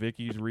tarnished because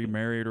Vicky's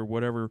remarried or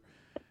whatever,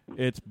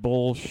 it's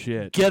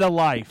bullshit. Get a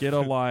life. Get a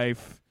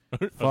life.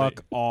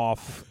 Fuck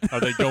off. Are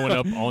they going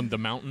up on the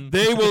mountain?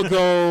 They will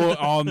go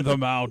on the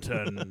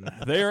mountain.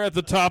 They are at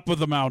the top of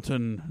the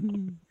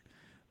mountain.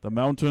 The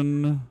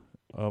mountain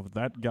of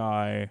that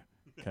guy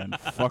can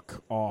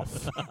fuck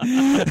off.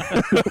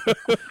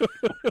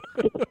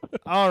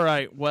 All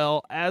right.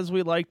 Well, as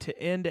we like to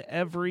end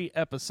every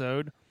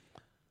episode,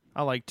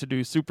 I like to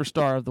do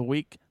Superstar of the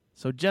Week.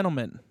 So,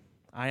 gentlemen,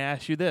 I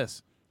ask you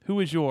this. Who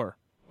is your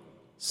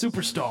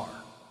Superstar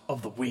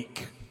of the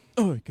Week?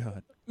 Oh, my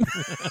God.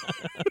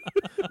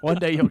 One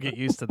day you'll get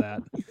used to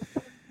that.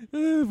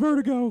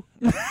 Vertigo.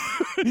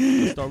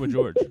 Let's start with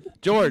George.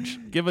 George,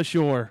 give us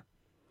your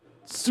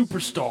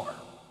Superstar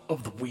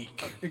of the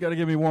Week. You got to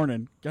give me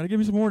warning. Got to give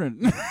me some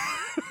warning.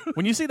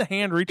 When you see the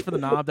hand reach for the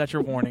knob, that's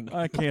your warning.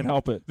 I can't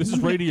help it. This is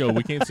radio.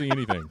 We can't see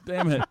anything.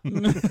 Damn it.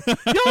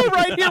 You're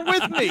right here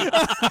with me.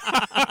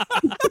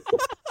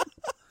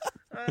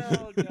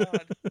 Oh,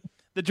 God.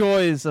 The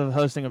joys of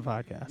hosting a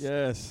podcast.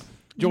 Yes.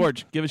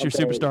 George, give us your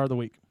Okay. Superstar of the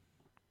Week.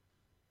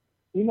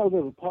 There's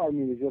a part of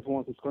me that just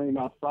wants to scream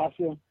out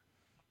Sasha,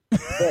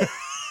 but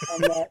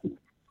I'm not,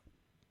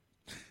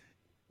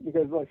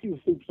 because she was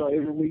superstar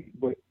every week.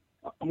 But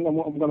I'm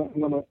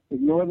gonna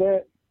ignore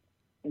that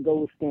and go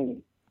with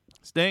Sting,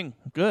 Sting,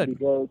 good.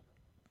 because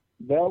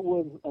that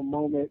was a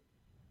moment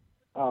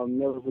I'll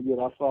never forget.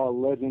 I saw a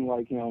legend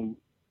like him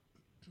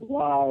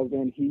live,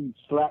 and he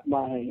slapped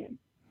my hand.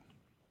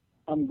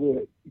 I'm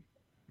good.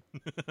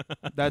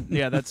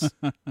 That's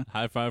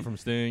High five from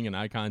Sting and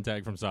eye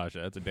contact from Sasha.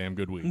 That's a damn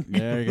good week.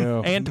 There you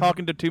go. and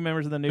talking to two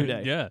members of the New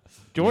Day. Yeah.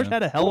 George Yeah.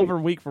 had a hell of a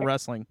week for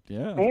wrestling.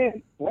 Yeah.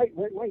 And wait,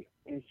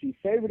 and she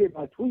favorited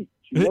my tweet.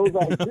 She knows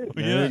I exist.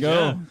 There you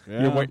go.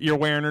 Yeah. You're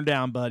wearing her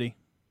down, buddy.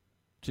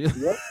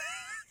 Yep.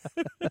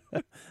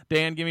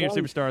 Dan, give me your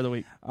Thanks. Superstar of the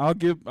Week. I'll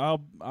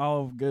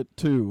get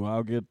two.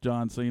 I'll get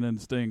John Cena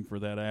and Sting for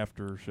that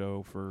after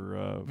show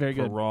for Very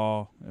for good.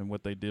 Raw and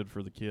what they did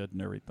for the kid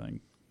and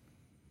everything.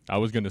 I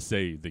was going to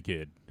say the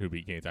kid who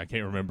beat Gaines. I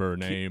can't remember her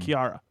name.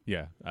 Kiara.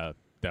 Yeah.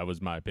 That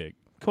was my pick.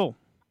 Cool.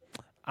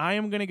 I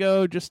am going to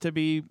go just to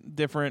be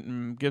different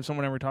and give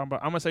someone we're talking about.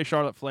 I'm going to say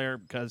Charlotte Flair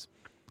because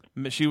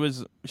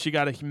she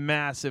got a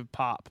massive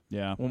pop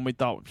Yeah, when we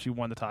thought she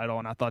won the title,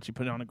 and I thought she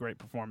put on a great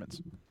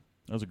performance.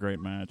 that was a great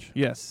match.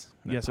 Yes.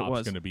 That Yes, it pop's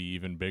was. going to be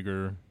even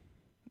bigger.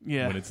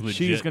 Yeah. when it's legit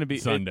She's going to be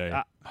Sunday.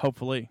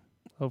 hopefully,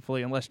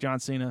 unless John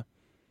Cena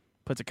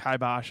puts a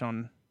kibosh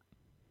on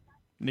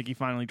Nikki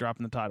finally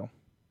dropping the title.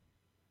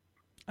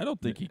 I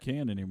don't think he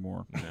can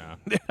anymore. Yeah.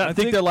 I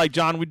think they're like,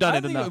 John, we've done I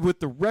it think enough. with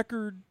the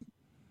record.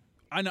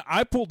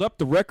 I pulled up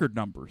the record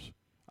numbers.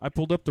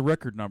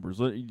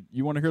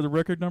 You want to hear the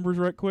record numbers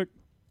right quick?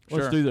 Sure.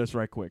 Let's do this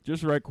right quick.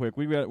 Just right quick.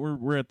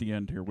 We're at the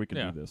end here. We can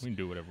Yeah. do this. We can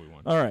do whatever we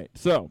want. All right.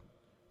 So,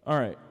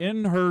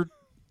 in her,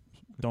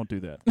 don't do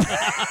that.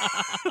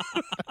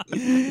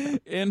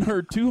 In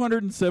her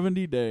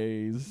 270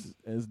 days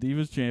as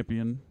Divas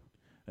champion,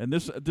 and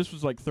this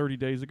was like 30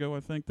 days ago, I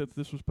think, that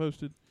this was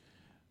posted.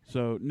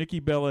 So Nikki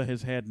Bella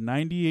has had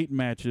 98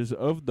 matches.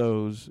 Of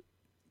those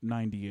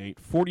 98,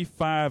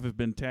 45 have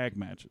been tag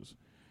matches,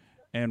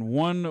 and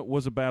one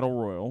was a battle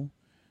royal.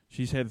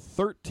 She's had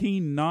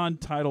 13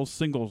 non-title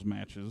singles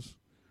matches,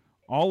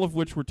 all of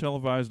which were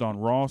televised on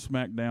Raw,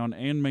 SmackDown,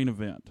 and Main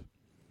Event.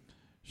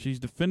 She's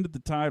defended the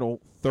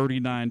title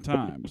 39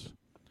 times.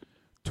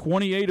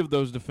 28 of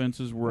those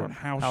defenses were at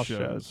house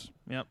shows.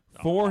 Yep.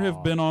 4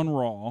 have been on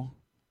Raw,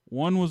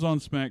 1 was on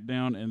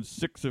SmackDown, and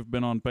 6 have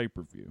been on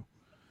pay-per-view.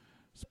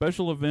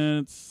 Special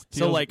events.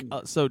 So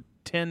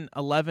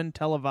 11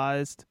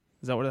 televised.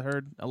 Is that what I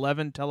heard?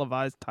 11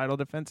 televised title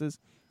defenses.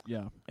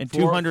 Yeah. In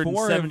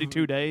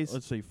 272 days.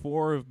 Let's see.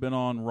 4 have been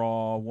on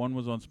Raw, 1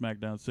 was on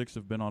SmackDown, 6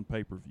 have been on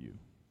pay-per-view.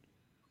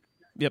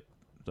 Yep.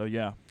 So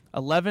yeah.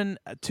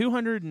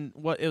 200 and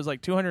what? It was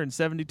like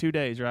 272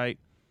 days, right?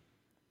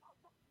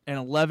 And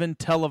 11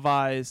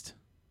 televised.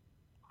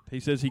 He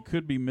says he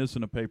could be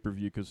missing a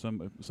pay-per-view because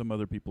some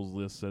other people's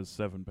list says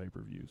 7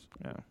 pay-per-views.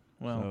 Yeah.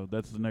 Well, so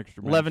that's an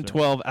extra. 11,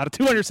 12 out of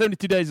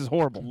 272 days is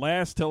horrible.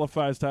 Last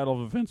televised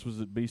title of events was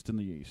at Beast in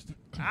the East.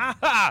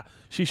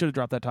 She should have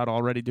dropped that title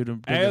already due to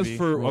as WWE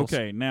for rules.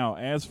 Okay, now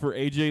as for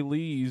AJ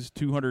Lee's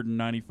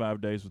 295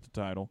 days with the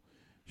title,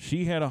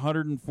 she had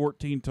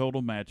 114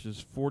 total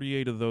matches.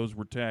 48 of those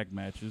were tag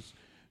matches.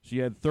 She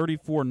had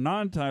 34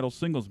 non-title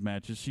singles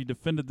matches. She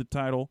defended the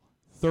title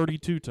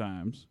 32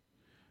 times.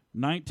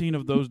 19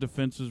 of those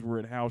defenses were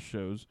at house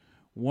shows.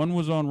 1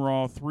 was on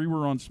Raw, 3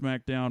 were on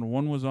SmackDown,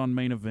 1 was on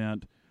Main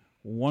Event,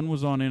 1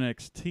 was on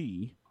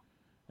NXT,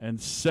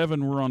 and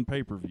 7 were on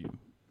pay-per-view.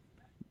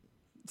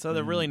 So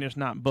they're really just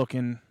not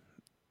booking.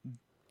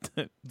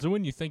 So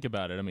when you think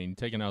about it, I mean,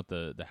 taking out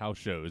the house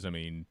shows, I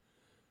mean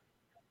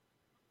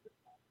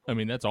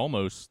that's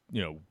almost,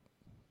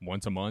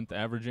 once a month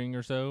averaging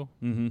or so.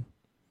 Mm-hmm.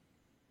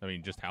 I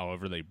mean, just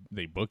however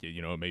they book it,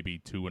 it may be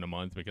 2 in a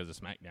month because of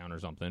SmackDown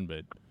or something,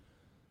 but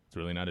it's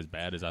really not as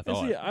bad as I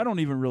thought. See, I don't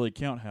even really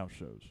count house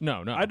shows.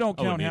 No. I don't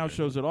count house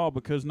shows at all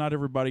because not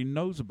everybody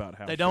knows about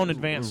house shows. They don't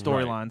advance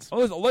storylines.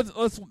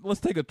 Oh, let's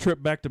take a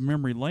trip back to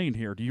memory lane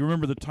here. Do you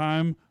remember the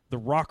time the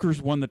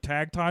Rockers won the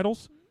tag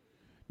titles?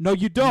 No,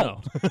 you don't.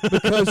 No.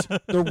 Because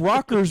the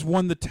Rockers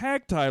won the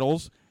tag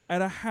titles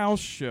at a house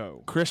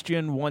show.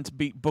 Christian once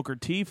beat Booker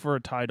T for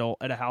a title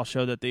at a house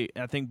show that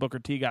I think Booker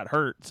T got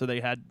hurt, so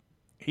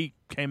he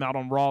came out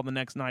on Raw the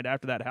next night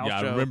after that house show.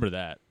 Yeah, I remember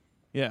that.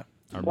 Yeah.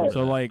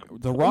 So, like,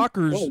 the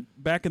Rockers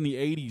back in the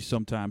 80s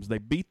sometimes, they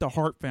beat the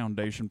Hart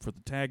Foundation for the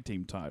tag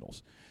team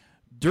titles.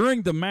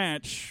 During the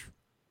match,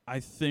 I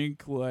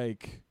think,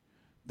 like,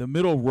 the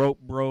middle rope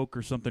broke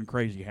or something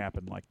crazy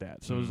happened like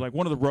that. So it was like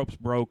one of the ropes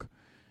broke.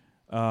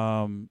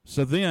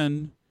 So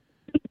then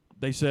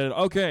they said,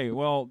 okay,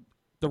 well,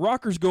 the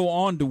Rockers go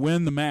on to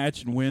win the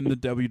match and win the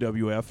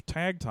WWF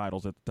tag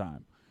titles at the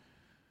time.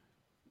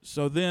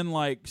 So then,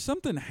 like,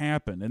 something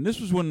happened, and this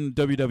was when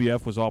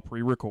WWF was all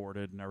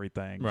pre-recorded and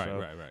everything.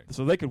 Right.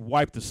 So they could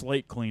wipe the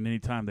slate clean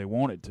anytime they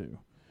wanted to,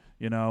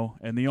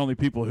 and the only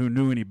people who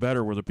knew any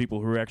better were the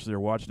people who actually are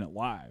watching it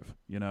live,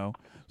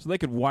 So they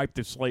could wipe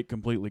the slate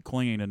completely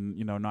clean and,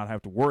 not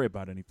have to worry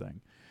about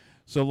anything.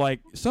 So,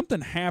 like,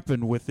 something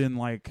happened within,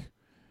 like,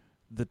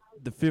 the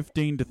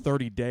 15 to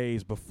 30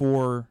 days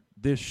before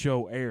this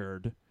show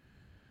aired.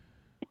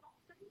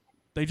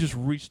 They just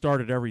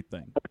restarted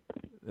everything.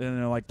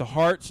 And like the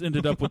Hearts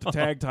ended up with the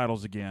tag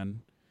titles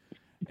again,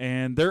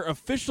 and their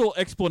official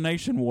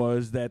explanation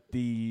was that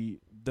the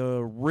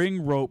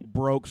ring rope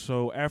broke.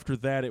 So after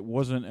that, it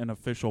wasn't an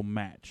official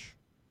match.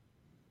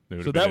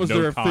 So that was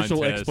their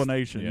official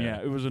explanation.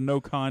 Yeah, it was a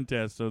no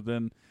contest. So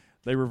then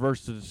they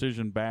reversed the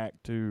decision back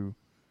to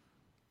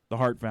the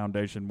Hart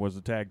Foundation was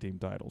the tag team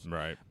titles.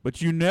 Right. But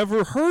you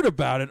never heard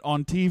about it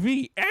on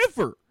TV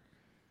ever.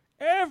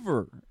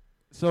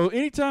 So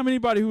anytime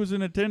anybody who was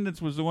in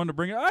attendance was the one to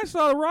bring it, I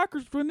saw the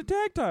Rockers win the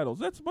tag titles.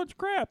 That's a bunch of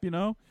crap,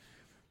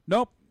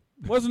 Nope.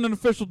 Wasn't an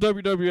official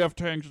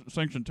WWF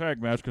sanctioned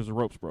tag match because the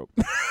ropes broke.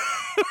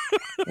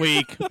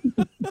 Weak.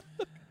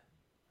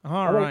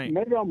 All right.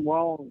 Maybe I'm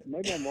wrong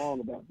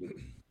about this,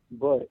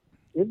 but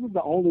this is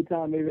the only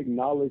time they've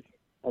acknowledged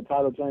a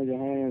title change in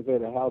hands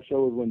at a house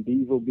show is when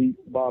Diesel beat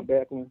Bob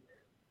Backlund.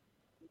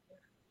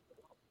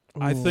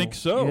 I think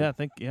so.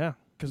 Yeah.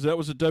 Because that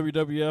was a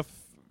WWF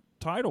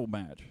title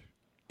match.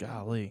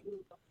 Golly.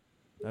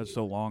 That's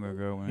so long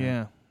ago,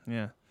 man.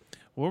 Yeah.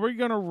 Well, we're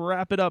going to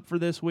wrap it up for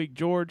this week.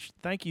 George,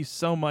 thank you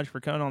so much for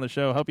coming on the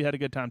show. Hope you had a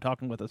good time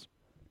talking with us.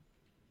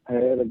 I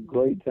had a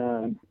great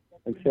time,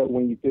 except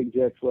when you picked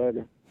Jack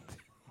Swagger.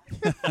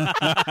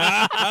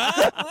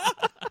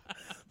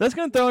 That's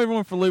going to throw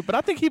everyone for a loop, but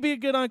I think he'd be a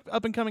good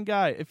up-and-coming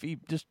guy if he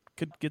just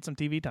could get some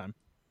TV time.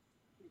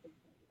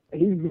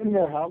 He's been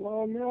there how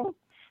long now?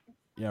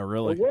 Yeah,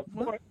 really.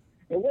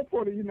 At what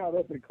point are you not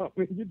up and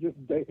coming? You're just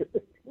there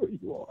where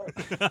you are.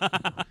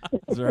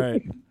 That's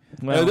right.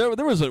 Well,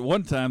 there was at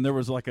one time there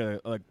was like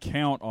a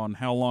count on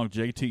how long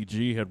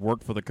JTG had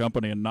worked for the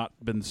company and not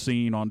been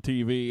seen on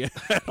TV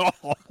at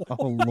all.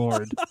 Oh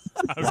Lord!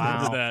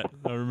 I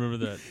remember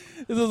that.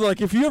 It was like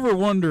if you ever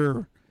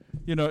wonder,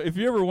 it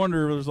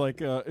was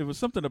like it was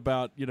something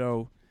about if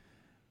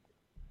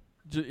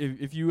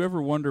you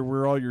ever wonder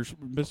where all your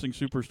missing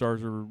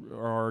superstars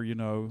are,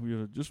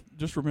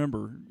 just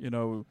remember,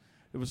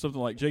 it was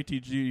something like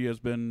JTG has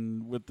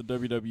been with the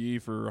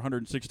WWE for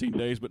 116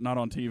 days, but not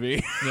on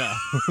TV. Yeah.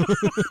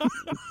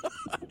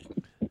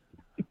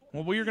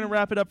 Well, we're going to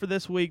wrap it up for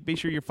this week. Be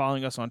sure you're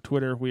following us on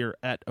Twitter. We are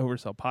at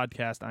Oversell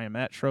Podcast. I am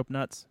at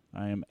Schroepnuts.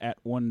 I am at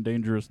One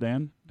Dangerous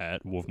Dan.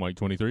 At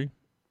WolfMike23.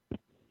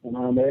 And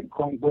I'm at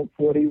Chromebook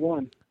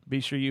 41. Be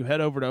sure you head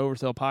over to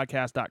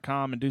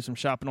oversellpodcast.com and do some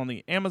shopping on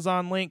the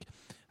Amazon link.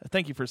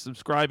 Thank you for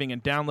subscribing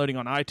and downloading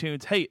on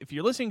iTunes. Hey, if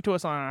you're listening to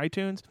us on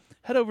iTunes,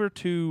 head over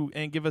to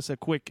and give us a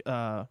quick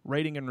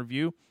rating and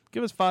review.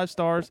 Give us 5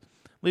 stars.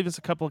 Leave us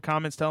a couple of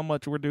comments. Tell them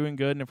what we're doing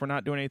good. And if we're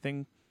not doing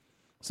anything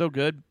so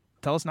good,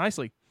 tell us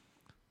nicely.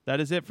 That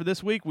is it for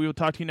this week. We will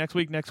talk to you next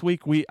week. Next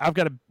week, we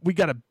got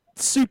a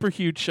super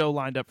huge show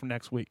lined up for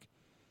next week.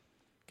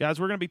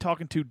 Guys, we're going to be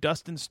talking to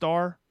Dustin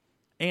Starr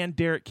and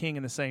Derek King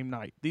in the same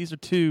night. These are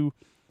 2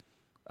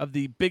 of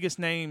the biggest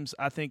names,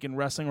 I think, in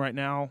wrestling right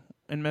now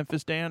in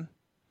Memphis, Dan.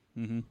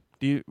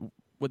 Mm-hmm.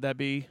 Would that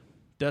be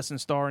Dustin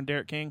Starr and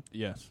Derek King?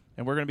 Yes.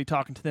 And we're going to be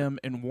talking to them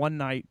in one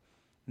night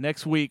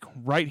next week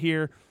right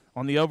here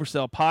on the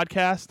Oversell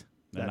Podcast.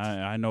 And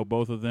I know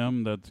both of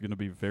them. That's going to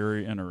be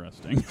very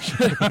interesting.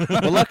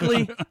 Well,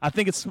 luckily, I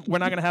think we're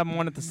not going to have them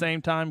on at the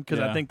same time because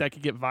I Yeah. think that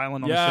could get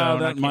violent on the Yeah, show.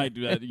 that might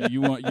do that.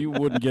 You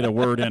wouldn't get a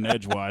word in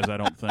edgewise, I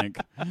don't think.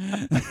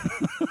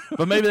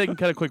 But maybe they can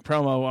cut a quick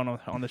promo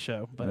on the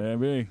show. But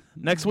Maybe.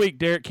 next week,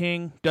 Derek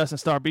King, Dustin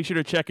Starr. Be sure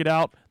to check it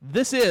out.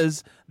 This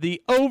is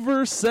the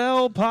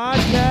Oversell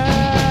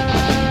Podcast.